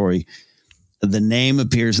the story the name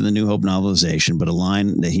appears in the New Hope novelization, but a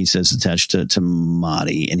line that he says attached to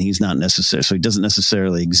Mahdi, and he's not necessary, so he doesn't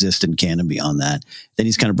necessarily exist in canon beyond that. Then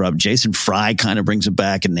he's kind of brought up. Jason Fry kind of brings it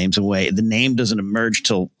back and names away. The name doesn't emerge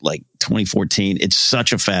till like 2014. It's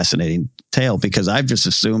such a fascinating tale because I've just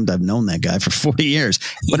assumed I've known that guy for 40 years,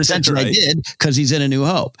 but essentially I did because he's in A New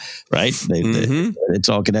Hope, right? It's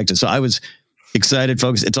all connected. So I was excited,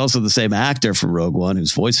 folks. It's also the same actor from Rogue One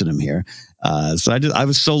who's voicing him here. So I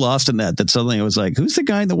was so lost in that suddenly I was like, who's the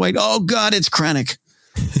guy in the white? Oh God, it's Krennic.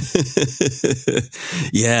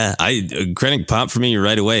 Yeah, Krennic popped for me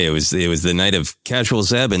right away. It was the night of casual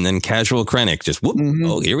Zeb and then casual Krennic. Just whoop!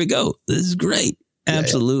 Oh, here we go. This is great,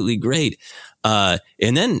 absolutely great. And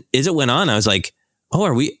then as it went on, I was like, oh,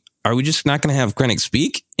 are we just not going to have Krennic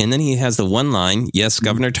speak? And then he has the one line, "Yes,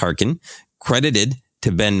 Governor Tarkin," credited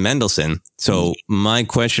to Ben Mendelsohn. So my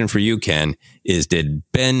question for you, Ken, is did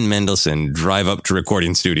Ben Mendelsohn drive up to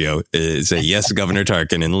recording studio, say yes, Governor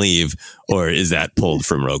Tarkin, and leave, or is that pulled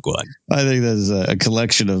from Rogue One? I think there's a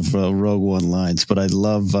collection of Rogue One lines, but I'd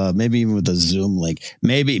love maybe even with a Zoom link.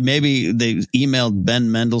 Maybe they emailed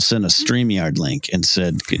Ben Mendelsohn a StreamYard link and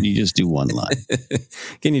said, "Can you just do one line?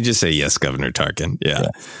 Can you just say yes, Governor Tarkin?" Yeah.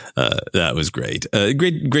 That was great.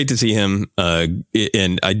 Great to see him.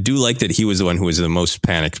 And I do like that he was the one who was the most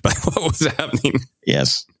panicked by what was happening.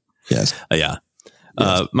 Yes. Yeah.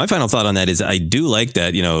 My final thought on that is I do like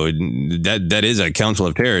that, that is a council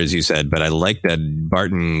of terror, as you said, but I like that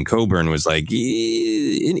Barton Coburn was like, and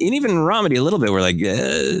even Romedy a little bit, we're like,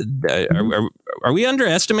 are we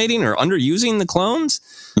underestimating or underusing the clones?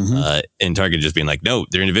 And Tarkin just being like, no,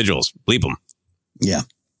 they're individuals. Bleep them. Yeah.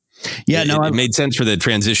 It made sense for the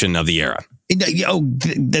transition of the era.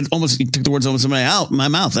 That almost took the words almost out my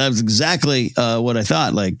mouth. That was exactly what I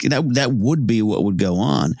thought. Like that would be what would go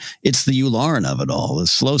on. It's the Yularen of it all. The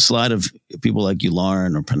slow slide of people like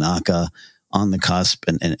Yularen or Panaka on the cusp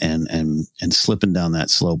and slipping down that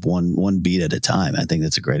slope one beat at a time. I think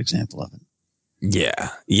that's a great example of it.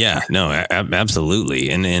 Yeah, no, absolutely.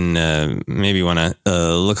 And maybe want to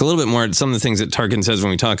look a little bit more at some of the things that Tarkin says when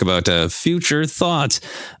we talk about future thoughts.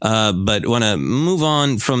 But want to move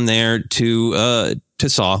on from there to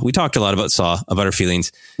Saw. We talked a lot about Saw, about our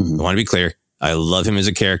feelings. I want to be clear. I love him as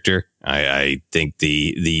a character. I think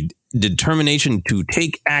the determination to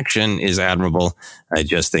take action is admirable. I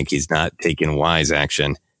just think he's not taking wise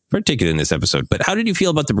action, particularly in this episode. But how did you feel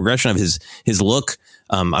about the progression of his look?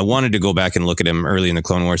 I wanted to go back and look at him early in the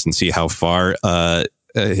Clone Wars and see how far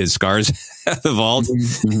his scars have evolved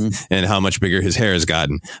and how much bigger his hair has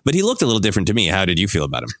gotten. But he looked a little different to me. How did you feel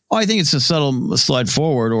about him? Oh, I think it's a subtle slide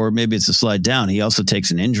forward, or maybe it's a slide down. He also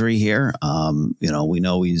takes an injury here. We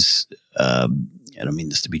know he's... I don't mean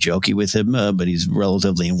this to be jokey with him, but he's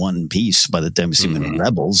relatively in one piece by the time we see him in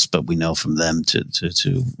Rebels. But we know from them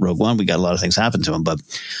to Rogue One, we got a lot of things happen to him. But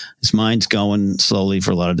his mind's going slowly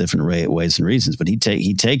for a lot of different ways and reasons. But he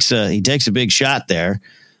takes a big shot there,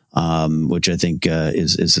 which I think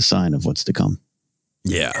is a sign of what's to come.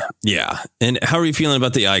 Yeah. And how are you feeling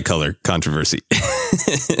about the eye color controversy?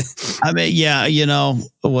 I mean,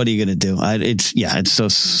 what are you going to do? It's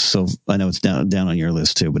so, I know it's down on your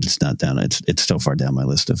list too, but it's not down. It's so far down my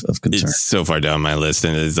list of concern. It's so far down my list.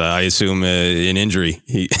 And I assume an injury,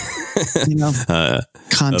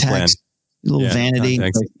 contacts, a little vanity,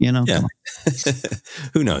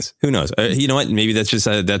 Who knows? You know what? Maybe that's just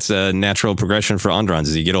that's a natural progression for Androns.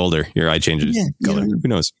 As you get older, your eye changes color. Who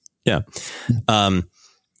knows? Yeah.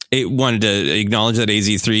 I wanted to acknowledge that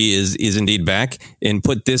AZ3 is indeed back and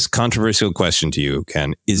put this controversial question to you,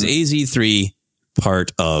 Ken. Is AZ3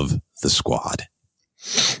 part of the squad?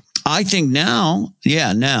 I think now.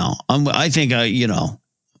 I think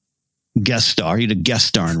guest star. He had a guest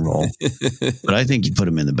starring role, but I think you put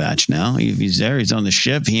him in the batch now. If he's there, he's on the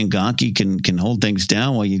ship. He and Gonki can hold things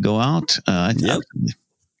down while you go out. Vote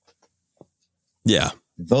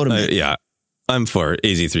him in. Yeah. I'm for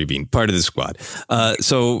AZ3 being part of the squad.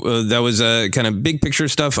 So that was kind of big picture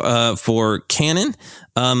stuff for canon.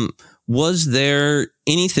 Was there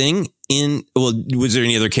anything was there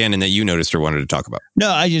any other canon that you noticed or wanted to talk about? No,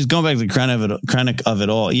 I just going back to the Krennic of it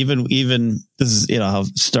all. Even this is how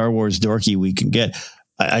Star Wars dorky we can get.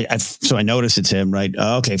 So I noticed it's him, right?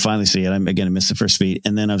 Okay, finally see it. I missed the first beat,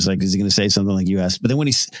 and then I was like, is he going to say something like you asked? But then when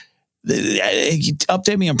he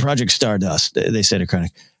update me on Project Stardust, they said to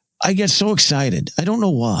Krennic. I get so excited. I don't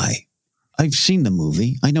know why. I've seen the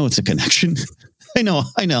movie. I know it's a connection. I know.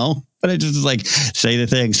 But I just like, say the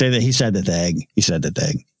thing. Say that he said the thing. He said the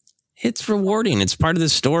thing. It's rewarding. It's part of the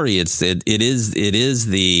story. It is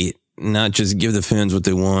the not just give the fans what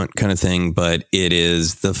they want kind of thing, but it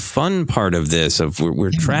is the fun part of this. Of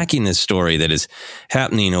we're tracking this story that is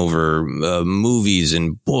happening over movies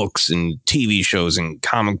and books and TV shows and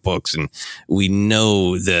comic books, and we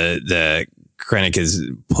know the Krennic is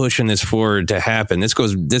pushing this forward to happen.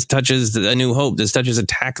 This touches A New Hope. This touches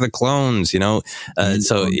Attack of the Clones. And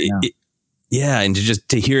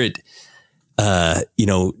to hear it.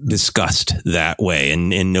 Discussed that way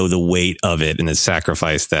and know the weight of it and the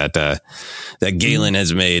sacrifice that Galen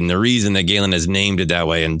has made and the reason that Galen has named it that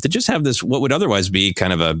way. And to just have this, what would otherwise be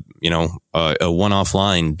kind of a one-off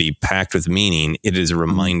line be packed with meaning. It is a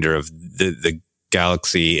reminder of the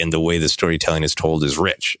galaxy and the way the storytelling is told is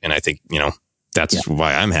rich. And I think, that's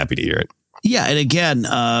why I'm happy to hear it. Yeah. And again,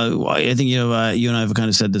 I think, you and I have kind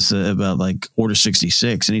of said this about like Order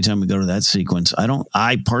 66. Anytime we go to that sequence,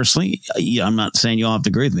 I personally, I'm not saying you all have to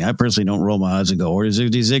agree with me. I personally don't roll my eyes and go Order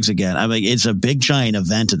 66 again. I mean, it's a big giant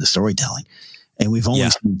event in the storytelling and we've only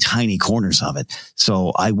seen tiny corners of it.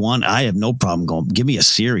 So I have no problem going, give me a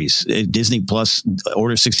series, Disney Plus,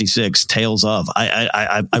 Order 66, Tales of,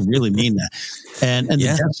 I really mean that. And the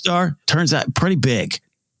Death Star turns out pretty big.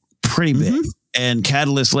 And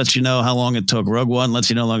Catalyst lets you know how long it took. Rogue One lets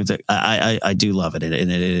you know how long it took. I do love it. And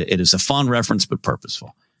it is a fun reference, but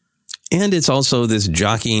purposeful. And it's also this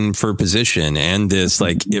jockeying for position and this,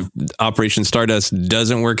 like, if Operation Stardust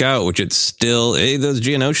doesn't work out, which it's still, those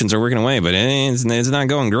Geonosians are working away, but it's not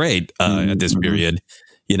going great at this period.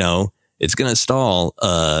 It's going to stall.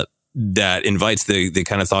 That invites the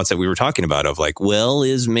kind of thoughts that we were talking about of like, well,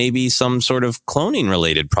 is maybe some sort of cloning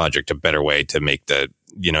related project a better way to make the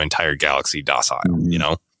entire galaxy docile,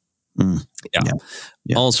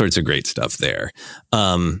 all sorts of great stuff there.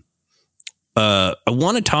 I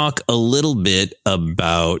want to talk a little bit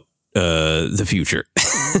about the future.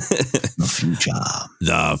 The future.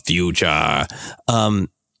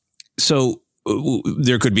 So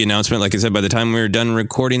there could be announcement, like I said, by the time we're done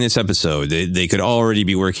recording this episode, they could already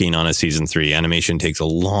be working on a season 3. Animation takes a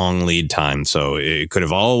long lead time, so it could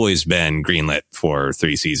have always been greenlit for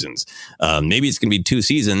 3 seasons. Maybe it's going to be 2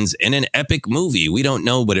 seasons and an epic movie. We don't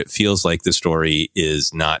know, but it feels like the story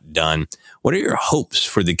is not done. What are your hopes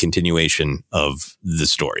for the continuation of the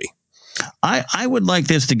story? I would like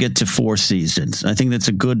this to get to 4 seasons. I think that's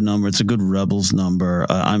a good number. It's a good Rebels number.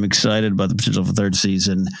 I'm excited about the potential for 3rd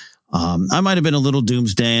season. I might have been a little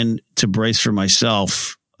doomsdayian to brace for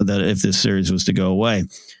myself that if this series was to go away,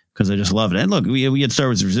 because I just love it. And look, we had Star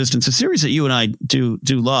Wars Resistance, a series that you and I do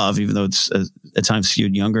love, even though it's at times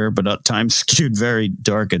skewed younger, but at times skewed very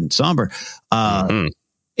dark and somber. I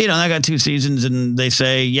got 2 seasons, and they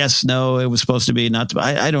say yes, no, it was supposed to be not. To,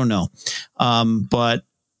 I don't know, but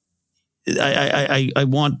I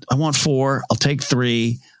want 4. I'll take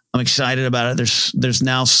 3. I'm excited about it. There's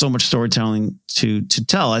now so much storytelling to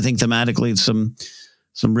tell. I think thematically some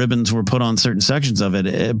ribbons were put on certain sections of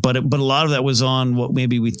it, but a lot of that was on what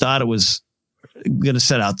maybe we thought it was going to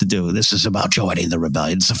set out to do. This is about joining the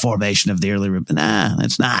rebellion. It's a formation of the early rebellion. Nah,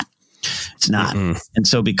 it's not. It's not. Mm-hmm. And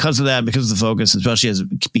so because of that, because of the focus, especially as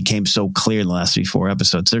it became so clear in the last 3-4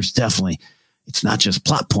 episodes, there's definitely, it's not just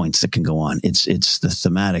plot points that can go on. It's the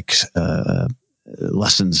thematic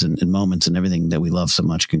lessons and moments and everything that we love so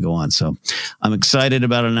much can go on. So I'm excited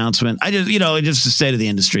about an announcement. I just, just the state of the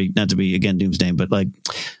industry, not to be again doomsday, but like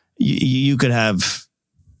you could have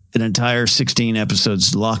an entire 16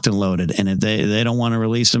 episodes locked and loaded, and if they don't want to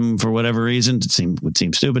release them for whatever reason, would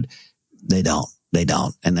seem stupid. They don't.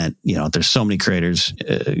 And that, there's so many creators,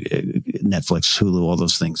 Netflix, Hulu, all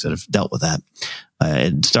those things that have dealt with that.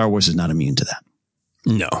 And Star Wars is not immune to that.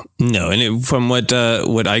 No. And from what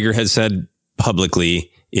Iger has said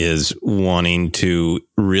publicly, is wanting to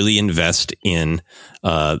really invest in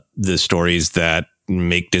the stories that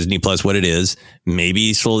make Disney Plus what it is,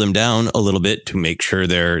 maybe slow them down a little bit to make sure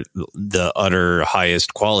they're the utter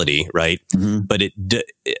highest quality, right? Mm-hmm. But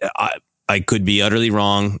I could be utterly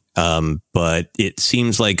wrong, but it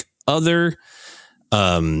seems like other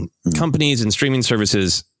companies and streaming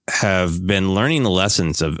services have been learning the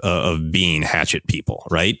lessons of being hatchet people,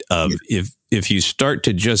 right? If you start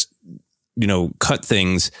to just cut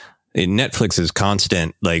things, Netflix is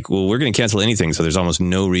constant, like, well, we're going to cancel anything. So there's almost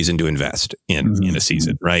no reason to invest in a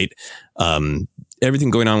season, right?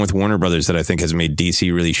 Everything going on with Warner Brothers that I think has made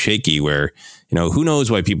DC really shaky, where, who knows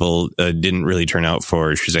why people didn't really turn out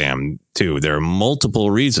for Shazam 2. There are multiple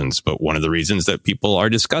reasons, but one of the reasons that people are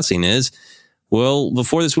discussing is, well,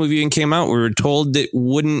 before this movie even came out, we were told it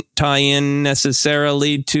wouldn't tie in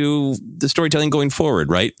necessarily to the storytelling going forward,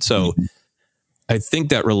 right? So I think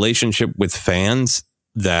that relationship with fans,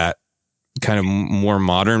 that kind of more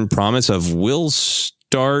modern promise of we'll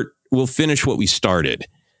finish what we started,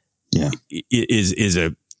 is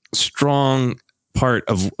a strong part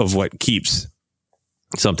of what keeps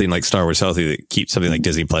something like Star Wars healthy, that keeps something like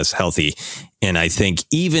Disney Plus healthy. And I think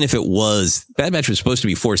even if it was, Bad Batch was supposed to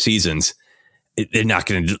be 4 seasons, they're not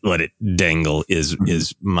going to let it dangle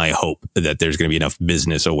is my hope, that there's going to be enough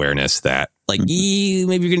business awareness that maybe you're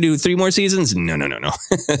going to do 3 more seasons. No.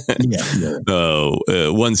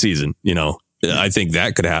 1 season, I think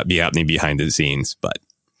that could be happening behind the scenes, but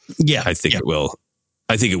I think it will.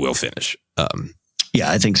 I think it will finish.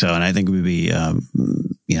 I think so. And I think we'd be,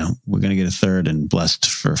 we're going to get a 3rd and blessed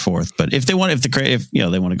for a 4th. But if they want, if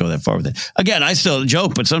they want to go that far with it, again, I still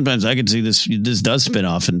joke, but sometimes I could see this does spin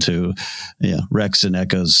off into, Rex and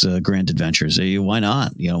Echo's grand adventures. Why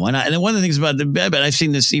not? Why not? And then one of the things about the Bad Batch, I've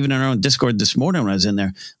seen this even in our own Discord this morning when I was in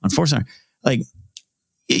there on Force Center, like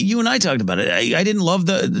you and I talked about it. I didn't love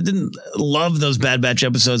those Bad Batch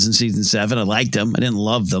episodes in season 7. I liked them. I didn't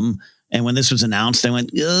love them. And when this was announced, I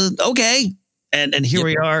went, okay. And here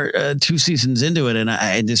we are 2 seasons into it.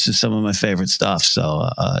 And this is some of my favorite stuff. So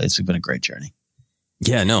it's been a great journey.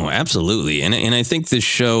 Yeah, no, absolutely. And I think this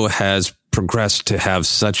show has progressed to have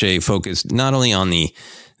such a focus, not only on the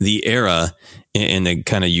era and the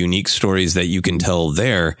kind of unique stories that you can tell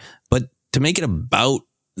there, but to make it about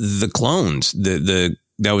the clones.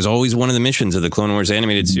 That was always one of the missions of the Clone Wars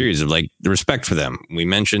animated series, of the respect for them. We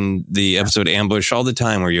mentioned the episode Ambush all the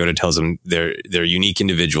time, where Yoda tells them they're unique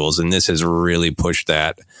individuals. And this has really pushed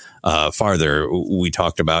that farther. We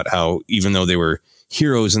talked about how even though they were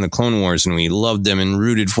heroes in the Clone Wars and we loved them and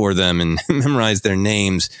rooted for them and memorized their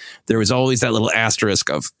names, there was always that little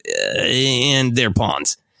asterisk of, and they're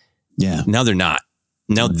pawns. Yeah. Now they're not.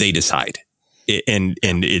 Now they decide. And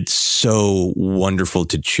it's so wonderful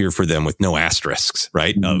to cheer for them with no asterisks,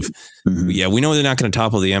 right? We know they're not going to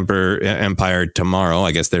topple the Empire tomorrow.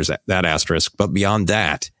 I guess there's that asterisk. But beyond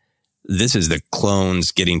that, this is the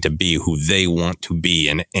clones getting to be who they want to be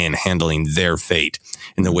and handling their fate.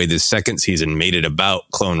 And the way this second season made it about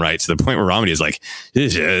clone rights, to the point where Romney is like,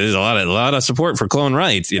 there's a lot of support for clone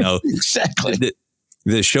rights. Exactly.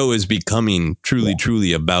 The show is becoming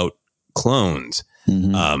truly about clones.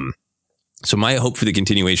 So my hope for the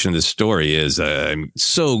continuation of this story is I'm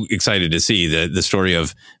so excited to see the story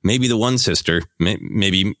of maybe the one sister,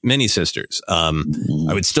 maybe many sisters. I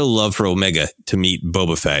would still love for Omega to meet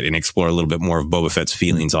Boba Fett and explore a little bit more of Boba Fett's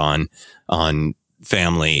feelings on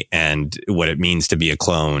family and what it means to be a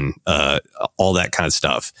clone. All that kind of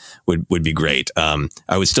stuff would be great.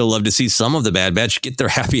 I would still love to see some of the Bad Batch get their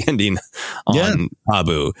happy ending on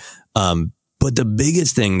Naboo. But the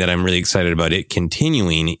biggest thing that I'm really excited about it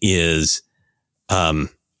continuing is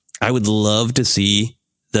I would love to see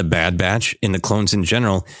the Bad Batch and the clones in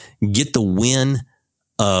general get the win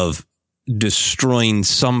of destroying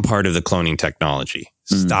some part of the cloning technology,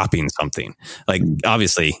 stopping something. Like,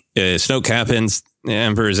 obviously, Snoke happens,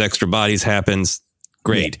 Emperor's extra bodies happens,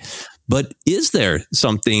 great. Yeah. But is there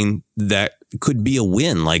something that could be a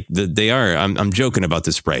win? Like I'm joking about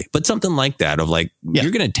the spray, but something like that of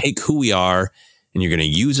you're going to take who we are and you're going to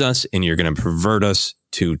use us and you're going to pervert us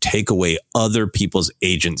to take away other people's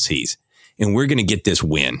agencies. And we're going to get this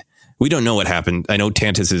win. We don't know what happened. I know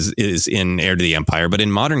Tantus is in Heir to the Empire, but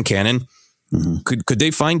in modern canon, could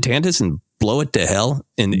they find Tantus and blow it to hell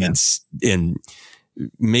and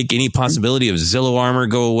make any possibility of Zillow armor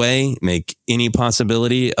go away? Make any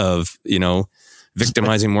possibility of,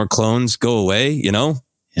 victimizing more clones go away,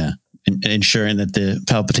 Yeah. And ensuring that the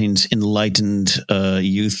Palpatine's enlightened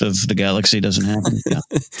youth of the galaxy doesn't happen.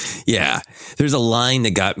 Yeah. There's a line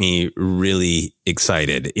that got me really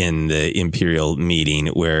excited in the Imperial meeting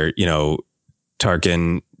where,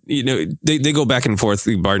 Tarkin, they go back and forth.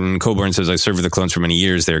 Barton Coburn says, I served with the clones for many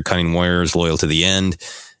years. They're cunning warriors, loyal to the end.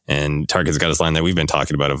 And Tarkin's got this line that we've been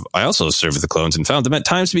talking about of, I also served with the clones and found them at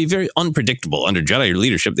times to be very unpredictable. Under Jedi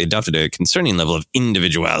leadership, they adopted a concerning level of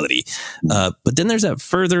individuality. But then there's that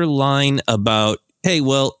further line about, hey,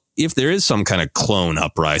 well, if there is some kind of clone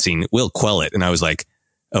uprising, we'll quell it. And I was like,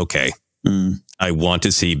 okay, I want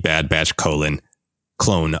to see Bad Batch :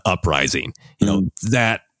 clone uprising.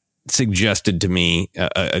 That suggested to me,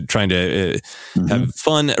 trying to have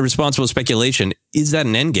fun, responsible speculation. Is that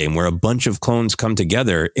an endgame where a bunch of clones come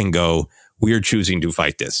together and go, we are choosing to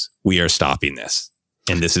fight this. We are stopping this.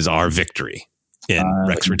 And this is our victory. And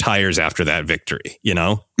Rex retires after that victory,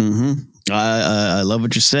 I love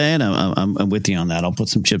what you're saying. I'm with you on that. I'll put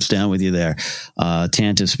some chips down with you there.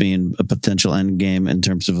 Tantus being a potential endgame in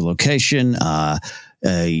terms of a location.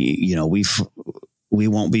 We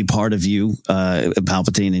won't be part of you,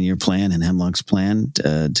 Palpatine, and your plan and Hemlock's plan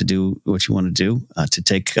to do what you want to do,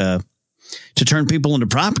 to turn people into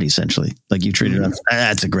property, essentially, like you treated us.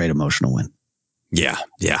 That's a great emotional win. Yeah.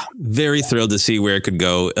 Very thrilled to see where it could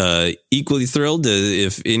go. Equally thrilled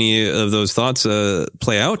if any of those thoughts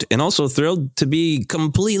play out, and also thrilled to be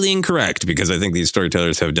completely incorrect, because I think these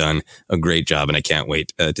storytellers have done a great job, and I can't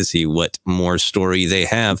wait to see what more story they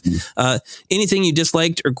have. Anything you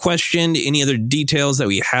disliked or questioned? Any other details that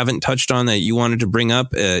we haven't touched on that you wanted to bring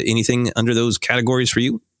up? Anything under those categories for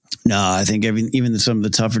you? No, I think even some of the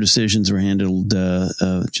tougher decisions were handled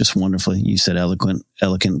just wonderfully. You said elegant.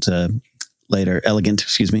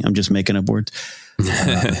 Excuse me. I'm just making up words.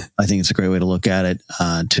 I think it's a great way to look at it.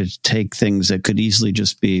 To take things that could easily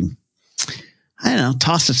just be, I don't know,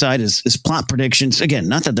 tossed aside as plot predictions. Again,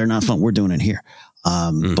 not that they're not fun. We're doing it here.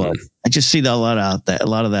 But I just see a lot of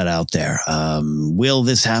that out there. Will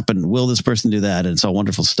this happen? Will this person do that? And it's all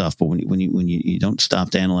wonderful stuff. But when you don't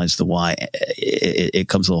stop to analyze the why, it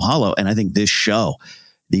comes a little hollow. And I think this show,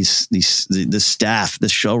 the staff, the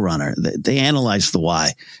showrunner, they analyzed the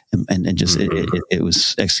why, and just it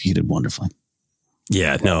was executed wonderfully.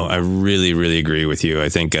 Yeah, no, I really, really agree with you. I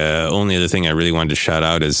think only other thing I really wanted to shout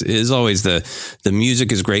out is always the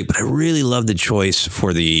music is great, but I really love the choice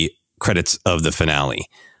for the credits of the finale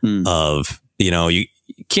of, you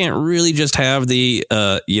can't really just have the,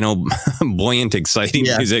 buoyant, exciting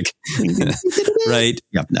music, right?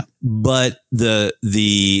 Yep, no. But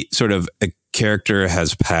the sort of a character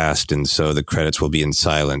has passed, and so the credits will be in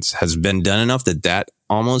silence has been done enough that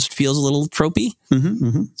almost feels a little tropey.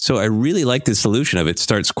 So I really like the solution of it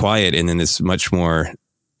starts quiet, and then this much more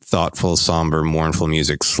thoughtful, somber, mournful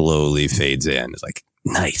music slowly fades in. It's like,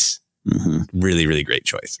 nice. Really, really great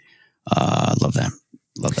choice. Love that.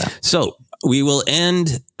 So we will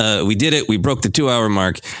end. We did it. We broke the 2-hour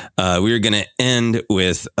mark. We are going to end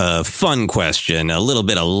with a fun question, a little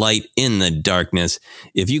bit of light in the darkness.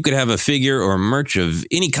 If you could have a figure or merch of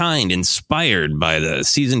any kind inspired by the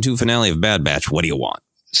season 2 finale of Bad Batch, what do you want?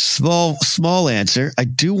 Small answer. I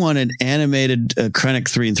do want an animated Krennic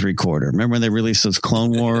 3 3/4. Remember when they released those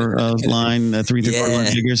Clone War line 3 3/4 line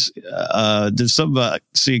figures? There's some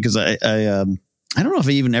because I don't know if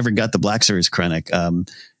I even ever got the Black Series Krennic.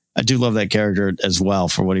 I do love that character as well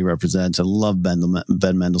for what he represents. I love Ben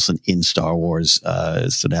Mendelsohn in Star Wars.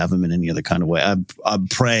 So to have him in any other kind of way, I'm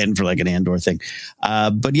praying for like an Andor thing.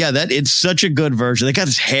 But yeah, it's such a good version. They got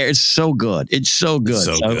his hair. It's so good. It's so good.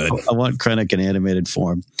 I want Krennic in animated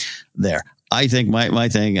form there. I think my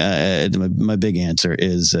thing, my big answer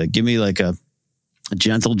is give me like a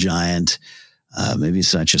gentle giant, maybe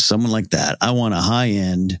such as someone like that. I want a high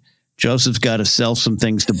end. Joseph's got to sell some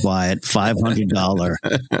things to buy it. $500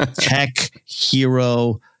 tech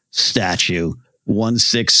hero statue,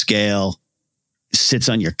 1/6 scale, sits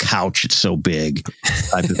on your couch. It's so big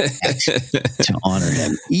type of to honor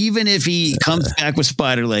him. Even if he comes back with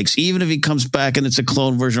spider legs, even if he comes back and it's a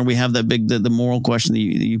clone version, we have that big, the moral question that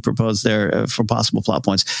you proposed there for possible plot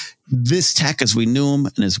points. This tech as we knew him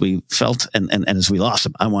and as we felt and as we lost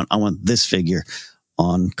him, I want this figure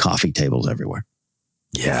on coffee tables everywhere.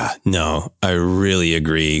 Yeah, no, I really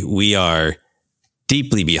agree. We are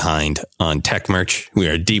deeply behind on tech merch. We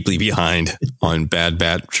are deeply behind on Bad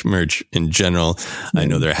Batch merch in general. I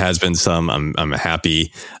know there has been some. I'm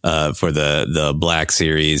happy for the Black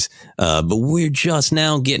Series, but we're just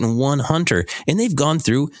now getting one Hunter, and they've gone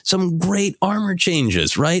through some great armor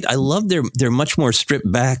changes. Right? I love they're much more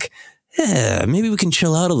stripped back. Yeah, maybe we can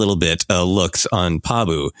chill out a little bit. Looks on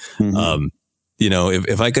Pabu.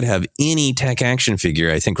 If I could have any tech action figure,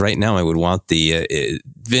 I think right now I would want the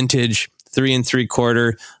vintage 3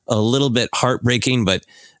 3/4, a little bit heartbreaking, but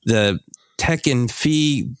the Tech and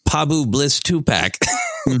Fee Pabu Bliss 2-pack.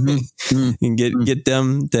 And get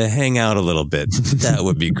them to hang out a little bit. That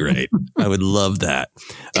would be great. I would love that.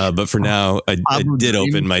 But for now, I did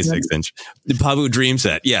open my 6-inch. The Pabu Dream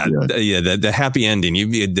Set. Yeah. The happy ending.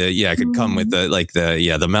 I could come with the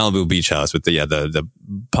Malibu Beach House with the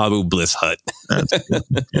Pabu Bliss hut. That's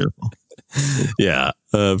beautiful. Yeah.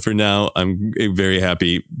 For now, I'm very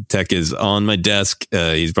happy. Tech is on my desk.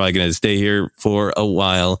 He's probably going to stay here for a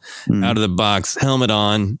while. Out of the box, helmet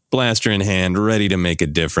on, blaster in hand, ready to make a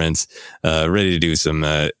difference, ready to do some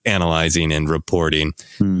analyzing and reporting.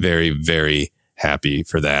 Very, very happy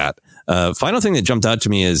for that. Final thing that jumped out to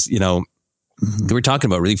me is, we're talking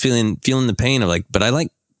about really feeling the pain of but I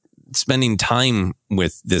like spending time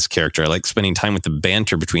with this character. I like spending time with the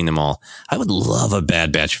banter between them all. I would love a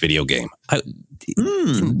Bad Batch video game. It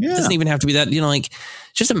doesn't even have to be that,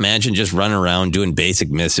 just imagine just running around doing basic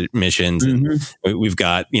missions. And we've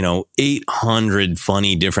got, 800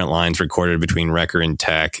 funny different lines recorded between Wrecker and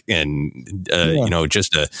Tech and,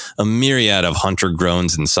 just a myriad of Hunter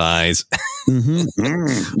groans and sighs.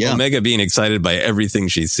 Omega being excited by everything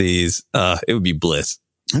she sees. It would be bliss.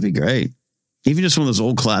 That'd be great. Even just one of those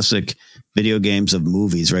old classic video games of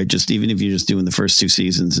movies, right? Just even if you're just doing the first 2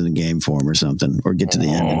 seasons in a game form or something, or get to the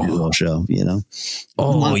end and do the whole show, you know?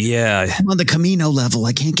 Yeah. I'm on the Camino level.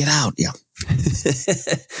 I can't get out. Yeah.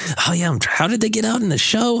 Oh, yeah. How did they get out in the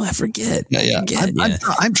show? I forget. Yeah.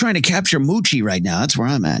 I'm trying to capture Moochie right now. That's where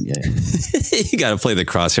I'm at. Yeah. You got to play the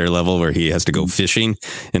Crosshair level where he has to go fishing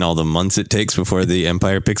and all the months it takes before the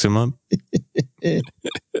Empire picks him up.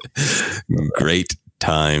 Great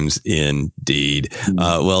times indeed.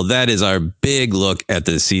 Well, that is our big look at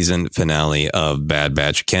the season finale of Bad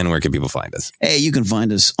Batch. Ken, where can people find us? Hey, you can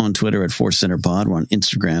find us on Twitter at Force Center Pod. We're on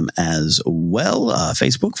Instagram as well.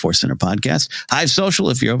 Facebook, Force Center Podcast. Hive Social,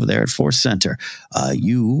 if you're over there at Force Center.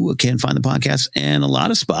 You can find the podcast in a lot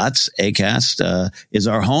of spots. Acast is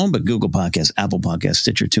our home, but Google Podcasts, Apple Podcasts,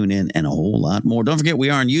 Stitcher, TuneIn, and a whole lot more. Don't forget, we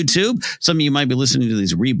are on YouTube. Some of you might be listening to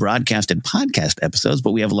these rebroadcasted podcast episodes,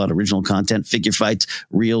 but we have a lot of original content, figure fights,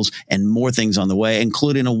 reels, and more things on the way,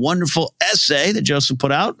 including a wonderful essay that Joseph put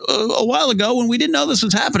out a while ago when we didn't know this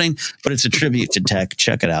was happening, but it's a tribute to tech.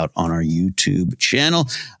 Check it out on our YouTube channel.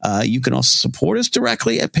 You can also support us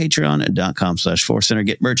directly at patreon.com/forcecenter.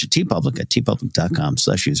 Get merch at TeePublic at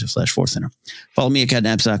tpublic.com/user/forcecenter. Follow me at Ken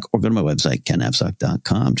Napzok or go to my website,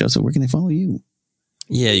 kennapzok.com. Joseph, where can they follow you?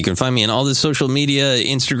 Yeah, you can find me on all the social media,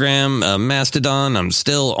 Instagram, Mastodon. I'm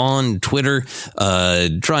still on Twitter,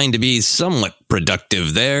 trying to be somewhat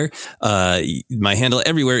productive there. My handle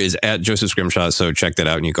everywhere is at Joseph Scrimshaw, so check that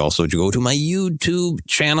out. And you can also go to my YouTube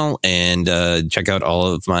channel and check out all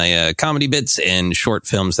of my comedy bits and short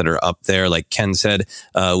films that are up there. Like Ken said,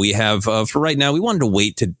 we have, for right now, we wanted to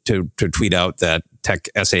wait to tweet out that tech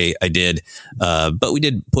essay I did, but we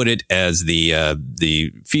did put it as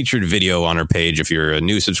the featured video on our page if you're a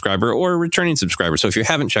new subscriber or a returning subscriber. So if you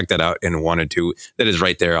haven't checked that out and wanted to, that is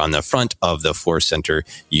right there on the front of the Force Center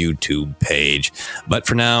YouTube page. But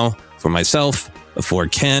for now, for myself, for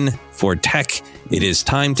Ken, for tech, it is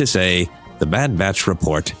time to say the Bad Batch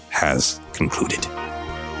report has concluded.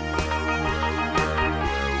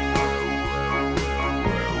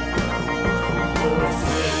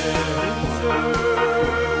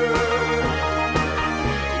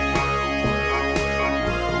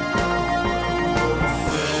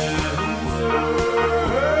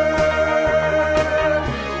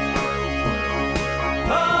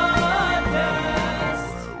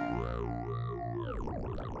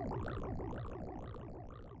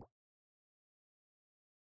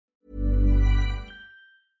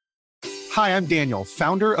 Hi, I'm Daniel,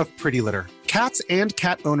 founder of Pretty Litter. Cats and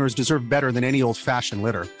cat owners deserve better than any old-fashioned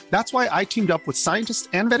litter. That's why I teamed up with scientists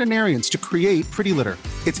and veterinarians to create Pretty Litter.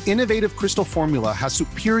 Its innovative crystal formula has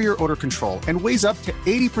superior odor control and weighs up to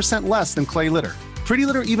 80% less than clay litter. Pretty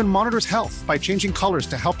Litter even monitors health by changing colors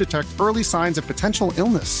to help detect early signs of potential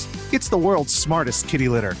illness. It's the world's smartest kitty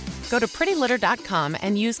litter. Go to prettylitter.com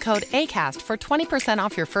and use code ACAST for 20%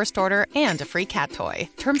 off your first order and a free cat toy.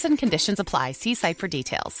 Terms and conditions apply. See site for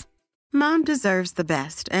details. Mom deserves the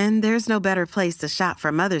best, and there's no better place to shop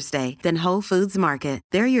for Mother's Day than Whole Foods Market.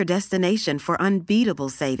 They're your destination for unbeatable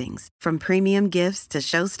savings, from premium gifts to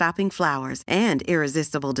show-stopping flowers and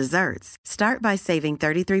irresistible desserts. Start by saving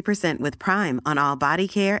 33% with Prime on all body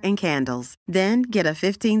care and candles. Then get a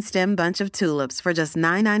 15-stem bunch of tulips for just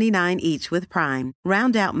 $9.99 each with Prime.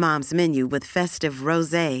 Round out Mom's menu with festive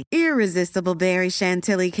rosé, irresistible berry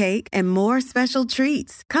chantilly cake, and more special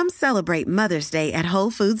treats. Come celebrate Mother's Day at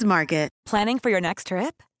Whole Foods Market. Planning for your next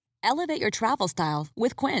trip? Elevate your travel style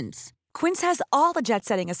with Quince. Quince has all the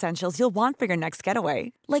jet-setting essentials you'll want for your next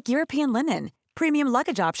getaway, like European linen, premium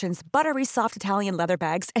luggage options, buttery soft Italian leather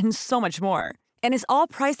bags, and so much more. And is all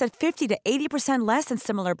priced at 50 to 80% less than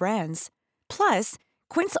similar brands. Plus,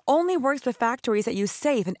 Quince only works with factories that use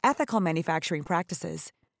safe and ethical manufacturing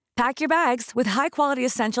practices. Pack your bags with high-quality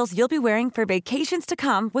essentials you'll be wearing for vacations to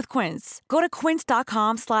come with Quince. Go to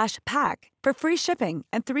quince.com/pack for free shipping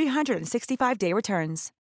and 365-day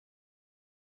returns.